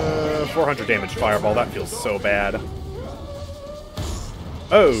 400 damage Fireball, that feels so bad.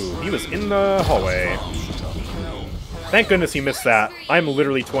 Oh, he was in the hallway. Thank goodness he missed that. I'm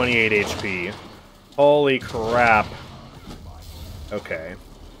literally 28 HP. Holy crap. Okay.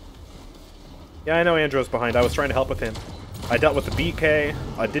 Yeah, I know Andrew's behind. I was trying to help with him. I dealt with the BK.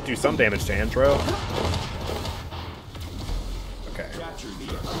 I did do some damage to Andrew. Okay.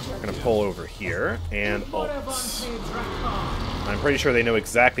 I'm gonna pull over here and ult. I'm pretty sure they know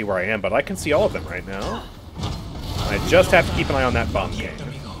exactly where I am, but I can see all of them right now. I just have to keep an eye on that bomb king.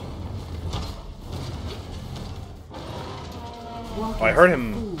 Oh, I heard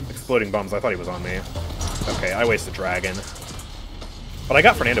him exploding bombs. I thought he was on me. Okay, I wasted dragon. But I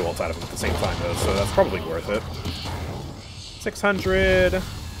got Fernando ult out of him at the same time, though, so that's probably worth it. 600.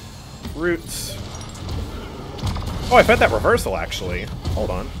 Roots. Oh, I fed that reversal, actually. Hold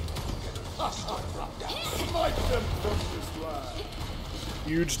on.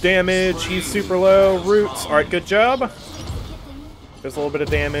 Huge damage. He's super low. Roots. Alright, good job. There's a little bit of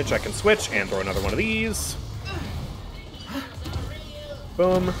damage. I can switch and throw another one of these.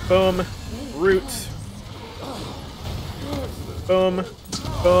 Boom. Boom. Root. Boom.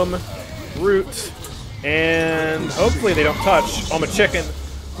 Boom. Root. And hopefully they don't touch. I'm a chicken.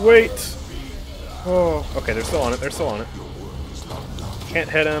 Wait. Oh, okay, they're still on it. They're still on it. Can't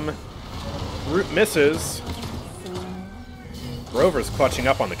hit him. Root misses. Grover's clutching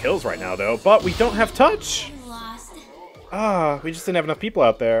up on the kills right now, though. But we don't have touch. Ah, we just didn't have enough people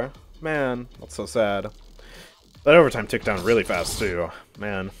out there. Man, that's so sad. That overtime ticked down really fast, too.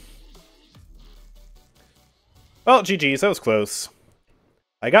 Man. Well, GG's. That was close.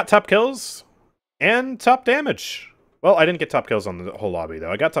 I got top kills. And top damage. Well, I didn't get top kills on the whole lobby,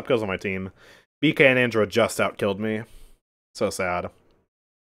 though. I got top kills on my team. BK and Andrew just outkilled me. So sad.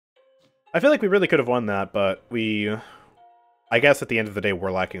 I feel like we really could have won that, but we... I guess at the end of the day, we're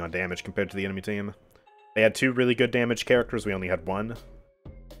lacking on damage compared to the enemy team. They had 2 really good damage characters. We only had 1.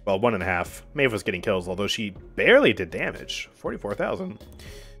 Well, 1.5. Maeve was getting kills, although she barely did damage. 44,000.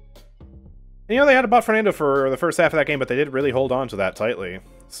 You know, they had a bot Fernando for the first half of that game, but they did really hold on to that tightly.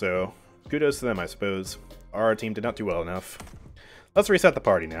 So... kudos to them, I suppose. Our team did not do well enough. Let's reset the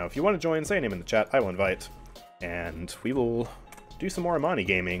party now. If you want to join, say a name in the chat. I will invite. And we will do some more Imani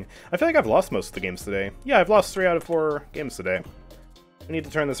gaming. I feel like I've lost most of the games today. Yeah, I've lost 3 out of 4 games today. We need to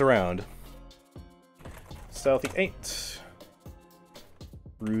turn this around. Stealthy 8.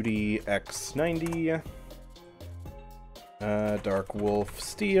 Rudy X90. Dark Wolf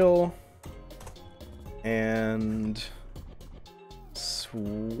Steel. And...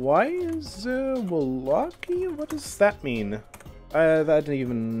 Swizewalaki? What does that mean? That didn't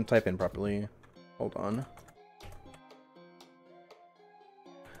even type in properly. Hold on.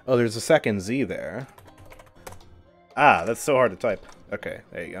 Oh, there's a second Z there. Ah, that's so hard to type. Okay,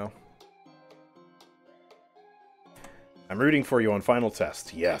 there you go. I'm rooting for you on final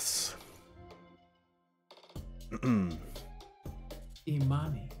test. Yes. Imani.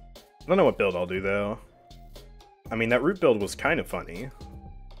 I don't know what build I'll do, though. I mean, that root build was kind of funny.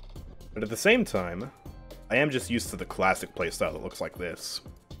 But at the same time, I am just used to the classic playstyle that looks like this.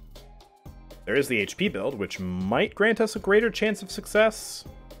 There is the HP build, which might grant us a greater chance of success.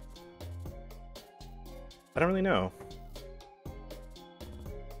 I don't really know.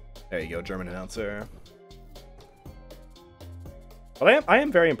 There you go, German announcer. But I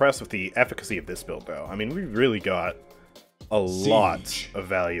am very impressed with the efficacy of this build, though. I mean, we really got a lot of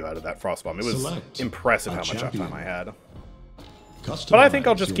value out of that Frostbomb. It was impressive how much uptime I had. But I think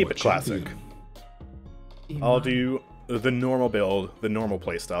I'll just keep it classic. I'll do the normal build, the normal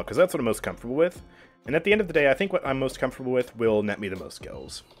playstyle, because that's what I'm most comfortable with. And at the end of the day, I think what I'm most comfortable with will net me the most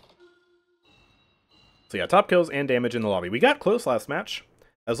kills. So yeah, top kills and damage in the lobby. We got close last match.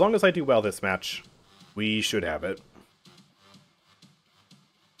 As long as I do well this match, we should have it.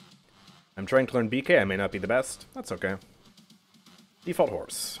 I'm trying to learn BK. I may not be the best. That's okay. Default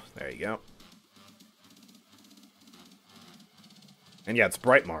horse. There you go. And yeah, it's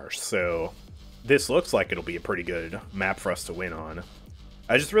Bright Marsh, so this looks like it'll be a pretty good map for us to win on.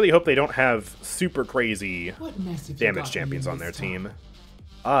 I just really hope they don't have super crazy damage champions on their team.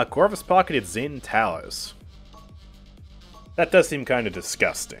 Corvus pocketed Zin Talus. That does seem kind of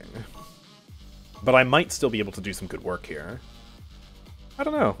disgusting. But I might still be able to do some good work here. I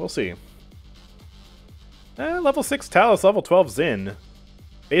don't know, we'll see. Level 6 Talus, level 12 Zin.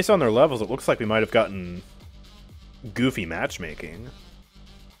 Based on their levels, it looks like we might have gotten goofy matchmaking.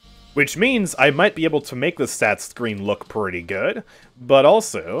 Which means I might be able to make the stats screen look pretty good, but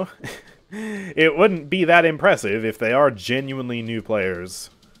also, it wouldn't be that impressive if they are genuinely new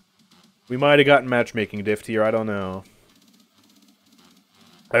players. We might have gotten matchmaking diffed here, I don't know.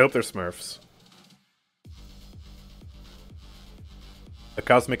 I hope they're Smurfs. A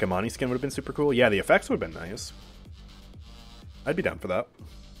Cosmic Imani skin would have been super cool. Yeah, the effects would have been nice. I'd be down for that.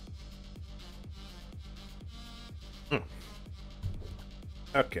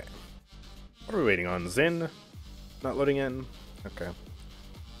 Okay. What are we waiting on? Zin? Not loading in? Okay.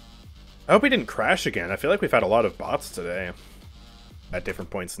 I hope he didn't crash again. I feel like we've had a lot of bots today. At different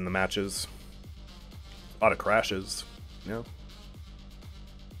points in the matches. A lot of crashes. You know?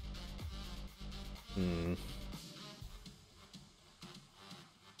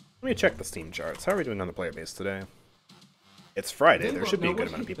 Let me check the Steam charts. How are we doing on the player base today? It's Friday. There should be a good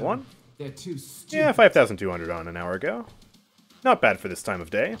amount of people on. Yeah, 5,200 on an hour ago. Not bad for this time of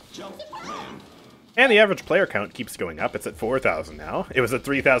day. And the average player count keeps going up. It's at 4,000 now. It was at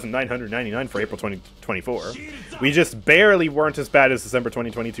 3,999 for April 2024. We just barely weren't as bad as December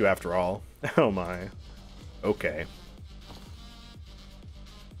 2022 after all. Oh my. Okay.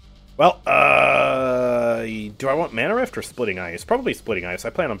 Well, do I want Mana Rift or Splitting Ice? Probably Splitting Ice. I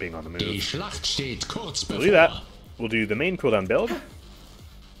plan on being on the move. We'll do that. We'll do the main cooldown build.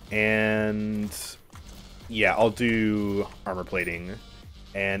 And yeah, I'll do armor plating.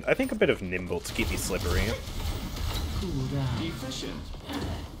 And I think a bit of nimble to keep me slippery.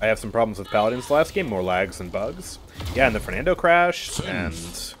 I have some problems with Paladins last game, more lags and bugs. Yeah, and the Fernando crashed, and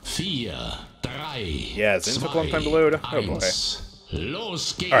yeah, Zin took a long time to load. Oh boy.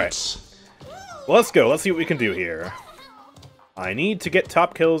 Alright. Well, let's go. Let's see what we can do here. I need to get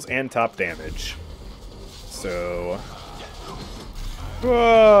top kills and top damage. So...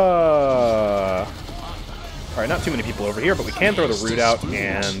 Alright, not too many people over here, but we can throw the root out,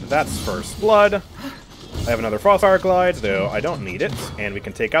 and that's first blood. I have another Frostfire Glide, though I don't need it, and we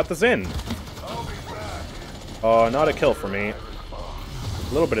can take out the Zin. Oh, not a kill for me. A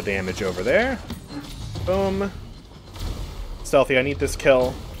little bit of damage over there. Boom. Stealthy, I need this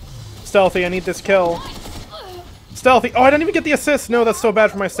kill. Stealthy, I need this kill. Stealthy! Oh, I didn't even get the assist! No, that's so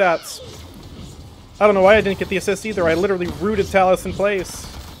bad for my stats. I don't know why I didn't get the assist either. I literally rooted Talus in place.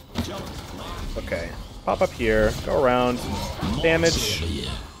 Okay. Pop up here. Go around. Damage.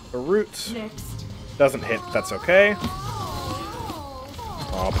 The root. Doesn't hit. That's okay.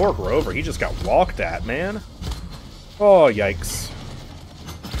 Oh, poor Grover. He just got walked at, man. Oh, yikes.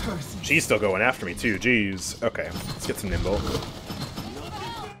 She's still going after me, too. Jeez. Okay. Let's get some nimble.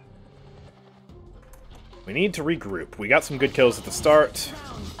 We need to regroup. We got some good kills at the start.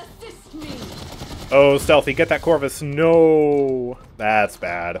 Oh, Stealthy, get that Corvus. No! That's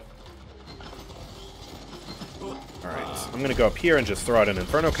bad. Alright, I'm gonna go up here and just throw out an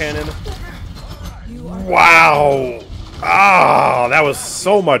Inferno Cannon. Wow! Ah, that was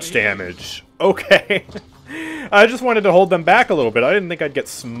so much damage. Okay. I just wanted to hold them back a little bit. I didn't think I'd get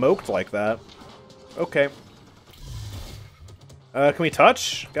smoked like that. Okay. Can we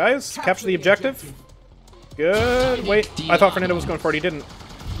touch, guys? Capture the objective? Good. Wait, I thought Fernando was going for it. He didn't.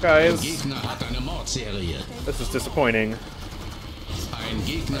 Guys. This is disappointing.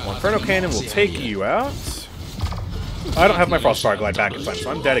 Inferno Cannon will take you out. I don't have my Frostfire Glide back in time, so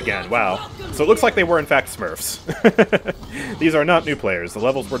I'm dead again. Wow. So it looks like they were, in fact, Smurfs. These are not new players. The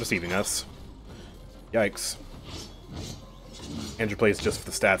levels were deceiving us. Yikes. Andrew plays just for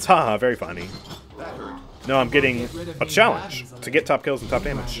the stats. Haha, very funny. No, I'm getting a challenge to get top kills and top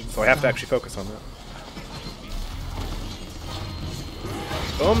damage, so I have to actually focus on that.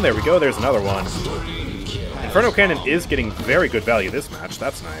 Boom, there we go. There's another one. Inferno Cannon is getting very good value this match.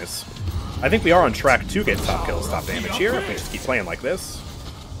 That's nice. I think we are on track to get top kills, top damage here, if we just keep playing like this.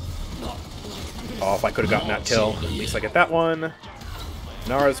 Oh, if I could have gotten that kill. At least I get that one.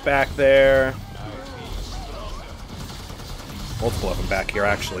 Nara's back there. Multiple of them back here,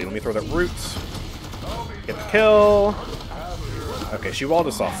 actually. Let me throw that root. Get the kill. Okay, she walled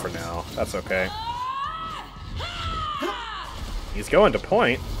us off for now. That's okay. He's going to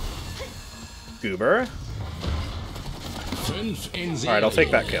point. Goober. Alright, I'll take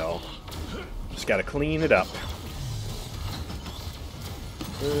that kill. Just gotta clean it up.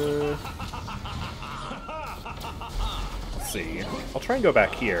 Let's see. I'll try and go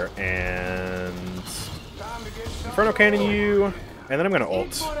back here and Inferno Cannon you, and then I'm gonna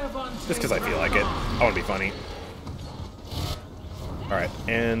ult. Just because I feel like it. I want to be funny. Alright,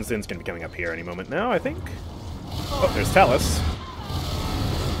 and Zin's gonna be coming up here any moment now, I think. Oh, there's Talus.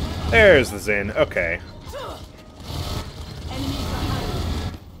 There's the Zin. Okay.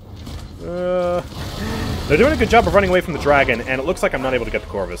 They're doing a good job of running away from the dragon, and it looks like I'm not able to get the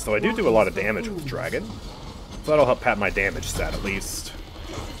Corvus, though I do a lot of damage with the dragon. So that'll help pad my damage stat, at least.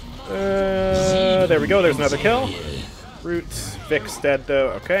 There we go, there's another kill. Root, Vic's dead, though,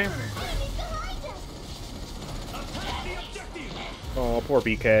 okay. Oh, poor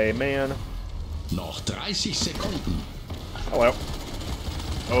BK, man. Hello.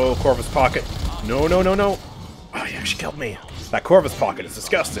 Oh, Corvus Pocket. No, no, no, no. Oh, he actually killed me. That Corvus Pocket is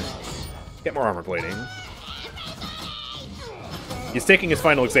disgusting. Get more armor plating. He's taking his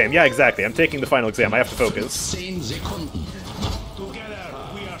final exam. Yeah, exactly. I'm taking the final exam. I have to focus.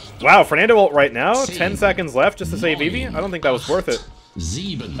 Wow, Fernando ult right now. 10 seconds left just to save Eevee? I don't think that was worth it.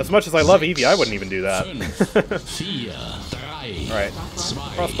 As much as I love Eevee, I wouldn't even do that. Alright.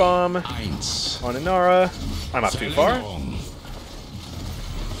 Crossbomb. On Inara. I'm up too far.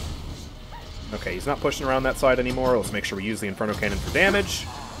 Okay, he's not pushing around that side anymore. Let's make sure we use the Inferno Cannon for damage.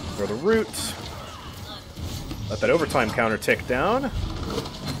 Throw the root. Let that overtime counter tick down.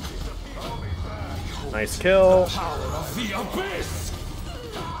 Nice kill.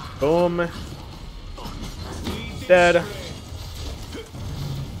 Boom. Dead.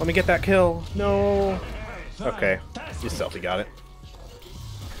 Let me get that kill. No. Okay. You stealthy got it.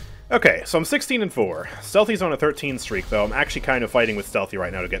 Okay, so I'm 16 and 4. Stealthy's on a 13 streak, though. I'm actually kind of fighting with Stealthy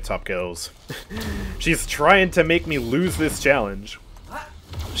right now to get top kills. She's trying to make me lose this challenge.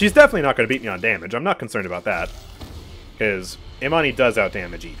 She's definitely not going to beat me on damage. I'm not concerned about that. Because Imani does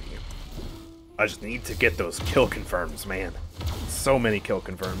outdamage Eevee. I just need to get those kill confirms, man. So many kill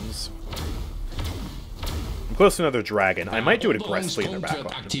confirms. I'm close to another dragon. I might do it aggressively in their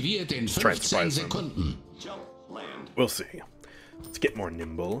backline. Just try and surprise them. We'll see. Let's get more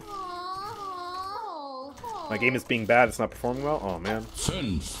nimble. My game is being bad. It's not performing well. Oh, man.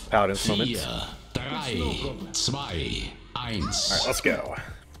 Paladins moment. Alright, let's go.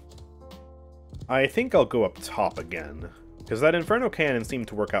 I think I'll go up top again. Because that Inferno Cannon seemed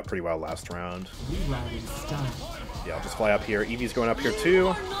to work out pretty well last round. Yeah, I'll just fly up here. Eevee's going up here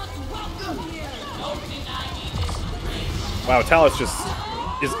too. Wow, Talus just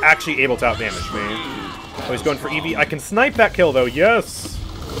is actually able to outdamage me. Oh, he's going for Eevee. I can snipe that kill though. Yes!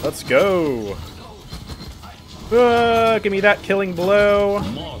 Let's go. Give me that killing blow.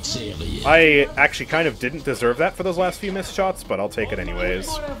 I actually kind of didn't deserve that for those last few missed shots, but I'll take it anyways.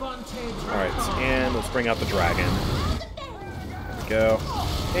 Alright, and let's bring out the dragon. There we go.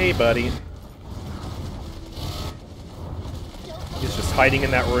 Hey, buddy. He's just hiding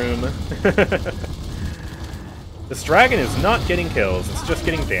in that room. This dragon is not getting kills, it's just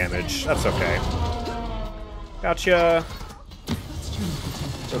getting damage. That's okay. Gotcha.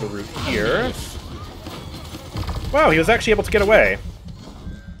 Throw the root here. Wow, he was actually able to get away.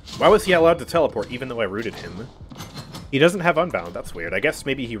 Why was he allowed to teleport even though I rooted him? He doesn't have Unbound, that's weird. I guess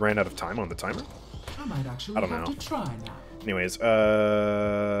maybe he ran out of time on the timer? I might actually I don't have know. to try now. Anyways,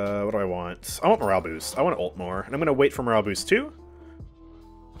 what do I want? I want morale boost. I want ult more. And I'm gonna wait for morale boost too.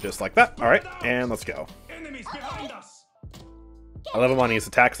 Just like that. Alright, and let's go. Enemies behind us. I love Imani's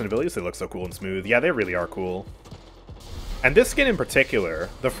attacks and abilities. They look so cool and smooth. Yeah, they really are cool. And this skin in particular,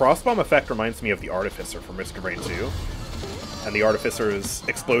 the Frostbomb effect reminds me of the Artificer from Risk of Rain 2. And the Artificer's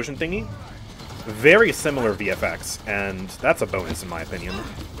explosion thingy. Very similar VFX, and that's a bonus in my opinion.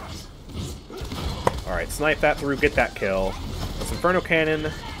 Alright, snipe that through, get that kill. This Inferno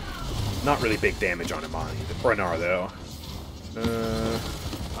Cannon, not really big damage on Imani, or Anar though.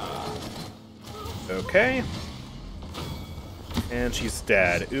 Okay. And she's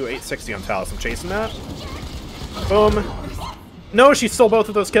dead. Ooh, 860 on Talus, I'm chasing that. Boom. No, she stole both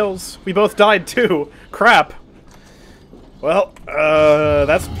of those kills. We both died too. Crap. Well,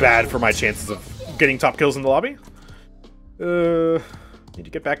 that's bad for my chances of getting top kills in the lobby. Need to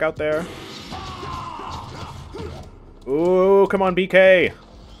get back out there. Ooh, come on, BK.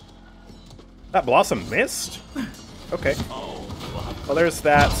 That Blossom missed? Okay. Well, there's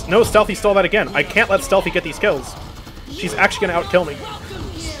that. No, Stealthy stole that again. I can't let Stealthy get these kills. She's actually gonna outkill me.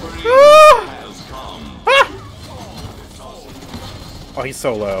 Ah! Ah! Oh, he's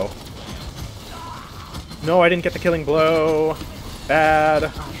so low. No, I didn't get the killing blow.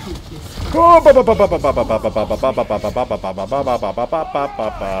 Bad.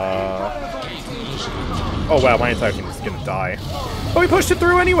 Oh wow, my entire team is gonna die. Oh, we pushed it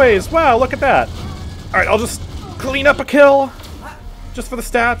through anyways! Wow, look at that! Alright, I'll just clean up a kill. Just for the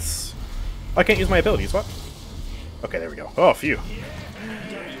stats. I can't use my abilities, what? Okay, there we go. Oh, phew.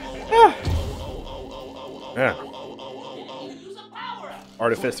 Ah. Yeah.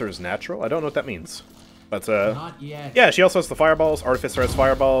 Artificer is natural? I don't know what that means. But, Not yet. yeah, she also has the fireballs. Artificer has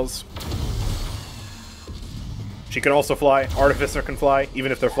fireballs. She can also fly. Artificer can fly,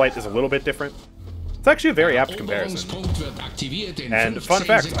 even if their flight is a little bit different. It's actually a very apt comparison. And fun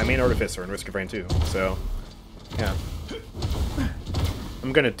fact, I main Artificer in Risk of Rain 2, so yeah.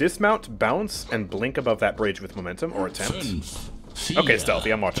 I'm gonna dismount, bounce, and blink above that bridge with momentum, or attempt. Okay,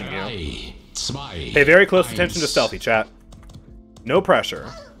 Stealthy, I'm watching you. Pay very close attention to Stealthy, chat. No pressure.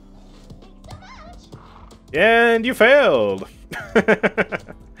 And you failed!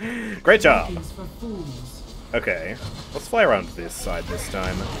 Great job! Okay, let's fly around to this side this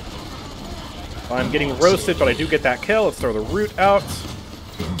time. I'm getting roasted, but I do get that kill. Let's throw the root out.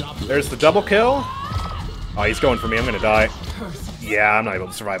 There's the double kill. Oh, he's going for me. I'm gonna die. Yeah, I'm not able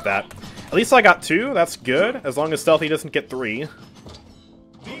to survive that. At least I got 2. That's good, as long as Stealthy doesn't get 3.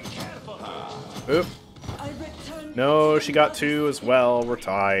 Oop. No, she got 2 as well. We're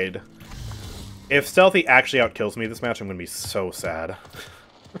tied. If Stealthy actually outkills me this match, I'm gonna be so sad.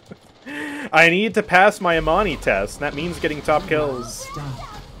 I need to pass my Imani test, and that means getting top kills.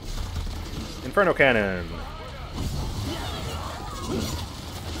 Inferno Cannon.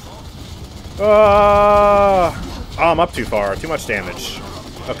 Oh, I'm up too far. Too much damage.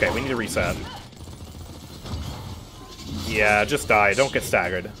 Okay, we need to reset. Yeah, just die. Don't get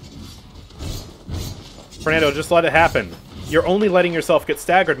staggered. Fernando, just let it happen. You're only letting yourself get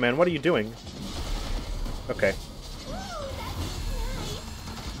staggered, man. What are you doing? Okay.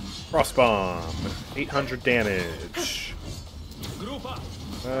 Frostbomb. 800 damage.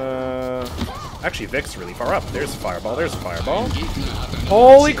 Actually, Vic's really far up. There's a fireball. There's a fireball.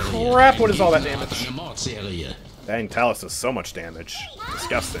 Holy crap, what is all that damage? Dang, Talus does so much damage.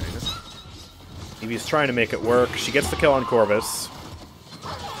 Disgusting. Evie's trying to make it work. She gets the kill on Corvus.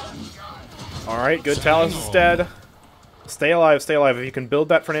 Alright, good. Talus is dead. Stay alive, stay alive. If you can build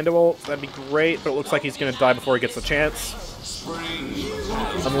that Fernando ult, that'd be great, but it looks like he's gonna die before he gets the chance.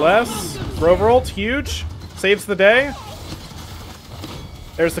 Unless... Rover ult, huge. Saves the day.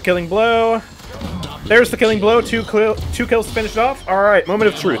 There's the killing blow. There's the killing blow. Two kills to finish it off. Alright,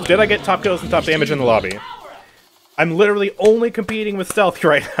 moment of truth. Did I get top kills and top damage in the lobby? I'm literally only competing with Stealthy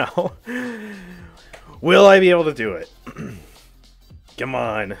right now. Will I be able to do it? Come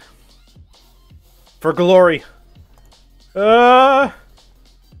on. For glory. Oh,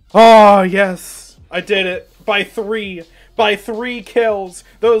 yes. I did it. By 3. By 3 kills.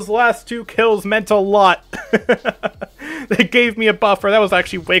 Those last 2 kills meant a lot. They gave me a buffer. That was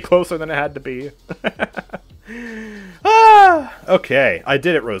actually way closer than it had to be. Okay. I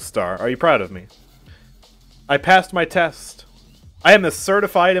did it, Rose Star. Are you proud of me? I passed my test. I am a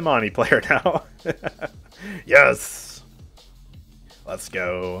certified Imani player now. Yes. Let's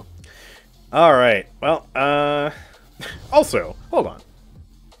go. Alright. Well, also, hold on.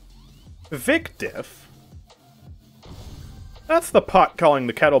 Vic Diff? That's the pot calling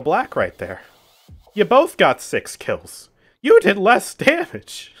the kettle black right there. You both got 6 kills. You did less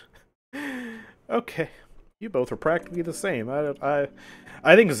damage. Okay. You both are practically the same. I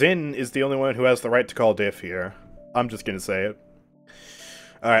think Zin is the only one who has the right to call diff here. I'm just gonna say it.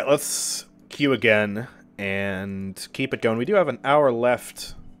 Alright, let's queue again and keep it going. We do have an hour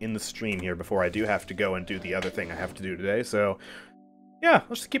left in the stream here before I do have to go and do the other thing I have to do today, so yeah,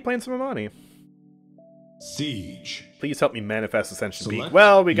 let's just keep playing some Imani. Siege. Please help me manifest Ascension Peak. Select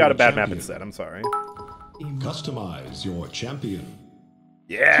Well, we got a your bad map champion. instead, I'm sorry. Customize your champion.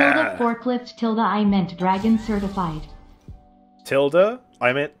 Yeah! Tilda forklift tilde I meant dragon certified. Tilde?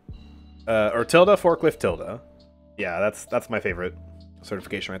 I meant... or tilde forklift tilde. Yeah, that's my favorite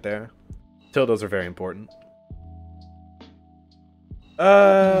certification right there. Tildes are very important. What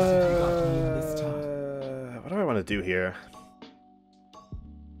do I want to do here?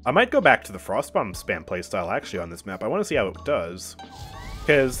 I might go back to the Frostbomb spam playstyle actually on this map. I want to see how it does.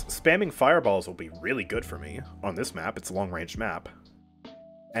 Because spamming fireballs will be really good for me on this map. It's a long-range map.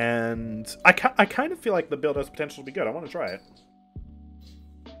 And I kind of feel like the build has potential to be good. I want to try it.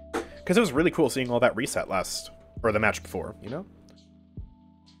 Because it was really cool seeing all that reset or the match before, you know?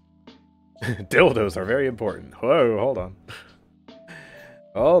 Dildos are very important. Whoa, hold on.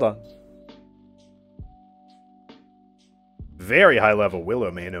 Hold on. Very high level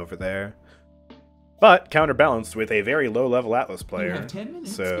Willow main over there. But counterbalanced with a very low level Atlas player.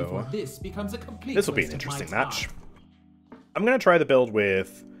 So this will be an interesting match. I'm going to try the build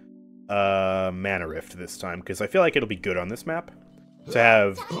with Mana Rift this time, because I feel like it'll be good on this map to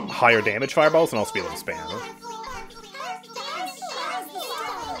have higher damage fireballs and also be able to spam.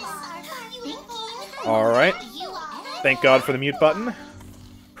 Alright. Thank God for the mute button.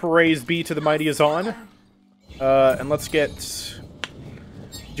 Praise be to the mighty is on. And let's get...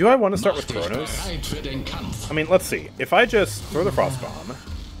 Do I want to start with Chronos? I mean, let's see. If I just throw the Frostbomb,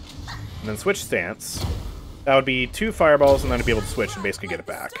 and then switch stance, that would be 2 fireballs, and then I'd be able to switch and basically get it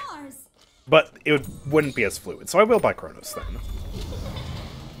back. But it wouldn't be as fluid, so I will buy Chronos then.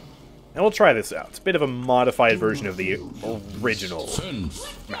 And we'll try this out. It's a bit of a modified version of the original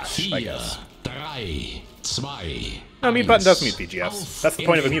match, I guess. No, mute button does mute PGFs. That's the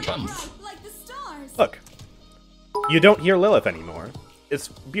point of a mute button. Look. You don't hear Lilith anymore. It's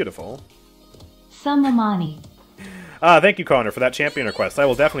beautiful. Some Imani. Thank you, Connor, for that champion request. I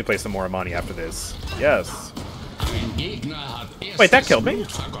will definitely play some more Imani after this. Yes. Wait, that killed me?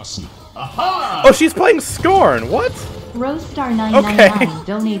 Aha! Oh, she's playing Scorn! What? Rosestar999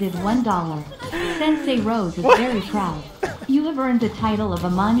 donated $1. Sensei Rose is very proud. You have earned the title of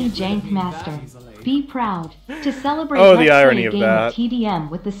Imani Jank Master. Be proud. To celebrate the irony of game that. of TDM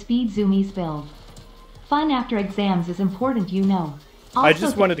with the Speed Zoomies build. Fun after exams is important, you know. Also, I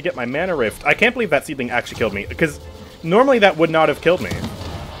just wanted to get my Mana Rift. I can't believe that seedling actually killed me, because normally that would not have killed me.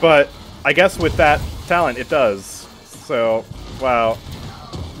 But I guess with that talent, it does. So, wow.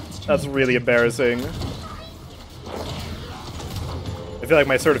 That's really embarrassing. I feel like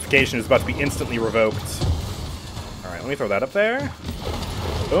my certification is about to be instantly revoked. Alright, let me throw that up there.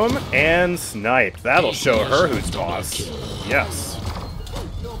 Boom, and sniped. That'll show her who's boss. Yes.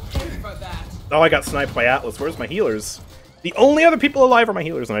 Oh, I got sniped by Atlas. Where's my healers? The only other people alive are my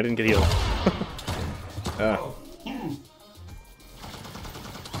healers, and I didn't get healed.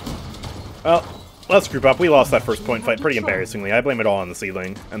 Well, let's group up. We lost that first point fight pretty embarrassingly. I blame it all on the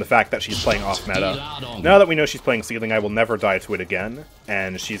Seedling, and the fact that she's playing off-meta. Now that we know she's playing Seedling, I will never die to it again,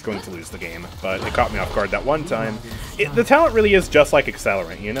 and she's going to lose the game. But it caught me off guard that one time. The talent really is just like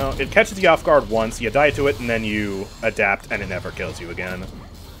Accelerant, you know? It catches you off guard once, you die to it, and then you adapt, and it never kills you again.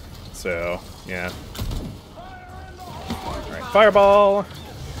 So, yeah. Alright, Fireball.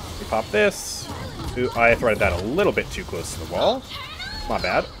 We pop this. Ooh, I threaded that a little bit too close to the wall. My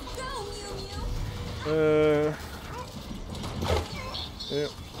bad. Yeah.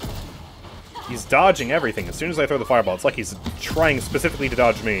 He's dodging everything as soon as I throw the Fireball. It's like he's trying specifically to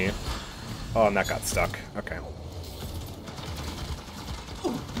dodge me. Oh, and that got stuck. Okay.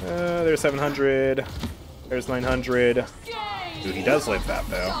 There's 700. There's 900. Ooh, he does live that,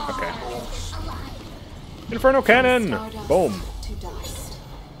 though. Okay. Inferno Cannon! Boom.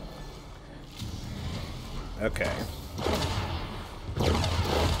 Okay.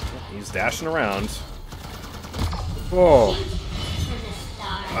 He's dashing around. Whoa.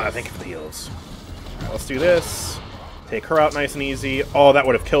 Thank you for the heals. Alright, let's do this. Take her out nice and easy. Oh, that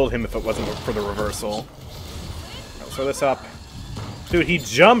would have killed him if it wasn't for the reversal. Let's throw this up. Dude, he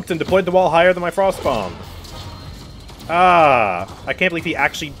jumped and deployed the wall higher than my Frostbomb. Ah, I can't believe he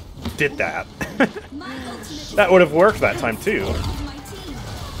actually did that. That would have worked that time, too.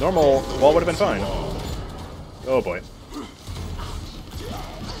 Normal wall would have been fine. Oh, boy.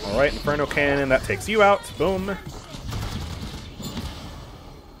 Alright, Inferno Cannon, that takes you out. Boom.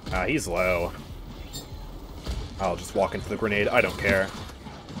 Ah, he's low. I'll just walk into the grenade. I don't care.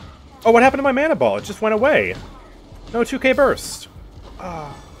 Oh, what happened to my mana ball? It just went away. No 2k burst.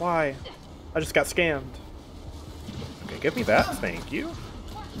 Ah, why? I just got scammed. Okay, give me that. Thank you.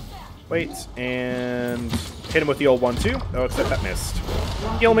 Wait, and hit him with the old one too. Oh, except that missed.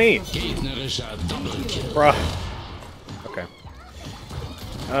 Heal me. Bruh. Okay.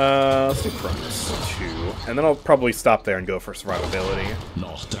 Let's do Chronos 2. And then I'll probably stop there and go for survivability.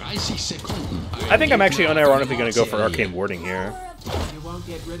 I think I'm actually unironically going to go for Arcane Warding here.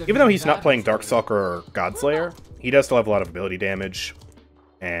 Even though he's not playing Darkstalker or Godslayer, he does still have a lot of ability damage.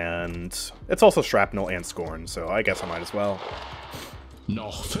 And it's also Shrapnel and Scorn, so I guess I might as well.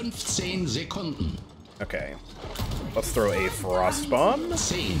 Noch 15 Sekunden. Okay. Let's throw a Frost Bomb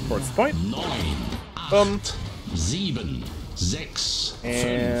towards the point. 9, 8, Boom. 7, 6,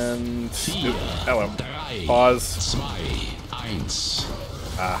 And... 4, Ooh, hello. 3, Pause. 2, 1.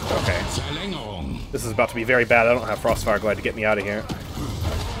 Ah, okay. Verlängerung. This is about to be very bad. I don't have Frostfire Glide to get me out of here.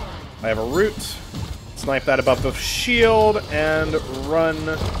 I have a Root. Snipe that above the shield and run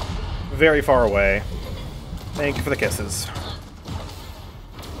very far away. Thank you for the kisses.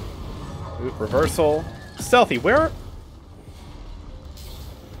 Ooh, reversal. Stealthy, where?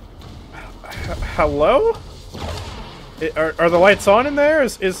 Hello? Are the lights on in there?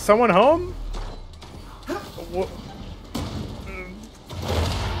 Is someone home?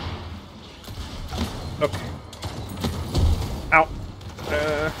 Okay. Ow.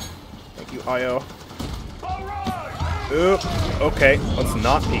 Thank you, Io. Oop. Okay, let's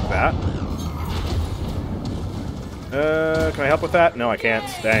not peek that. Can I help with that? No, I can't.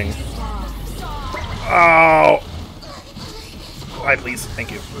 Dang. Oh! Hi, please.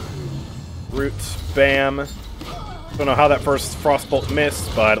 Thank you. Root. Bam. Don't know how that first Frostbolt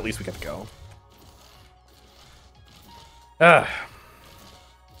missed, but at least we get to go.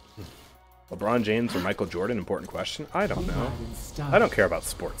 LeBron James or Michael Jordan? Important question. I don't know. I don't care about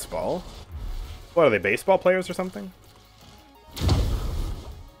sports ball. What are they, baseball players or something?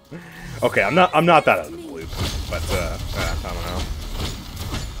 Okay, I'm not that out of the loop, but I don't know.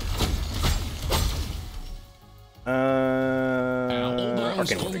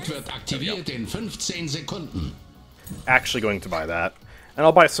 Eroberungsdruck wird aktiviert in 15 Sekunden. Actually going to buy that. And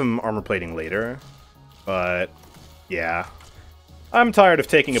I'll buy some armor plating later. But, yeah. I'm tired of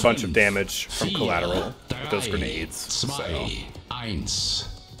taking a bunch of damage from collateral with those grenades. So.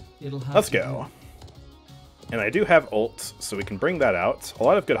 Let's go. And I do have ult, so we can bring that out. A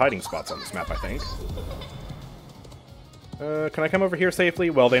lot of good hiding spots on this map, I think. Can I come over here safely?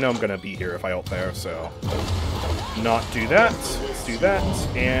 Well, they know I'm going to be here if I ult there, so... Not do that. Let's do that.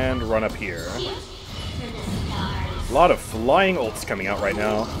 And run up here. A lot of flying ults coming out right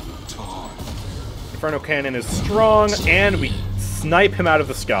now. Inferno Cannon is strong, and we snipe him out of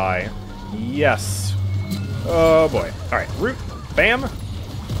the sky. Yes. Oh, boy. Alright, Root. Bam.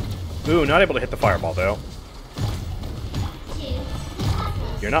 Ooh, not able to hit the fireball, though.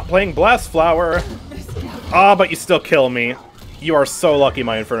 You're not playing Blast Flower. Ah, but you still kill me. You are so lucky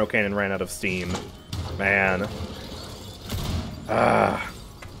my Inferno Cannon ran out of steam. Man.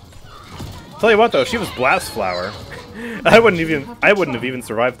 Tell you what though, if she was Blast Flower, I wouldn't have even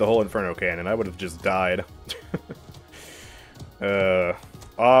survived the whole Inferno Cannon. I would have just died.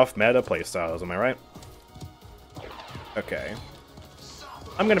 Off meta playstyles, am I right? Okay.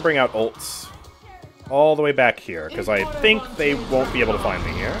 I'm gonna bring out ults all the way back here, because I think they won't be able to find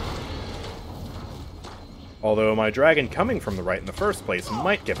me here. Although my dragon coming from the right in the first place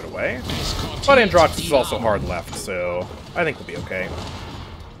might give it away. But Androx is also hard left, so I think we'll be okay.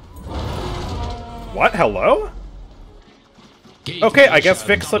 What? Hello? Okay, I guess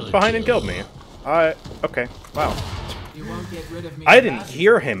Vic slipped behind and killed me. Okay. Wow. I didn't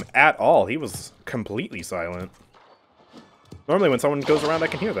hear him at all. He was completely silent. Normally when someone goes around I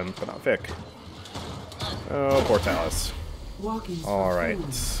can hear them, but not Vic. Oh, poor Talus. Alright.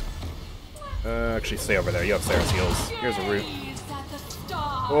 Actually, stay over there. You have Sarah's heals. Here's a Root.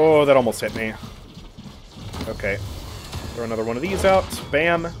 Oh, that almost hit me. Okay. Throw another one of these out.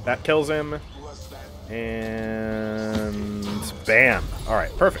 Bam. That kills him. And... bam.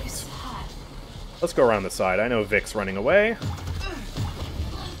 Alright, perfect. Let's go around the side. I know Vic's running away.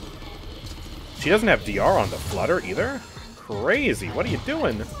 She doesn't have DR on the Flutter either? Crazy. What are you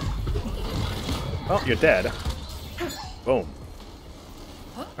doing? Oh, you're dead. Boom.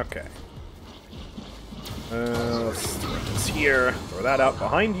 Okay. Let's throw this here. Throw that out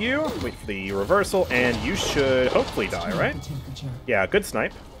behind you. Wait for the reversal, and you should hopefully die, right? Yeah, good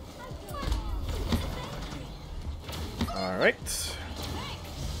snipe. Alright.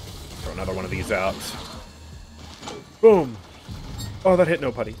 Throw another one of these out. Boom. Oh, that hit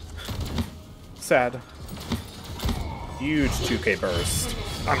nobody. Sad. Huge 2k burst.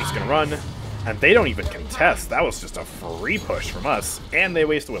 I'm just gonna run. And they don't even contest. That was just a free push from us. And they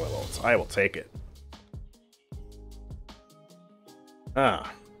waste Willow ults. I will take it.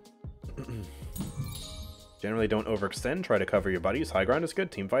 Generally don't overextend. Try to cover your buddies. High ground is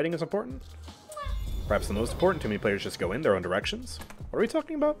good. Team fighting is important. Perhaps the most important. Too many players just go in their own directions. What are we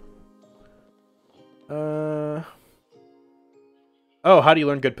talking about? Oh, how do you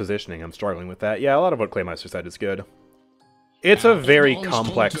learn good positioning? I'm struggling with that. Yeah, a lot of what Claymeister said is good. It's a very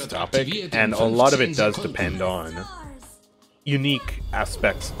complex topic, and a lot of it does depend on unique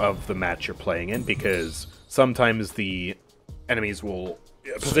aspects of the match you're playing in, because sometimes the enemies will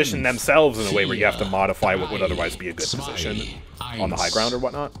position themselves in a way where you have to modify what would otherwise be a good position on the high ground or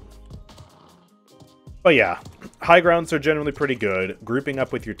whatnot. But yeah, high grounds are generally pretty good. Grouping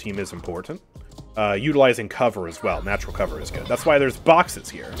up with your team is important. Utilizing cover as well. Natural cover is good. That's why there's boxes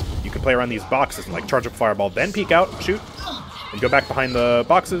here. You can play around these boxes and like charge up fireball, then peek out, shoot, and go back behind the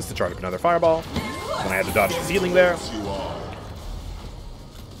boxes to charge up another fireball. Then I had to dodge the ceiling there.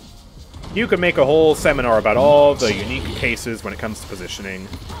 You could make a whole seminar about all the unique cases when it comes to positioning.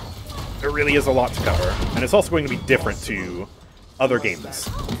 There really is a lot to cover, and it's also going to be different to other games,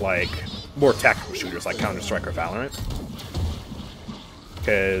 like more tactical shooters like Counter-Strike or Valorant.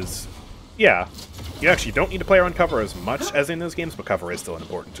 Because, yeah, you actually don't need to play around cover as much as in those games, but cover is still an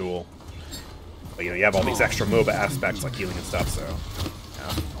important tool. But, you know, you have all these extra MOBA aspects like healing and stuff, so,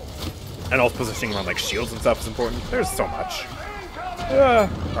 yeah. And also positioning around, like, shields and stuff is important. There's so much. Alright,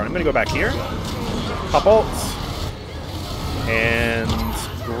 I'm gonna go back here. Pop ults. And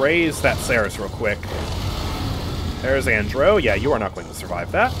graze that Saris real quick. There's Andro. Yeah, you are not going to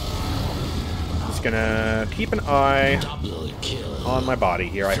survive that. Just gonna keep an eye on my body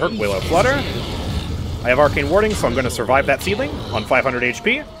here. I hurt Willow Flutter. I have Arcane Warding, so I'm going to survive that ceiling on 500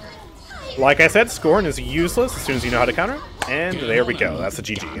 HP. Like I said, Scorn is useless as soon as you know how to counter. And there we go. That's a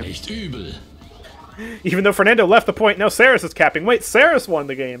GG. Even though Fernando left the point, now Saris is capping. Wait, Saris won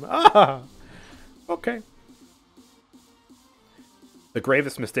the game. Ah! Okay. The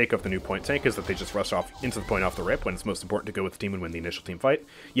gravest mistake of the new point tank is that they just rush off into the point off the rip when it's most important to go with the team and win the initial team fight.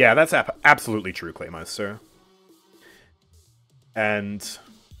 Yeah, that's absolutely true, Claymeister. And,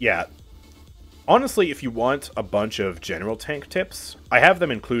 yeah. Honestly, if you want a bunch of general tank tips, I have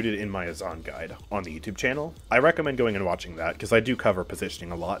them included in my Azan guide on the YouTube channel. I recommend going and watching that, because I do cover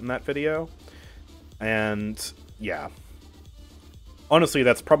positioning a lot in that video. And, yeah. Honestly,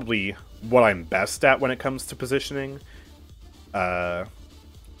 that's probably what I'm best at when it comes to positioning.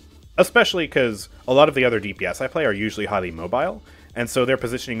 Especially because a lot of the other DPS I play are usually highly mobile, and so their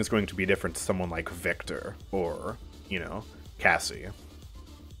positioning is going to be different to someone like Victor, or, you know, Cassie.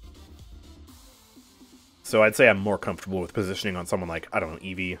 So I'd say I'm more comfortable with positioning on someone like, I don't know,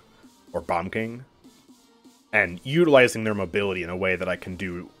 Eevee or Bomb King, and utilizing their mobility in a way that I can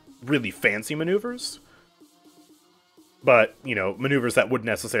do really fancy maneuvers, but, you know, maneuvers that wouldn't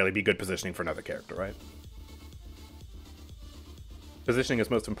necessarily be good positioning for another character, right? Positioning is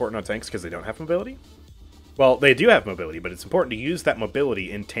most important on tanks because they don't have mobility? Well, they do have mobility, but it's important to use that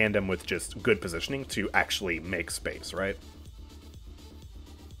mobility in tandem with just good positioning to actually make space, right?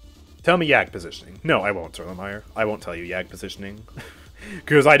 Tell me Yag positioning. No, I won't, Erlenmeyer. I won't tell you Yag positioning.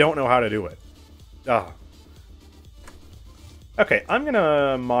 Because I don't know how to do it. Ah. Okay, I'm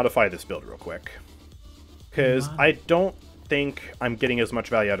gonna modify this build real quick. Because I don't think I'm getting as much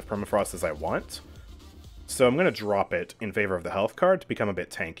value out of Permafrost as I want. So I'm going to drop it in favor of the health card to become a bit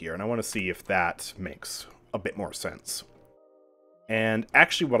tankier, and I want to see if that makes a bit more sense. And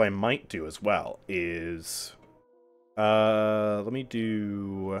actually what I might do as well is... let me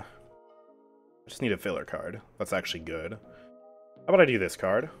do... I just need a filler card. That's actually good. How about I do this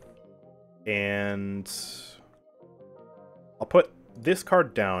card? And... I'll put this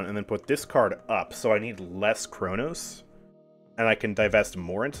card down and then put this card up, so I need less Chronos. And I can divest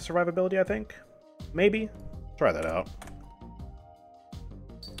more into survivability, I think. Maybe. Try that out.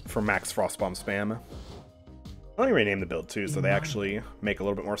 For max Frostbomb spam. Let me rename the build too, so they actually make a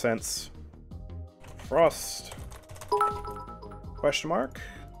little bit more sense. Frost. Question mark.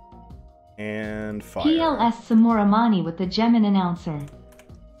 And fire. PLS Samoramani with the German announcer.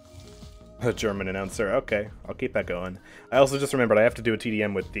 The German announcer. Okay, I'll keep that going. I also just remembered I have to do a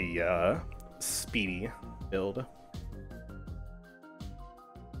TDM with the Speedy build.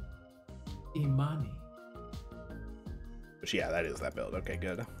 Imani. Which, yeah, that is that build. Okay,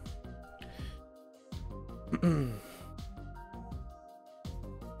 good.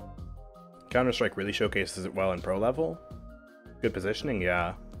 Counter-Strike really showcases it well in pro level. Good positioning,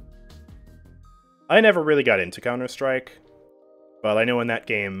 yeah. I never really got into Counter-Strike, but I know in that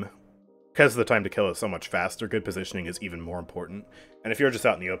game, because the time to kill is so much faster, good positioning is even more important. And if you're just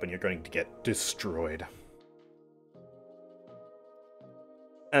out in the open, you're going to get destroyed.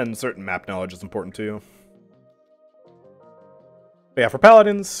 And certain map knowledge is important too. But yeah, for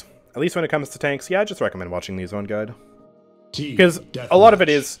Paladins, at least when it comes to tanks, yeah, I just recommend watching the Zone guide. Because a lot of it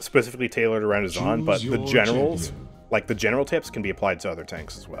is specifically tailored around his Zone, but the generals, like the general tips, can be applied to other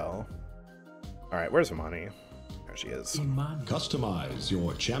tanks as well. Alright, where's Imani? There she is. Imani. Customize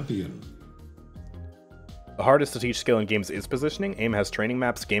your champion. The hardest to teach skill in games is positioning. AIM has training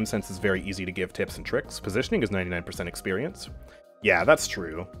maps. Game sense is very easy to give tips and tricks. Positioning is 99% experience. Yeah, that's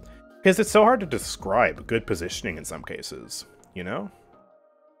true. Because it's so hard to describe good positioning in some cases, you know?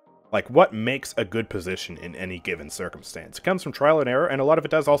 Like, what makes a good position in any given circumstance? It comes from trial and error, and a lot of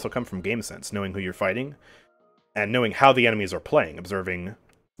it does also come from game sense, knowing who you're fighting, and knowing how the enemies are playing, observing,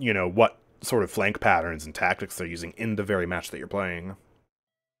 you know, what sort of flank patterns and tactics they're using in the very match that you're playing.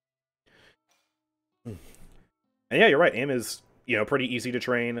 And yeah, you're right, AIM is, you know, pretty easy to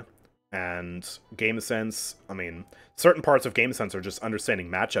train, and game sense, I mean, certain parts of game sense are just understanding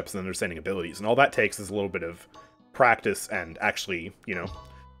matchups and understanding abilities, and all that takes is a little bit of practice and actually, you know,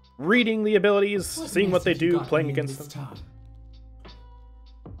 reading the abilities, seeing what they do, playing against them.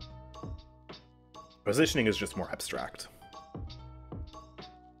 Positioning is just more abstract.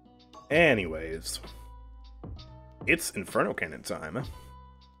 Anyways, it's Inferno Cannon time.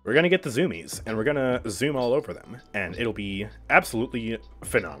 We're gonna get the zoomies, and we're gonna zoom all over them, and it'll be absolutely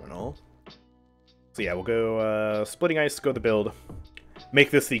phenomenal. So yeah, we'll go Splitting Ice, go the build. Make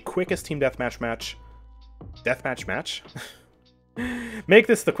this the quickest team deathmatch match. Deathmatch match? Make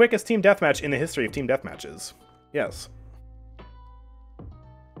this the quickest team deathmatch in the history of team deathmatches. Yes.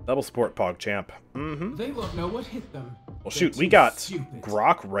 Double support PogChamp. Mm-hmm. They won't know what hit them. Well, shoot, we got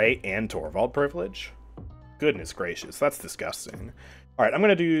Grok, Ray, and Torvald privilege. Goodness gracious, that's disgusting. Alright, I'm going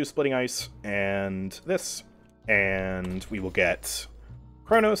to do Splitting Ice and this. And we will get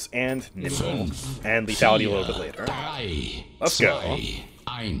Kronos and Nimble. And Lethality a little bit later. Let's go.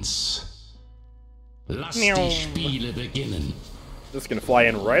 Lass die Spiele beginnen. Just gonna fly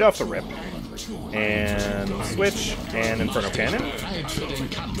in right off the rip. And switch, and Inferno Cannon.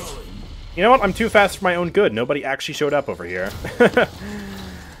 You know what? I'm too fast for my own good. Nobody actually showed up over here.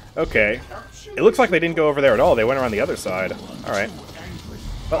 Okay. It looks like they didn't go over there at all. They went around the other side. Alright.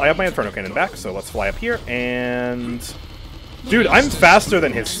 Well, I have my Inferno Cannon back, so let's fly up here, and... Dude, I'm faster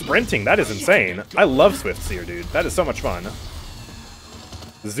than his sprinting. That is insane. I love Swift Seer, dude. That is so much fun.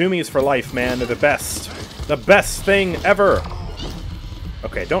 Zoomies for life, man. They're the best. The best thing ever.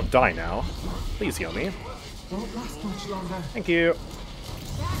 Okay, don't die now. Please heal me. Thank you.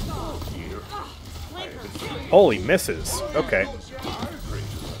 Holy misses. Okay.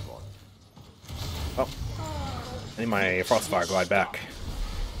 Oh. I need my Frostfire glide back.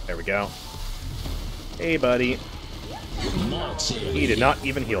 There we go. Hey, buddy. He did not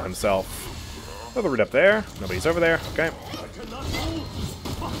even heal himself. Throw the root up there. Nobody's over there. Okay.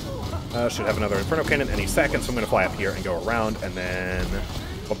 Should have another Inferno Cannon any second, so I'm going to fly up here and go around, and then...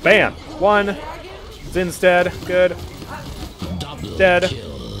 Well, bam! One! Zin's dead. Good. Dead.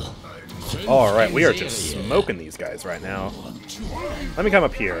 Alright, we are just smoking these guys right now. Let me come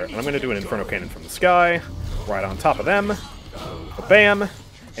up here, and I'm going to do an Inferno Cannon from the sky, right on top of them. Bam!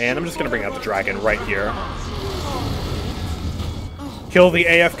 And I'm just going to bring out the dragon right here. Kill the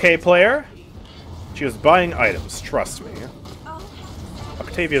AFK player. She was buying items, trust me.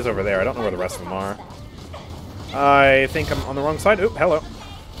 Octavia's over there. I don't know where the rest of them are. I think I'm on the wrong side. Oop, hello.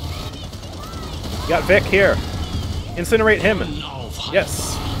 Got Vic here. Incinerate him.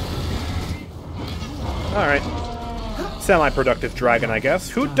 Yes. Alright. Semi-productive dragon, I guess.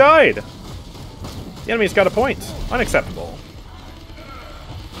 Who died? The enemy's got a point. Unacceptable.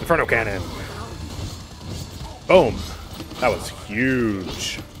 Inferno Cannon. Boom. That was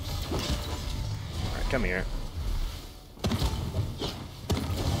huge. Alright, come here.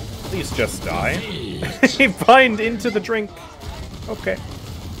 Please just die. He bind into the drink. Okay.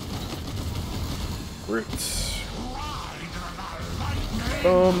 Root.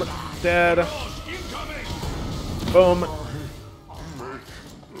 Boom. Dead. Boom.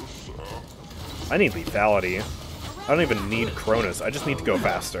 I need lethality. I don't even need Cronus. I just need to go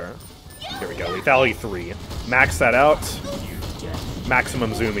faster. Here we go. Lethality 3. Max that out.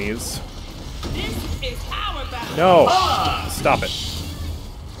 Maximum zoomies. No! Stop it.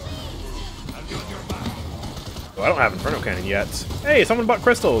 Oh, I don't have Inferno Cannon yet. Hey, someone bought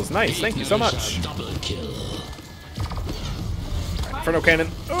crystals. Nice, thank you so much. Inferno Cannon.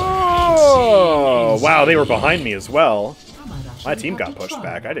 Oh! Wow, they were behind me as well. My team got pushed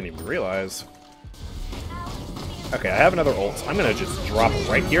back. I didn't even realize. Okay, I have another ult. I'm gonna just drop it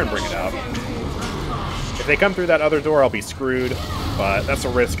right here and bring it out. If they come through that other door, I'll be screwed, but that's a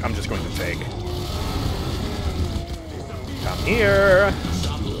risk I'm just going to take. Come here.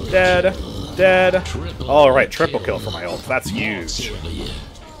 Dead. Dead. Alright, triple kill for my ult. That's huge.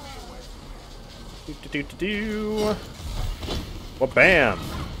 Do-do-do-do-do. Well, bam.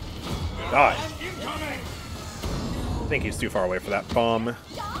 Die. I think he's too far away for that bomb.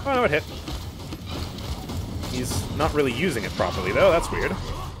 Oh, no, it hit. He's not really using it properly, though. That's weird.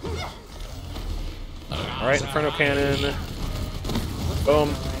 Alright, Inferno Cannon.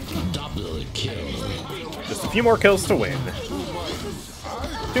 Boom. Just a few more kills to win.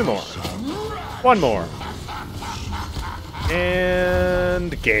 2 more. 1 more.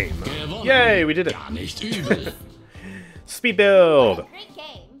 And game. Yay, we did it. Speed build.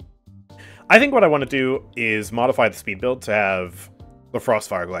 I think what I want to do is modify the speed build to have the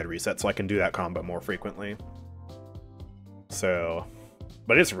Frostfire Glide reset so I can do that combo more frequently. So,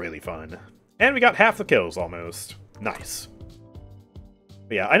 but it's really fun. And we got half the kills almost. Nice.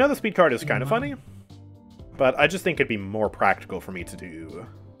 But yeah, I know the speed card is kind of funny, but I just think it'd be more practical for me to do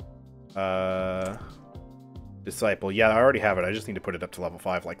Disciple. Yeah, I already have it. I just need to put it up to level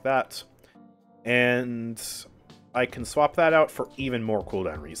 5 like that. And I can swap that out for even more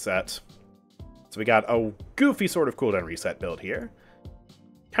cooldown reset. So we got a goofy sort of cooldown reset build here.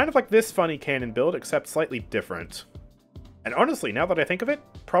 Kind of like this funny cannon build, except slightly different. And honestly, now that I think of it,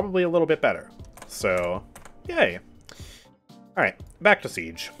 probably a little bit better. So, yay. Alright, back to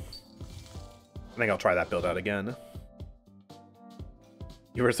Siege. I think I'll try that build out again.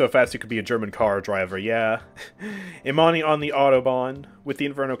 You were so fast you could be a German car driver, yeah. Imani on the Autobahn with the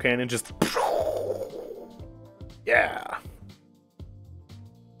Inferno Cannon just... Yeah.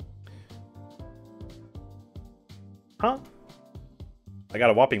 Huh? I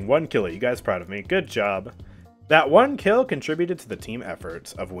got a whopping 1 kill. You guys proud of me? Good job. That 1 kill contributed to the team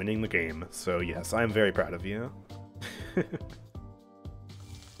effort of winning the game. So yes, I am very proud of you.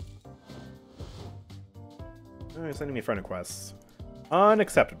 Alright, sending me friend requests.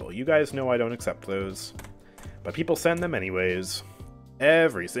 Unacceptable. You guys know I don't accept those. But people send them anyways.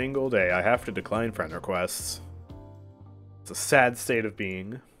 Every single day I have to decline friend requests. It's a sad state of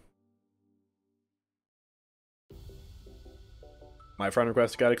being. My friend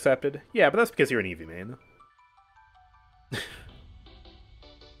request got accepted? Yeah, but that's because you're an Eevee main.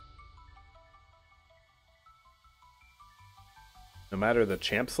 No matter the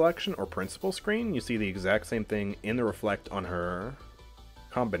champ selection or principal screen, you see the exact same thing in the reflect on her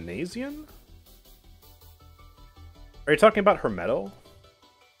combination? Are you talking about her medal?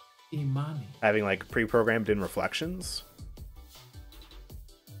 Imani. Having like pre-programmed in reflections?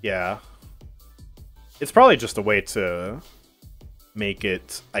 Yeah. It's probably just a way to make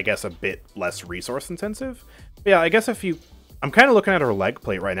it, I guess, a bit less resource intensive. But yeah, I guess if you... I'm kind of looking at her leg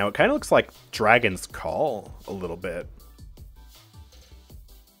plate right now. It kind of looks like Dragon's Call a little bit.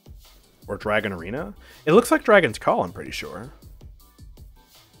 Or Dragon Arena. It looks like Dragon's Call, I'm pretty sure.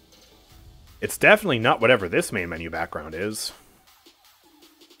 It's definitely not whatever this main menu background is.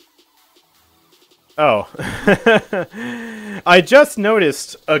 Oh. I just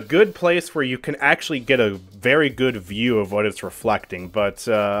noticed a good place where you can actually get a very good view of what it's reflecting, but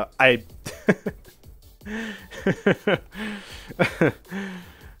I'll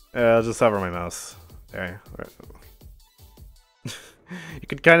just hover my mouse. There. You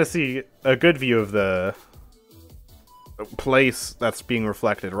can kind of see a good view of the place that's being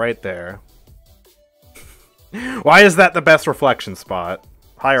reflected right there. Why is that the best reflection spot?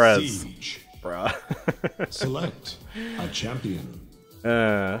 High res. Siege. Bruh. Select a champion.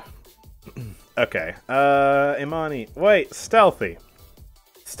 Okay. Imani. Wait, stealthy.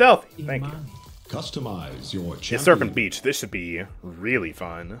 Stealthy. Thank you. Customize your champion. It's Serpent Beach. This should be really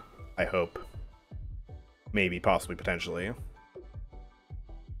fun. I hope. Maybe, possibly, potentially.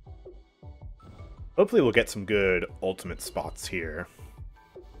 Hopefully we'll get some good ultimate spots here.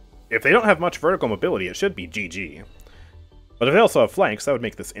 If they don't have much vertical mobility, it should be GG. But if they also have flanks, that would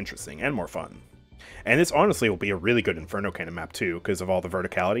make this interesting and more fun. And this honestly will be a really good Inferno Cannon map too, because of all the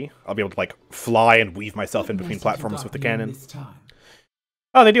verticality. I'll be able to like fly and weave myself in between platforms with the cannon.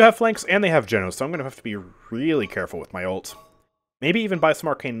 Oh, they do have flanks and they have Genos, so I'm going to have to be really careful with my ult. Maybe even buy some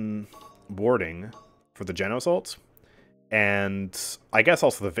arcane warding for the Genos ult. And I guess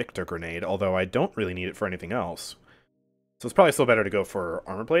also the Victor Grenade, although I don't really need it for anything else. So it's probably still better to go for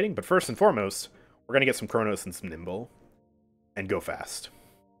armor plating, but first and foremost, we're going to get some Chronos and some Nimble. And go fast.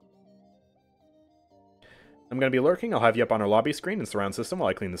 I'm going to be lurking. I'll have you up on our lobby screen and surround system while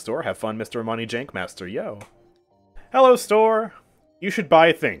I clean the store. Have fun, Mr. Imani Jankmaster. Yo. Hello, store. You should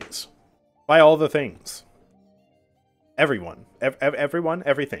buy things. Buy all the things. Everyone. Everyone,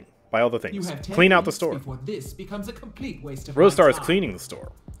 everything. Buy all the You things. have 10 Clean out the minutes store. before this becomes a complete waste of Rosestar my is time. cleaning the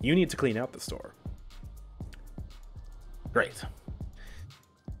store. You need to clean out the store. Great.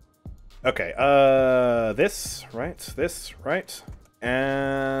 Okay, this, right,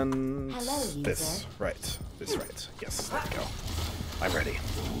 and Hello, user. this, right, Yes, there we go. I'm ready.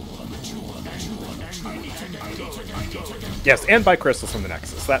 Yes, and buy crystals from the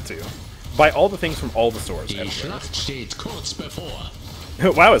Nexus, that too. Buy all the things from all the stores. Die everywhere. Schlacht steht kurz bevor.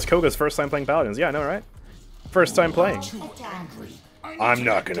 Wow, it's Koga's first time playing Paladins. Yeah, I know, right? First time playing. I'm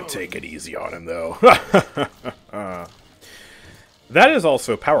not gonna take it easy on him, though. That is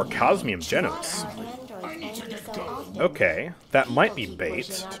also Power Cosmium Genos. Okay, that might be bait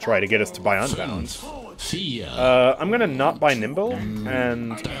to try to get us to buy Unbound. 4, I'm gonna not buy Nimble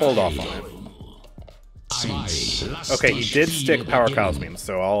and hold off on it. 2, Okay, he did stick Power Cosmium,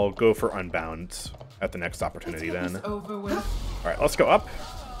 so I'll go for Unbound at the next opportunity then. Over with. Alright, let's go up.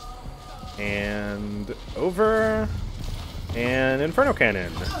 And over. And Inferno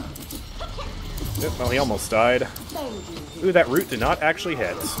Cannon. Yep, well, he almost died. Ooh, that root did not actually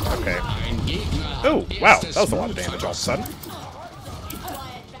hit. Okay. Oh, wow, that was a lot of damage all of a sudden.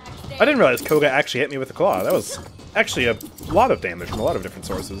 I didn't realize Koga actually hit me with a claw. That was actually a lot of damage from a lot of different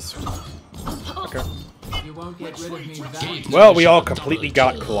sources. Okay. You won't get rid of me that Well, we all completely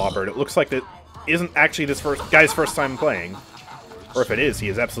got clobbered. It looks like that isn't actually this guy's first time playing. Or if it is, he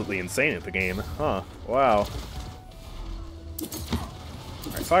is absolutely insane at the game. Huh. Wow.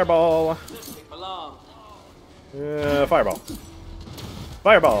 Alright, fireball. Fireball.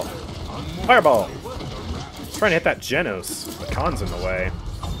 Fireball. Fireball. Trying to hit that Genos. The Khan's in the way.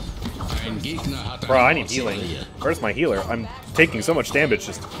 Bro, I need healing. Where's my healer? I'm taking so much damage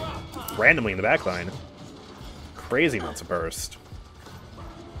just randomly in the backline. Crazy amounts of burst.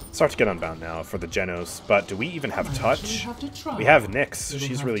 Start to get Unbound now for the Genos, but do we even have touch? We have Nyx.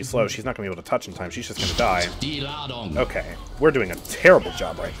 She's really slow. She's not going to be able to touch in time. She's just going to die. Okay, we're doing a terrible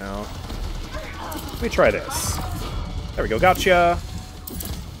job right now. Let me try this. There we go, gotcha.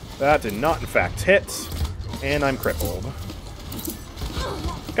 That did not, in fact, hit. And I'm crippled.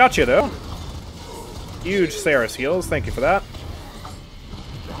 Gotcha, though. Huge Saris heals. Thank you for that.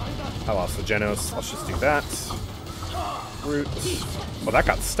 I lost the Genos. Let's just do that. Root. Oh, that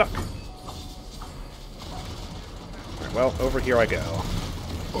got stuck. Right, well, over here I go.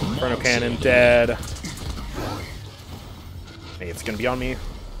 Inferno Cannon dead. Hey, it's gonna be on me.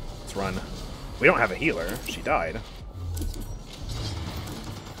 Let's run. We don't have a healer. She died.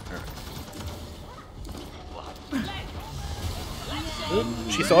 Oop,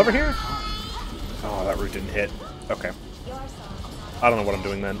 she's still over here? Oh, that root didn't hit. Okay. I don't know what I'm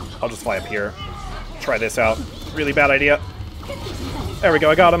doing then. I'll just fly up here. Try this out. Really bad idea. There we go,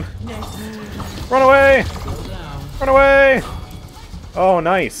 I got him. Run away! Run away! Oh,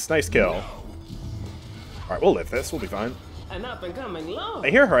 nice. Nice kill. Alright, we'll live this. We'll be fine. An up and coming low. I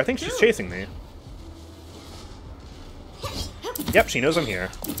hear her. I think she's chasing me. Yep, she knows I'm here.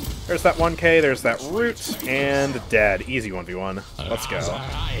 There's that 1k, there's that root, and dead. Easy 1v1. Let's go.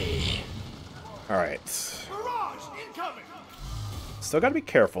 Alright. Still gotta be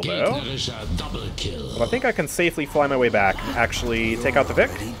careful, though. But I think I can safely fly my way back. Actually, take out the Vic.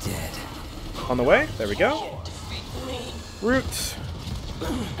 On the way. There we go. Root.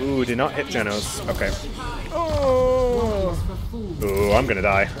 Ooh, did not hit Genos. Okay. Oh. Ooh, I'm gonna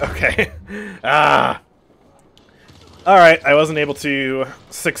die. Okay. Ah. Alright, I wasn't able to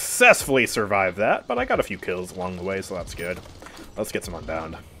successfully survive that, but I got a few kills along the way, so that's good. Let's get some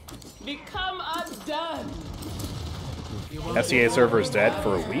Unbound. Become undone. SEA server is dead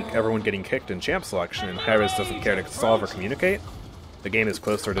for a week, everyone getting kicked in champ selection, and Harris doesn't care to solve or communicate. The game is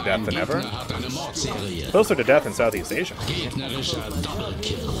closer to death than ever. Closer to death in Southeast Asia. I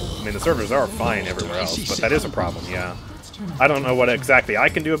mean, the servers are fine everywhere else, but that is a problem, yeah. I don't know what exactly I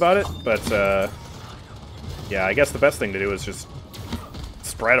can do about it, but, yeah, I guess the best thing to do is just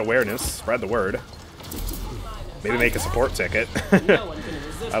spread awareness, spread the word. Maybe make a support ticket. I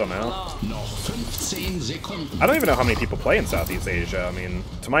don't know. I don't even know how many people play in Southeast Asia. I mean,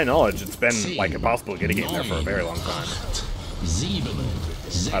 to my knowledge, it's been, like, impossible to get a game there for a very long time.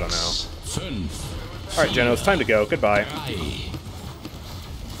 I don't know. Alright, Geno, it's time to go. Goodbye.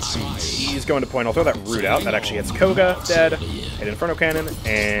 He's going to point. I'll throw that root out. That actually hits Koga. Dead. Hit Inferno Cannon.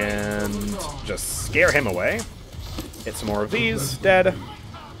 And just scare him away. Hit some more of these. Dead.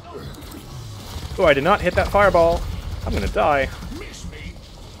 Oh, I did not hit that fireball. I'm gonna die.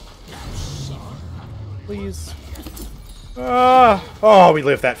 Please. Oh, we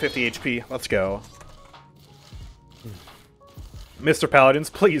lived that 50 HP. Let's go. Mr. Paladins,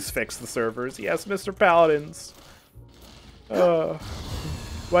 please fix the servers. Yes, Mr. Paladins.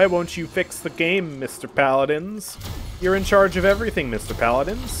 Why won't you fix the game, Mr. Paladins? You're in charge of everything, Mr.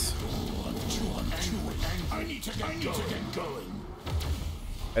 Paladins.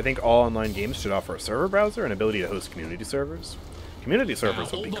 I think all online games should offer a server browser and ability to host community servers. Community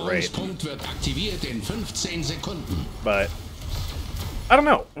servers would be great. But I don't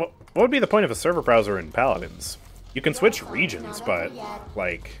know. What would be the point of a server browser in Paladins? You can switch regions, but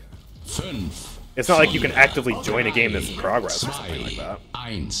like it's not like you can actively join a game that's in progress or something like that.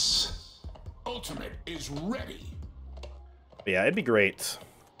 Ultimate is ready. But yeah, it'd be great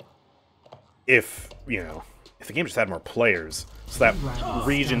if, you know, if the game just had more players, so that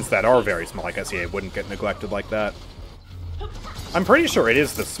regions that are very small, like SEA, wouldn't get neglected like that. I'm pretty sure it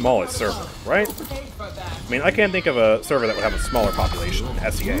is the smallest server, right? I mean, I can't think of a server that would have a smaller population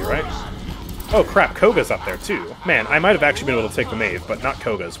than SEA, right? Oh crap, Koga's up there too. Man, I might have actually been able to take the Mave, but not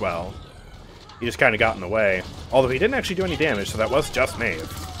Koga as well. He just kind of got in the way. Although he didn't actually do any damage, so that was just Mave.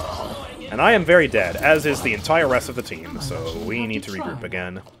 And I am very dead, as is the entire rest of the team, so we need to regroup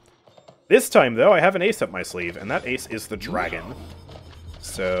again. This time, though, I have an ace up my sleeve, and that ace is the dragon.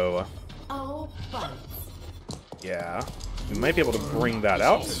 So yeah, we might be able to bring that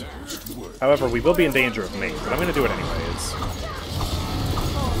out. However, we will be in danger of Mave, but I'm going to do it anyways.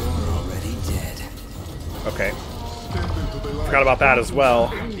 Okay. Forgot about that as well.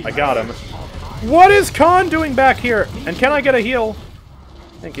 I got him. What is Khan doing back here? And can I get a heal?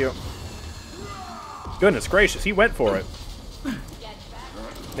 Thank you. Goodness gracious, he went for it.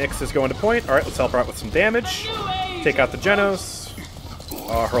 Nyx is going to point. Alright, let's help her out with some damage. Take out the Genos.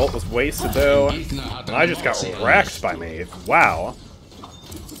 Her ult was wasted, though. And I just got wrecked by Mave. Wow.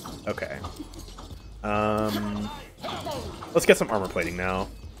 Okay. Let's get some armor plating now.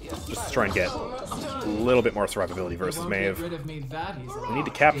 Just to try and get a little bit more survivability versus Mave. We need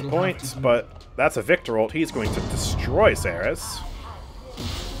to cap the point, but that's a Victor ult. He's going to destroy Saris.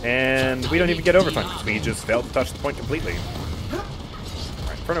 And we don't even get overtime because we just failed to touch the point completely.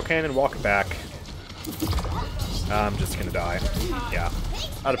 Alright, Inferno Cannon, walk back. I'm just gonna die. Yeah,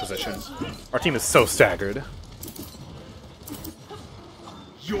 out of position. Our team is so staggered.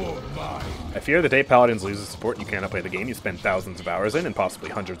 I fear the day Paladins loses support and you cannot play the game you spend thousands of hours in and possibly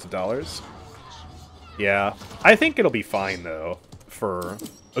hundreds of dollars. Yeah, I think it'll be fine though, for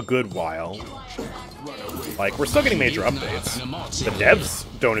a good while. Like, we're still getting major updates. The devs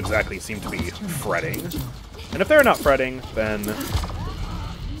don't exactly seem to be fretting. And if they're not fretting, then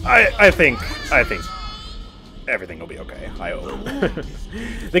I think everything will be okay. I hope.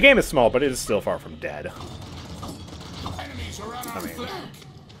 The game is small, but it is still far from dead. I mean,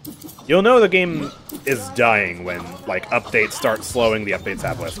 you'll know the game is dying when, like, updates start slowing, the updates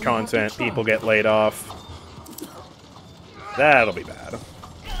have less content, people get laid off. That'll be bad.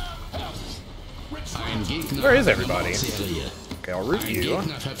 Where is everybody? Okay, I'll root you.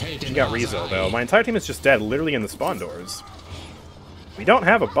 You got Rizzo, though. My entire team is just dead, literally in the spawn doors. We don't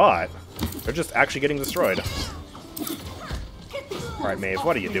have a bot. They're just actually getting destroyed. Alright, Maeve,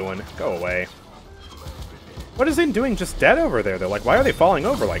 what are you doing? Go away. What is it doing just dead over there, though? Like, why are they falling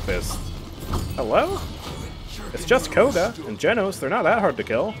over like this? Hello? It's just Koga and Genos. They're not that hard to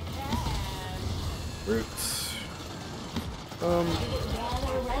kill. Roots.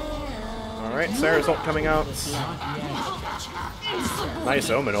 Alright, Sarah's ult coming out. Nice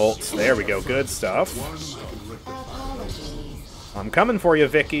Omen ult. There we go. Good stuff. I'm coming for you,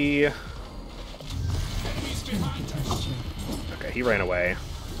 Vicky. Okay, he ran away.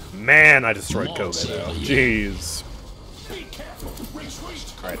 Man, I destroyed Koga, though. Jeez.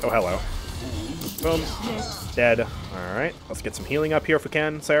 Alright, oh hello. Boom. Dead. Alright, let's get some healing up here if we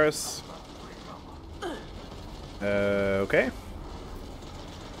can, Saris. Okay.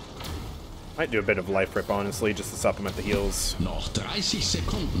 Might do a bit of life rip, honestly, just to supplement the heals.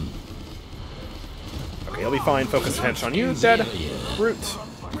 Okay, he'll be fine. Focus attention on you. Dead. Root.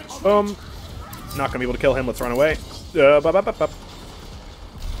 Boom. Not gonna be able to kill him. Let's run away.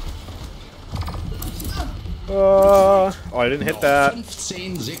 Oh, I didn't hit that.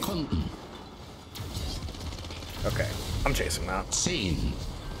 Okay, I'm chasing that.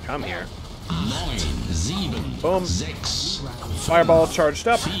 Come here. Boom. Fireball charged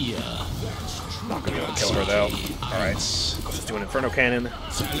up. Not gonna be able to kill her though. Alright, let's just do an Inferno Cannon.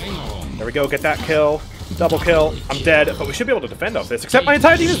 There we go, get that kill. Double kill. I'm dead, but we should be able to defend off this. Except my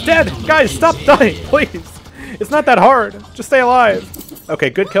entire team is dead! Guys, stop dying, please! It's not that hard. Just stay alive. Okay,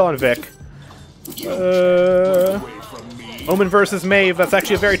 good kill on Vic. Omen versus Maeve. That's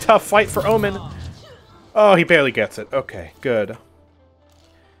actually a very tough fight for Omen. Oh, he barely gets it. Okay, good.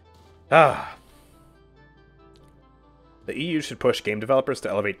 Ah. The EU should push game developers to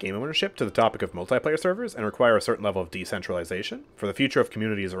elevate game ownership to the topic of multiplayer servers and require a certain level of decentralization for the future of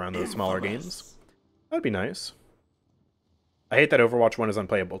communities around those smaller games. That'd be nice. I hate that Overwatch 1 is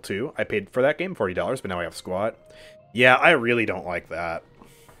unplayable too. I paid for that game $40, but now I have squat. Yeah, I really don't like that.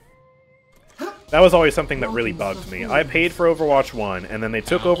 That was always something that really bugged me. I paid for Overwatch 1, and then they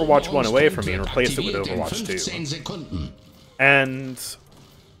took Overwatch 1 away from me and replaced it with Overwatch 2. And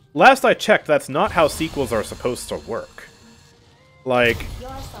last I checked, that's not how sequels are supposed to work. Like,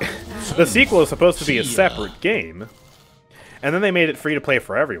 the sequel is supposed to be a separate game, and then they made it free to play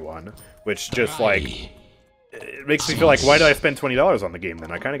for everyone, which just, like, it makes me feel like, why did I spend $20 on the game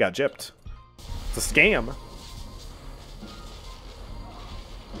then? I kind of got gypped. It's a scam.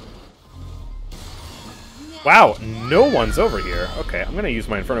 Wow, no one's over here. Okay, I'm going to use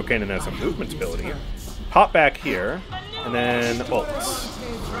my Inferno Cannon as a movement ability. Hop back here, and then ult.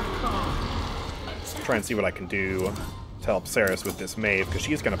 Try and see what I can do to help Saris with this Maeve, because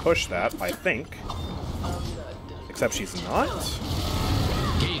she's going to push that, I think. Except she's not.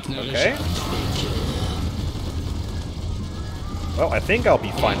 Okay. Well, I think I'll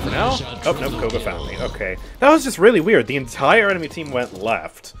be fine for now. Oh, no, Koga found me. Okay. That was just really weird. The entire enemy team went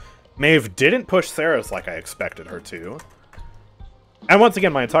left. Maeve didn't push Saris like I expected her to. And once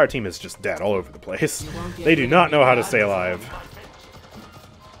again, my entire team is just dead all over the place. They do not know how to stay alive.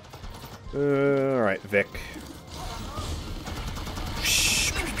 Alright, Vic.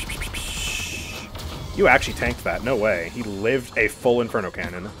 You actually tanked that. No way. He lived a full Inferno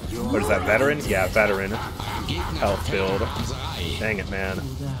Cannon. What is that, veteran? Yeah, veteran. Health build. Dang it, man.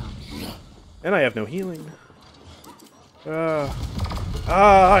 And I have no healing.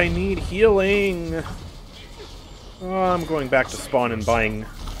 I need healing. Oh, I'm going back to spawn and buying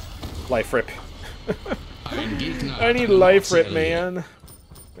Life Rip. I need Life Rip, man.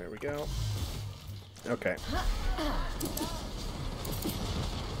 There we go. Okay.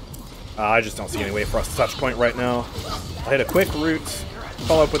 I just don't see any way for us to touch point right now. I'll hit a quick root,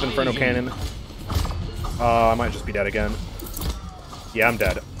 follow up with Inferno Cannon. I might just be dead again. Yeah, I'm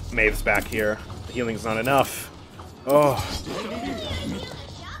dead. Maeve's back here. The healing's not enough. Oh.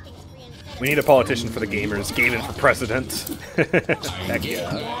 We need a politician for the gamers. Gaming for president. Heck yeah.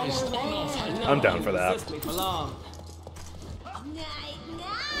 I'm down for that.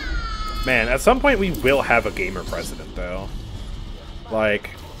 Man, at some point we will have a gamer president, though. Like,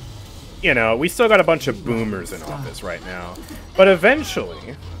 you know, we still got a bunch of boomers in office right now. But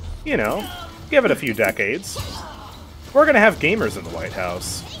eventually, you know, give it a few decades, we're gonna have gamers in the White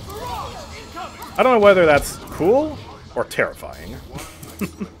House. I don't know whether that's cool or terrifying.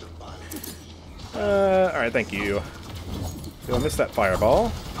 Alright, thank you. Did I miss that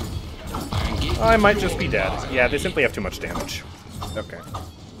fireball? I might just be dead. Yeah, they simply have too much damage. Okay.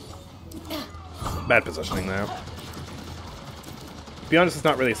 Bad positioning there. To be honest, it's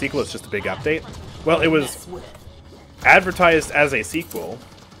not really a sequel, it's just a big update. Well, it was advertised as a sequel.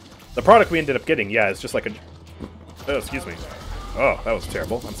 The product we ended up getting, yeah, it's just like a... Oh, excuse me. Oh, that was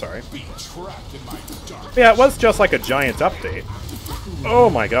terrible. I'm sorry. Yeah, it was just like a giant update. Oh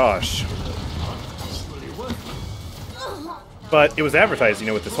my gosh. But it was advertised, you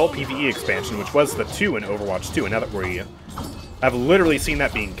know, with this whole PvE expansion, which was the 2 in Overwatch 2, and now that we have literally seen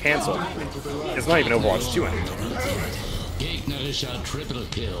that being cancelled, it's not even Overwatch 2 anymore.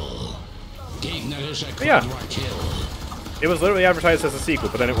 But yeah, it was literally advertised as a sequel,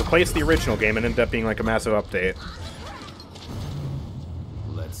 but then it replaced the original game and ended up being like a massive update.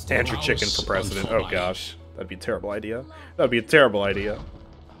 AndrewChicken for president. Oh gosh, that'd be a terrible idea. That'd be a terrible idea.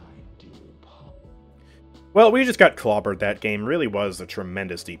 Well, we just got clobbered. That game really was a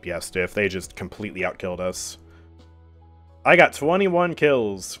tremendous DPS stiff. They just completely outkilled us. I got 21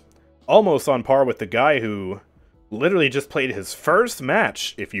 kills. Almost on par with the guy who literally just played his first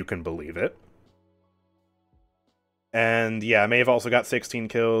match, if you can believe it. And yeah, Maeve also got 16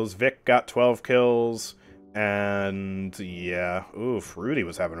 kills. Vic got 12 kills. And yeah, oof, Rudy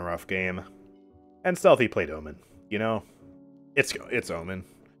was having a rough game. And Stealthy played Omen. You know, it's Omen.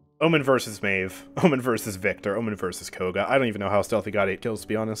 Omen versus Maeve. Omen versus Victor. Omen versus Koga. I don't even know how Stealthy got 8 kills, to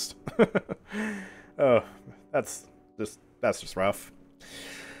be honest. Oh, that's just rough.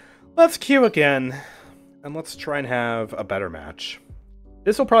 Let's queue again, and let's try and have a better match.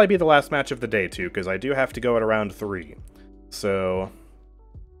 This will probably be the last match of the day, too, because I do have to go at around 3. So,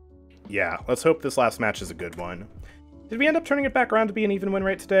 yeah, let's hope this last match is a good one. Did we end up turning it back around to be an even win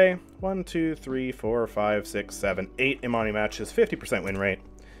rate today? 1, 2, 3, 4, 5, 6, 7, 8 Imani matches, 50% win rate.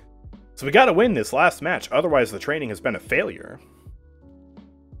 So we gotta win this last match, otherwise the training has been a failure.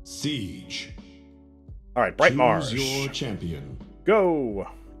 Siege. Alright, Bright Mars. Choose your champion. Go!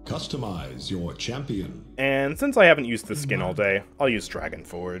 Customize your champion. And since I haven't used this skin all day, I'll use Dragon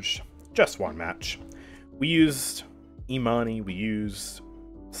Forge. Just one match. We used Imani, we used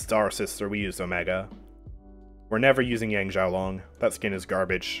Star Sister, we used Omega. We're never using Yang Xiaolong. That skin is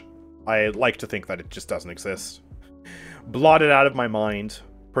garbage. I like to think that it just doesn't exist. Blot it out of my mind.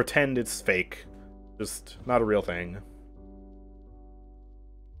 Pretend it's fake. Just not a real thing.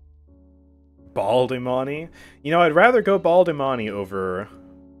 Bald Imani? You know, I'd rather go Bald Imani over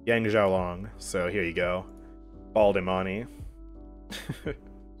Yang Xiaolong. So here you go. Bald Imani.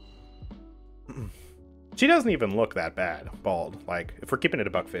 She doesn't even look that bad, bald. Like, if we're keeping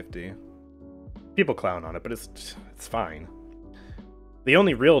it $1.50. People clown on it, but it's fine. The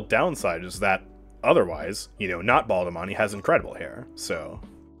only real downside is that otherwise, you know, not bald Imani has incredible hair. So,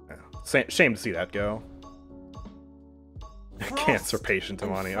 yeah. Shame to see that go. Cancer patient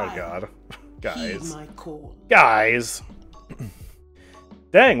Imani, oh god. Guys. Guys!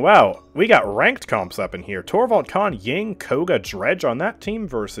 Dang, wow. We got ranked comps up in here. Torvald, Khan, Ying, Koga, Dredge on that team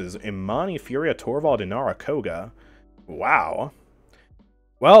versus Imani, Furia, Torvald, Inara, Koga. Wow.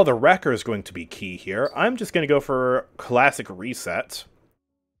 Well, the Wrecker is going to be key here. I'm just going to go for classic reset.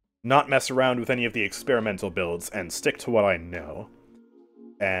 Not mess around with any of the experimental builds and stick to what I know.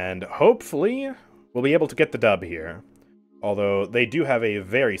 And hopefully we'll be able to get the dub here. Although they do have a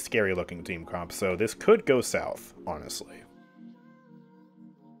very scary looking team comp, so this could go south, honestly.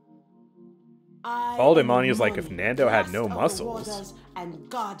 Bald Imani is like if Nando had no muscles.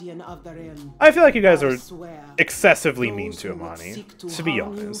 I feel like you guys are excessively mean to Imani, to be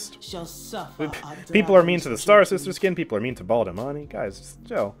honest. People are mean to the Star Sister skin, people are mean to Bald Imani. Guys, just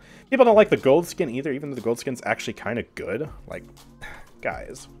chill. People don't like the gold skin either, even though the gold skin's actually kind of good. Like,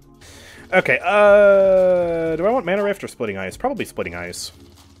 guys. Okay, do I want Mana Rift or Splitting Ice? Probably Splitting Ice.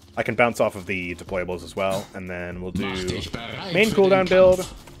 I can bounce off of the deployables as well, and then we'll do main cooldown build,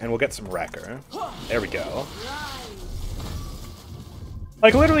 and we'll get some Wrecker. There we go.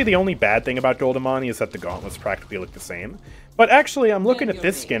 Like, literally the only bad thing about Gold Imani is that the gauntlets practically look the same. But actually, I'm looking at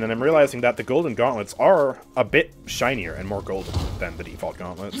this skin, and I'm realizing that the golden gauntlets are a bit shinier and more golden than the default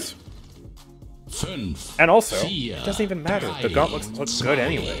gauntlets. And also, it doesn't even matter. The gauntlets look good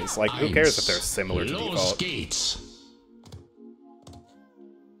anyways. Like, who cares if they're similar to default?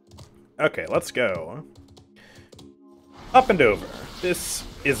 Okay, let's go. Up and over. This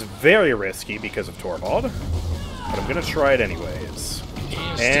is very risky because of Torvald, but I'm gonna try it anyways.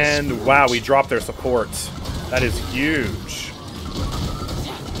 And wow, we dropped their support. That is huge.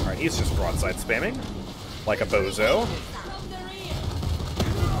 Alright, he's just broadside spamming. Like a bozo.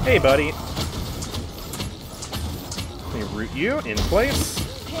 Hey, buddy. Let me root you in place.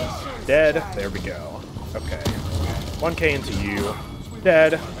 Dead. There we go. Okay. 1k into you.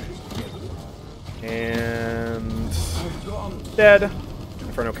 Dead. And dead.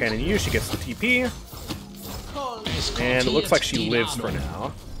 Inferno Cannon you, she gets the TP. And it looks like she lives for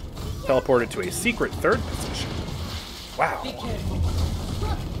now. Teleported to a secret third position. Wow.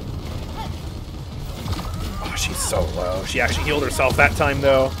 Oh, she's so low. She actually healed herself that time,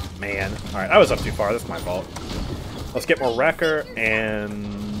 though. Man. Alright, I was up too far. That's my fault. Let's get more Wrecker,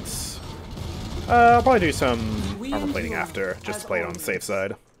 and I'll probably do some armor plating after, just to play it on the safe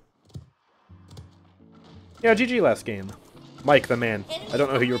side. Yeah, GG last game. Mike, the man. I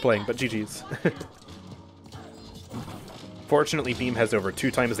don't know who you were playing, but GG's. Fortunately, Beam has over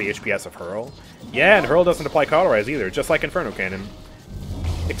 2 times the HPS of Hurl. Yeah, and Hurl doesn't apply Cauterize either, just like Inferno Cannon.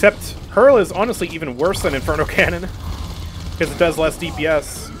 Except, Hurl is honestly even worse than Inferno Cannon, because it does less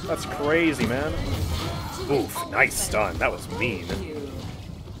DPS. That's crazy, man. Oof, nice stun. That was mean.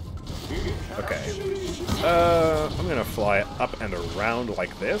 Okay. I'm gonna fly up and around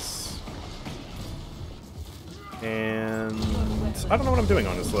like this. And I don't know what I'm doing,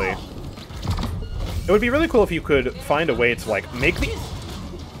 honestly. It would be really cool if you could find a way to, like, make the...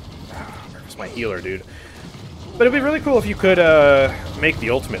 Where's my healer, dude? But it'd be really cool if you could, make the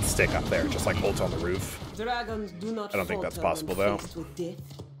ultimate stick up there, just like ult on the roof. I don't think that's possible, though.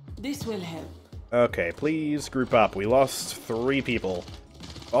 This will help. Okay, please group up. We lost 3 people.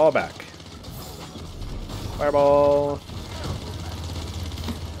 All back. Fireball.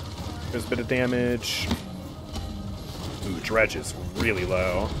 There's a bit of damage. Ooh, Dredge is really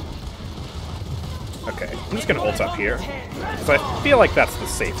low. Okay, I'm just gonna ult up here, because I feel like that's the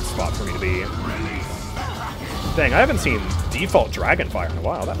safest spot for me to be. Dang, I haven't seen default Dragonfire in a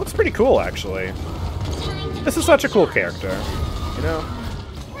while. That looks pretty cool, actually. This is such a cool character, you know?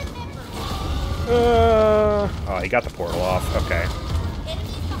 Oh, he got the portal off. Okay.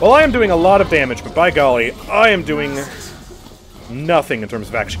 Well, I am doing a lot of damage, but by golly, I am doing nothing in terms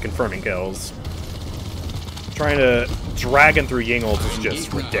of actually confirming kills. Trying to Dragon through Yingles is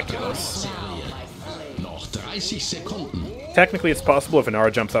just ridiculous. Technically, it's possible if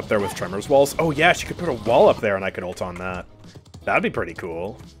Inara jumps up there with Tremors walls. Oh yeah, she could put a wall up there and I could ult on that. That'd be pretty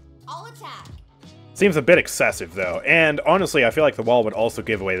cool. I'll attack. Seems a bit excessive, though. And honestly, I feel like the wall would also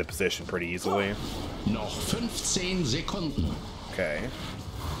give away the position pretty easily. Okay.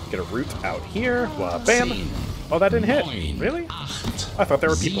 Get a root out here. Bam! Oh, that didn't hit. Really? I thought there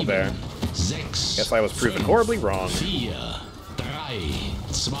were people there. Guess I was proven horribly wrong. Okay.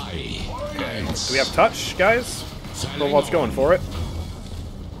 Do we have touch, guys? Torvald's going for it.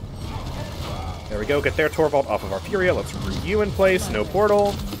 There we go. Get there, Torvald, off of our Furia. Let's root you in place. No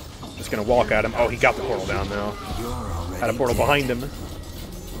portal. Just gonna walk at him. Oh, he got the portal down now. Had a portal behind him.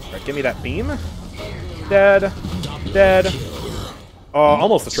 Alright, give me that beam. Dead. Dead. Oh,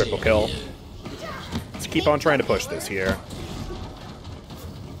 almost a triple kill. Let's keep on trying to push this here.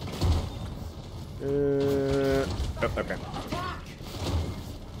 Oh, okay.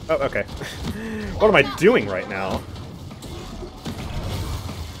 Oh, okay. What am I doing right now?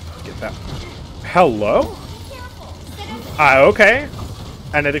 Get that. Hello? Okay.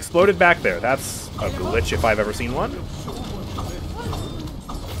 And it exploded back there. That's a glitch if I've ever seen one.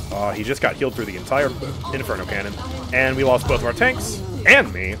 Oh, he just got healed through the entire Inferno Cannon. And we lost both of our tanks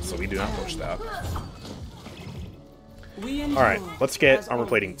and me, so we do not push that. Alright, let's get armor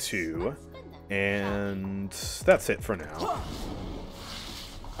plating 2. And that's it for now.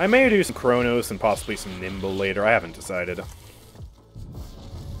 I may do some Chronos and possibly some Nimble later. I haven't decided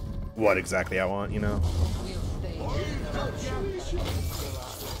what exactly I want, you know.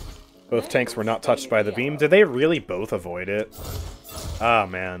 Both tanks were not touched by the beam. Did they really both avoid it? Ah,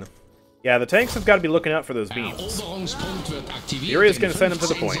 man. Yeah, the tanks have got to be looking out for those beams. Furia's going to send them to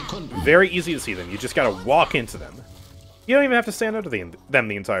the point. Very easy to see them. You just got to walk into them. You don't even have to stand under them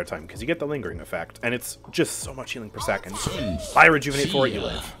the entire time, because you get the lingering effect, and it's just so much healing per second. I rejuvenate for it, you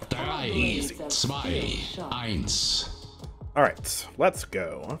live. Easy. Alright, let's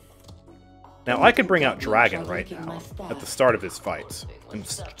go. Now, I could bring out Dragon right now, at the start of this fight, and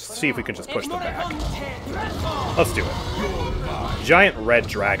see if we can just push them back. Let's do it. Giant red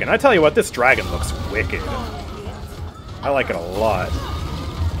dragon. I tell you what, this dragon looks wicked. I like it a lot.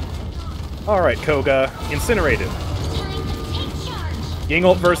 Alright, Koga. Incinerated.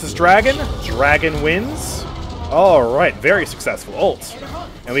 Yingult versus Dragon. Dragon wins. Alright, very successful ult.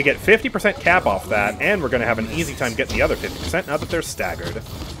 And we get 50% cap off that, and we're going to have an easy time getting the other 50% now that they're staggered.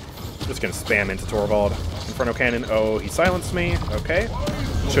 Just going to spam into Torvald. Inferno Cannon. Oh, he silenced me. Okay.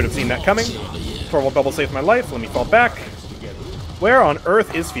 Should have seen that coming. Torvald double saved my life. Let me fall back. Where on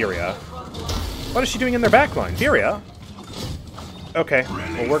earth is Furia? What is she doing in their backline? Furia? Okay.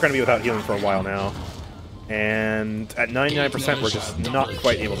 Well, we're going to be without healing for a while now. And at 99%, we're just not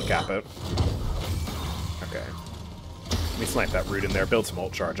quite able to cap it. Okay. Let me snipe that root in there. Build some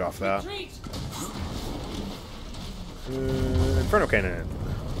ult charge off that. Inferno Cannon.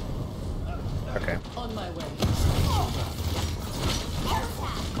 Okay.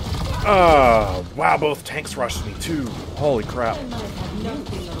 Oh, wow, both tanks rushed me too. Holy crap.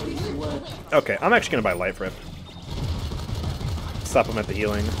 Okay, I'm actually going to buy Life Rip. Supplement the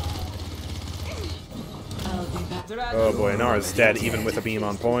healing. Oh boy, Nara's dead even with a beam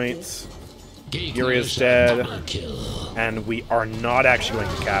on point. Furia's dead. And we are not actually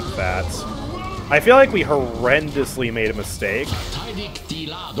going to cap that. I feel like we horrendously made a mistake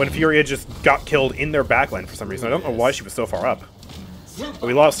when Furia just got killed in their backline for some reason. I don't know why she was so far up. But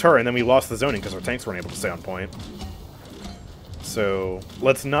we lost her, and then we lost the zoning because our tanks weren't able to stay on point. So,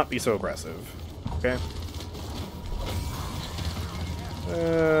 let's not be so aggressive. Okay?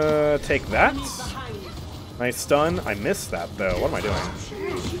 Take that. Nice stun. I missed that, though. What am I doing?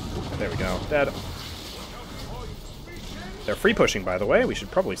 There we go. Dead. They're free pushing, by the way. We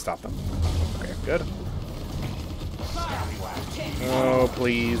should probably stop them. Okay, good. Oh,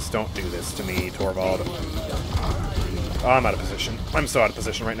 please don't do this to me, Torvald. Oh, I'm out of position. I'm so out of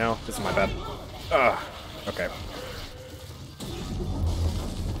position right now. This is my bad. Ugh. Okay.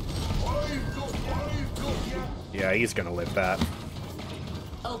 Yeah, he's gonna live that.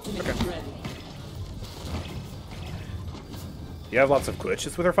 Okay. You have lots of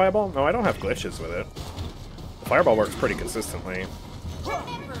glitches with her Fireball? No, I don't have glitches with it. The Fireball works pretty consistently.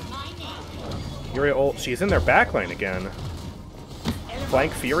 Furia ult. She's in their backline again.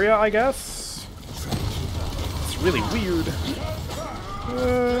 Flank Furia, I guess? It's really weird.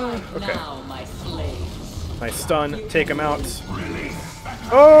 Okay. Nice stun. Take him out.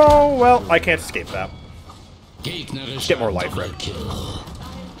 Oh, well, I can't escape that. Let's get more life rip.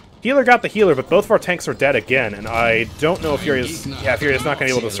 Healer got the healer, but both of our tanks are dead again, and I don't know if Furia's... Yeah, Furia's not going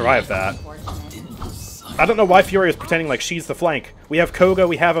to be able to survive that. I don't know why Furia is pretending like she's the flank. We have Koga,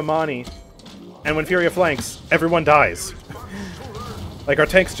 we have Imani. And when Furia flanks, everyone dies. Like, our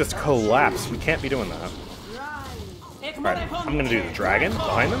tanks just collapse. We can't be doing that. Alright, I'm gonna do the dragon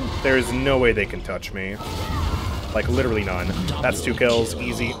behind them. There is no way they can touch me. Like, literally none. That's 2 kills.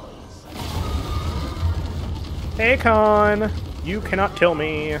 Easy. Hey, Khan! You cannot kill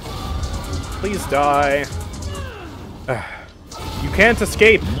me. Please die. You can't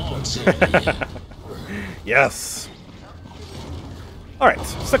escape! Yes! Alright,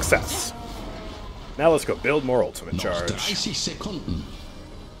 success. Now let's go build more ultimate charge.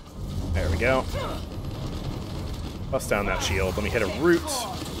 There we go. Bust down that shield. Let me hit a root.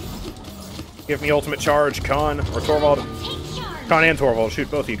 Give me ultimate charge, Khan. Or Torvald. Khan and Torvald.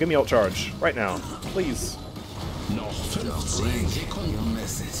 Shoot, both of you. Give me ult charge. Right now. Please.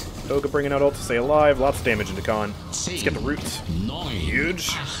 Koga bringing out ult to stay alive. Lots of damage into Khan. Let's get the root.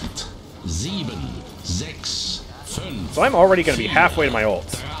 Huge. So I'm already going to be halfway to my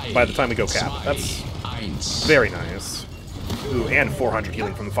ult by the time we go cap. That's very nice. Ooh, and 400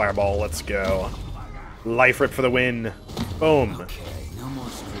 healing from the fireball. Let's go. Life rip for the win. Boom.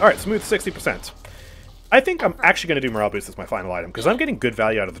 Alright, smooth 60%. I think I'm actually going to do Morale Boost as my final item, because I'm getting good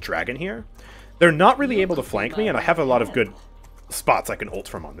value out of the dragon here. They're not really able to flank me, and I have a lot of good spots I can ult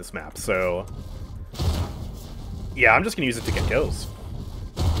from on this map, so... yeah, I'm just going to use it to get kills.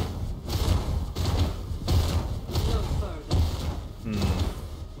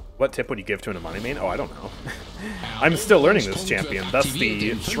 What tip would you give to an Imani main? Oh, I don't know. I'm still learning this champion. That's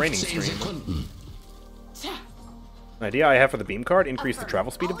the training stream. An idea I have for the beam card: increase the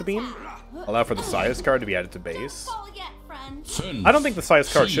travel speed of the beam. Allow for the size card to be added to base. I don't think the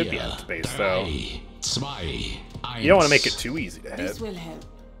size card should be added to base, though. You don't want to make it too easy to hit.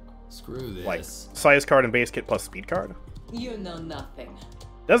 Screw this. Like, size card and base kit plus speed card. You know nothing.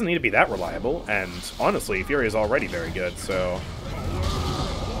 Doesn't need to be that reliable, and honestly, Fury is already very good, so...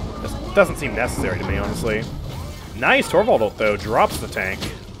 this doesn't seem necessary to me, honestly. Nice Torvald ult, though. Drops the tank.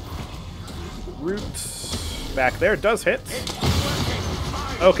 Root back there does hit.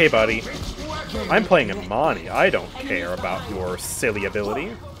 Okay, buddy. I'm playing Imani. I don't care about your silly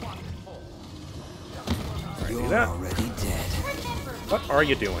ability. Alright, do that. What are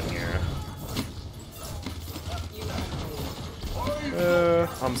you doing here?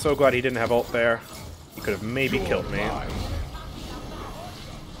 I'm so glad he didn't have ult there. He could have maybe killed me. Okay,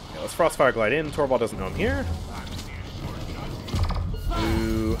 let's Frostfire Glide in. Torvald doesn't know I'm here.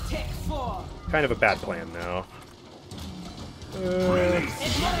 Ooh. Kind of a bad plan now.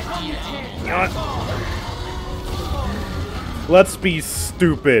 Let's be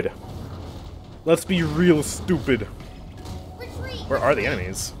stupid. Let's be real stupid. Where are the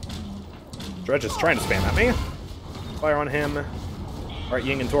enemies? Dredge is trying to spam at me. Fire on him. Alright,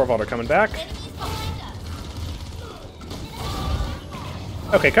 Ying and Torvald are coming back.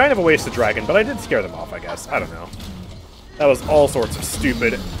 Okay, kind of a waste of dragon, but I did scare them off, I guess. I don't know. That was all sorts of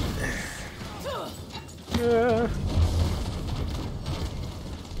stupid. Okay,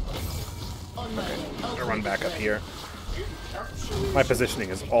 I'm gonna run back up here. My positioning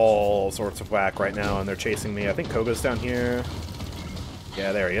is all sorts of whack right now, and they're chasing me. I think Koga's down here.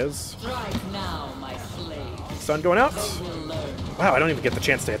 Yeah, there he is. Right now, my slave. Sun going out. Wow, I don't even get the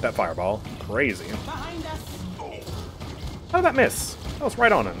chance to hit that fireball. Crazy. How did that miss? That was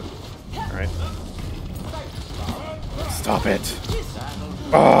right on him. Alright. Stop it.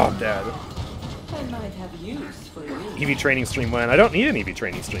 Oh, I'm dead. I might have use for you. EV training stream when? I don't need an EV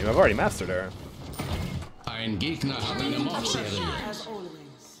training stream. I've already mastered her.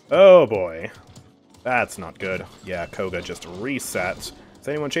 Oh boy. That's not good. Yeah, Koga just reset. Is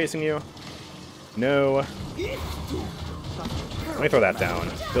anyone chasing you? No. Let me throw that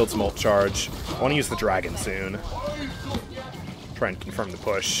down. Build some ult charge. I want to use the dragon soon. Try and confirm the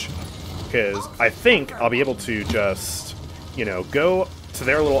push. Because I think I'll be able to just, you know, go to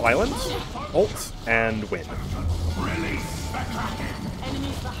their little island, ult, and win.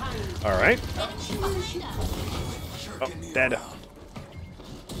 Alright. Oh, dead.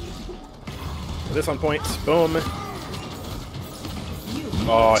 This on point. Boom.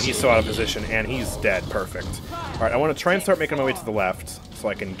 Oh, he's so out of position, and he's dead. Perfect. Alright, I want to try and start making my way to the left, so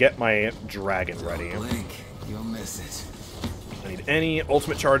I can get my dragon ready. You'll miss it. I need any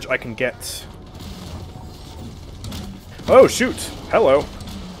ultimate charge I can get. Oh, shoot! Hello.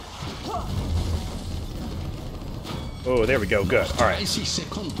 Oh, there we go. Good. Alright.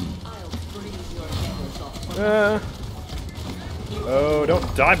 Oh,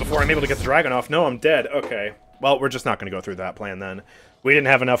 don't die before I'm able to get the dragon off. No, I'm dead. Okay. Well, we're just not going to go through that plan then. We didn't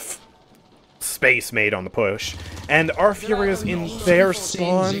have enough space made on the push. And our Furia's in their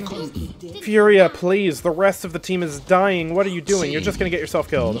spawn. Furia, please, the rest of the team is dying. What are you doing? You're just gonna get yourself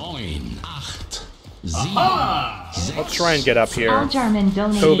killed. I'll try and get up here. Aljarman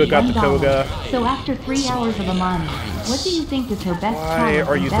donated Koga got the $1. Koga. So after 3 hours of Imani, what do you think is her best Why talent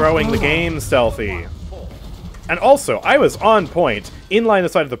are and you best throwing the payload? game, Stealthy? And also, I was on point, in line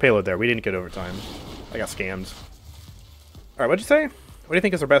aside of the payload there. We didn't get overtime. I got scammed. Alright, what'd you say? What do you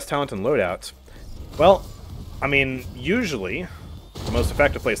think is her best talent and loadout? Well, I mean, usually, the most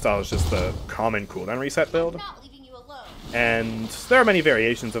effective playstyle is just the common cooldown reset build. Not leaving you alone. And there are many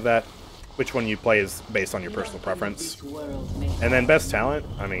variations of that. Which one you play is based on your personal preference. And then best talent,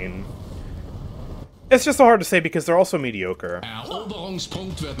 I mean... It's just so hard to say because they're also mediocre.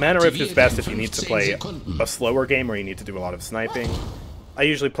 Mana Rift is best if you need to play a slower game where you need to do a lot of sniping. I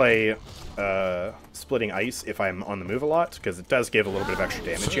usually play Splitting Ice if I'm on the move a lot, because it does give a little bit of extra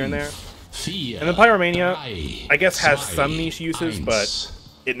damage here and there. And then Pyromania, I guess, has some niche uses, but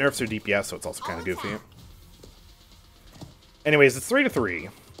it nerfs your DPS, so it's also kind of goofy. Anyways, it's 3-3.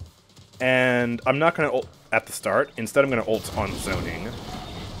 And I'm not going to ult at the start. Instead, I'm going to ult on zoning.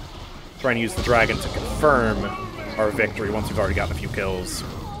 Trying to use the dragon to confirm our victory once we've already gotten a few kills.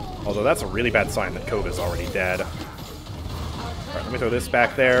 Although that's a really bad sign that Koga's already dead. Alright, let me throw this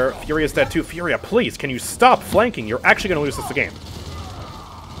back there. Furia's dead too. Furia, please, can you stop flanking? You're actually going to lose this game.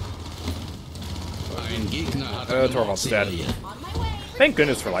 Torvald's dead. Thank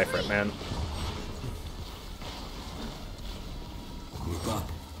goodness for life rip, man.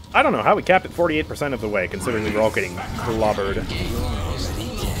 I don't know how we capped it 48% of the way, considering we were all getting clobbered.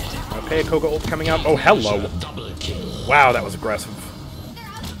 Okay, Koga ult coming out. Oh, hello. Wow, that was aggressive.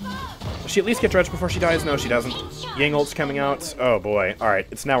 Does she at least get dredged before she dies? No, she doesn't. Ying ult's coming out. Oh, boy. Alright,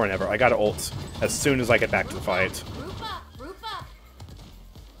 it's now or never. I gotta ult as soon as I get back to the fight.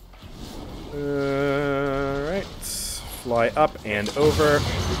 Alright. Fly up and over.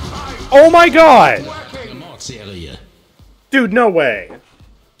 Oh my god! Dude, no way.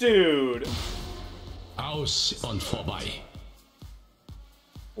 Dude. Aus und vorbei.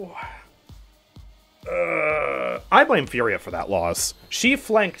 I blame Furia for that loss. She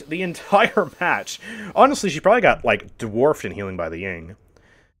flanked the entire match. Honestly, she probably got, like, dwarfed in healing by the Ying.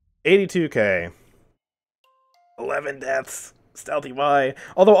 82k. 11 deaths. Stealthy Y.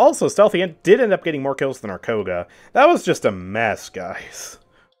 Although also, Stealthy did end up getting more kills than our Koga. That was just a mess, guys.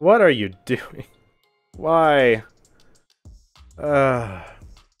 What are you doing? Why? That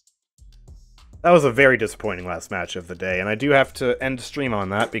was a very disappointing last match of the day, and I do have to end the stream on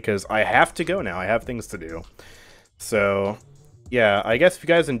that because I have to go now. I have things to do. So, yeah, I guess if you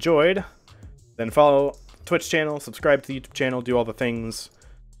guys enjoyed, then follow Twitch channel, subscribe to the YouTube channel, do all the things.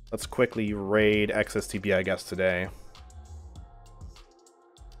 Let's quickly raid XSTB, I guess, today.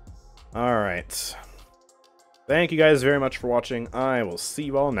 Alright. Thank you guys very much for watching. I will see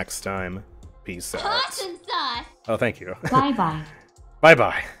you all next time. Peace out. Awesome sauce. Oh, thank you. Bye-bye.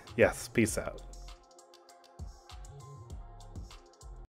 Bye-bye. Yes, peace out.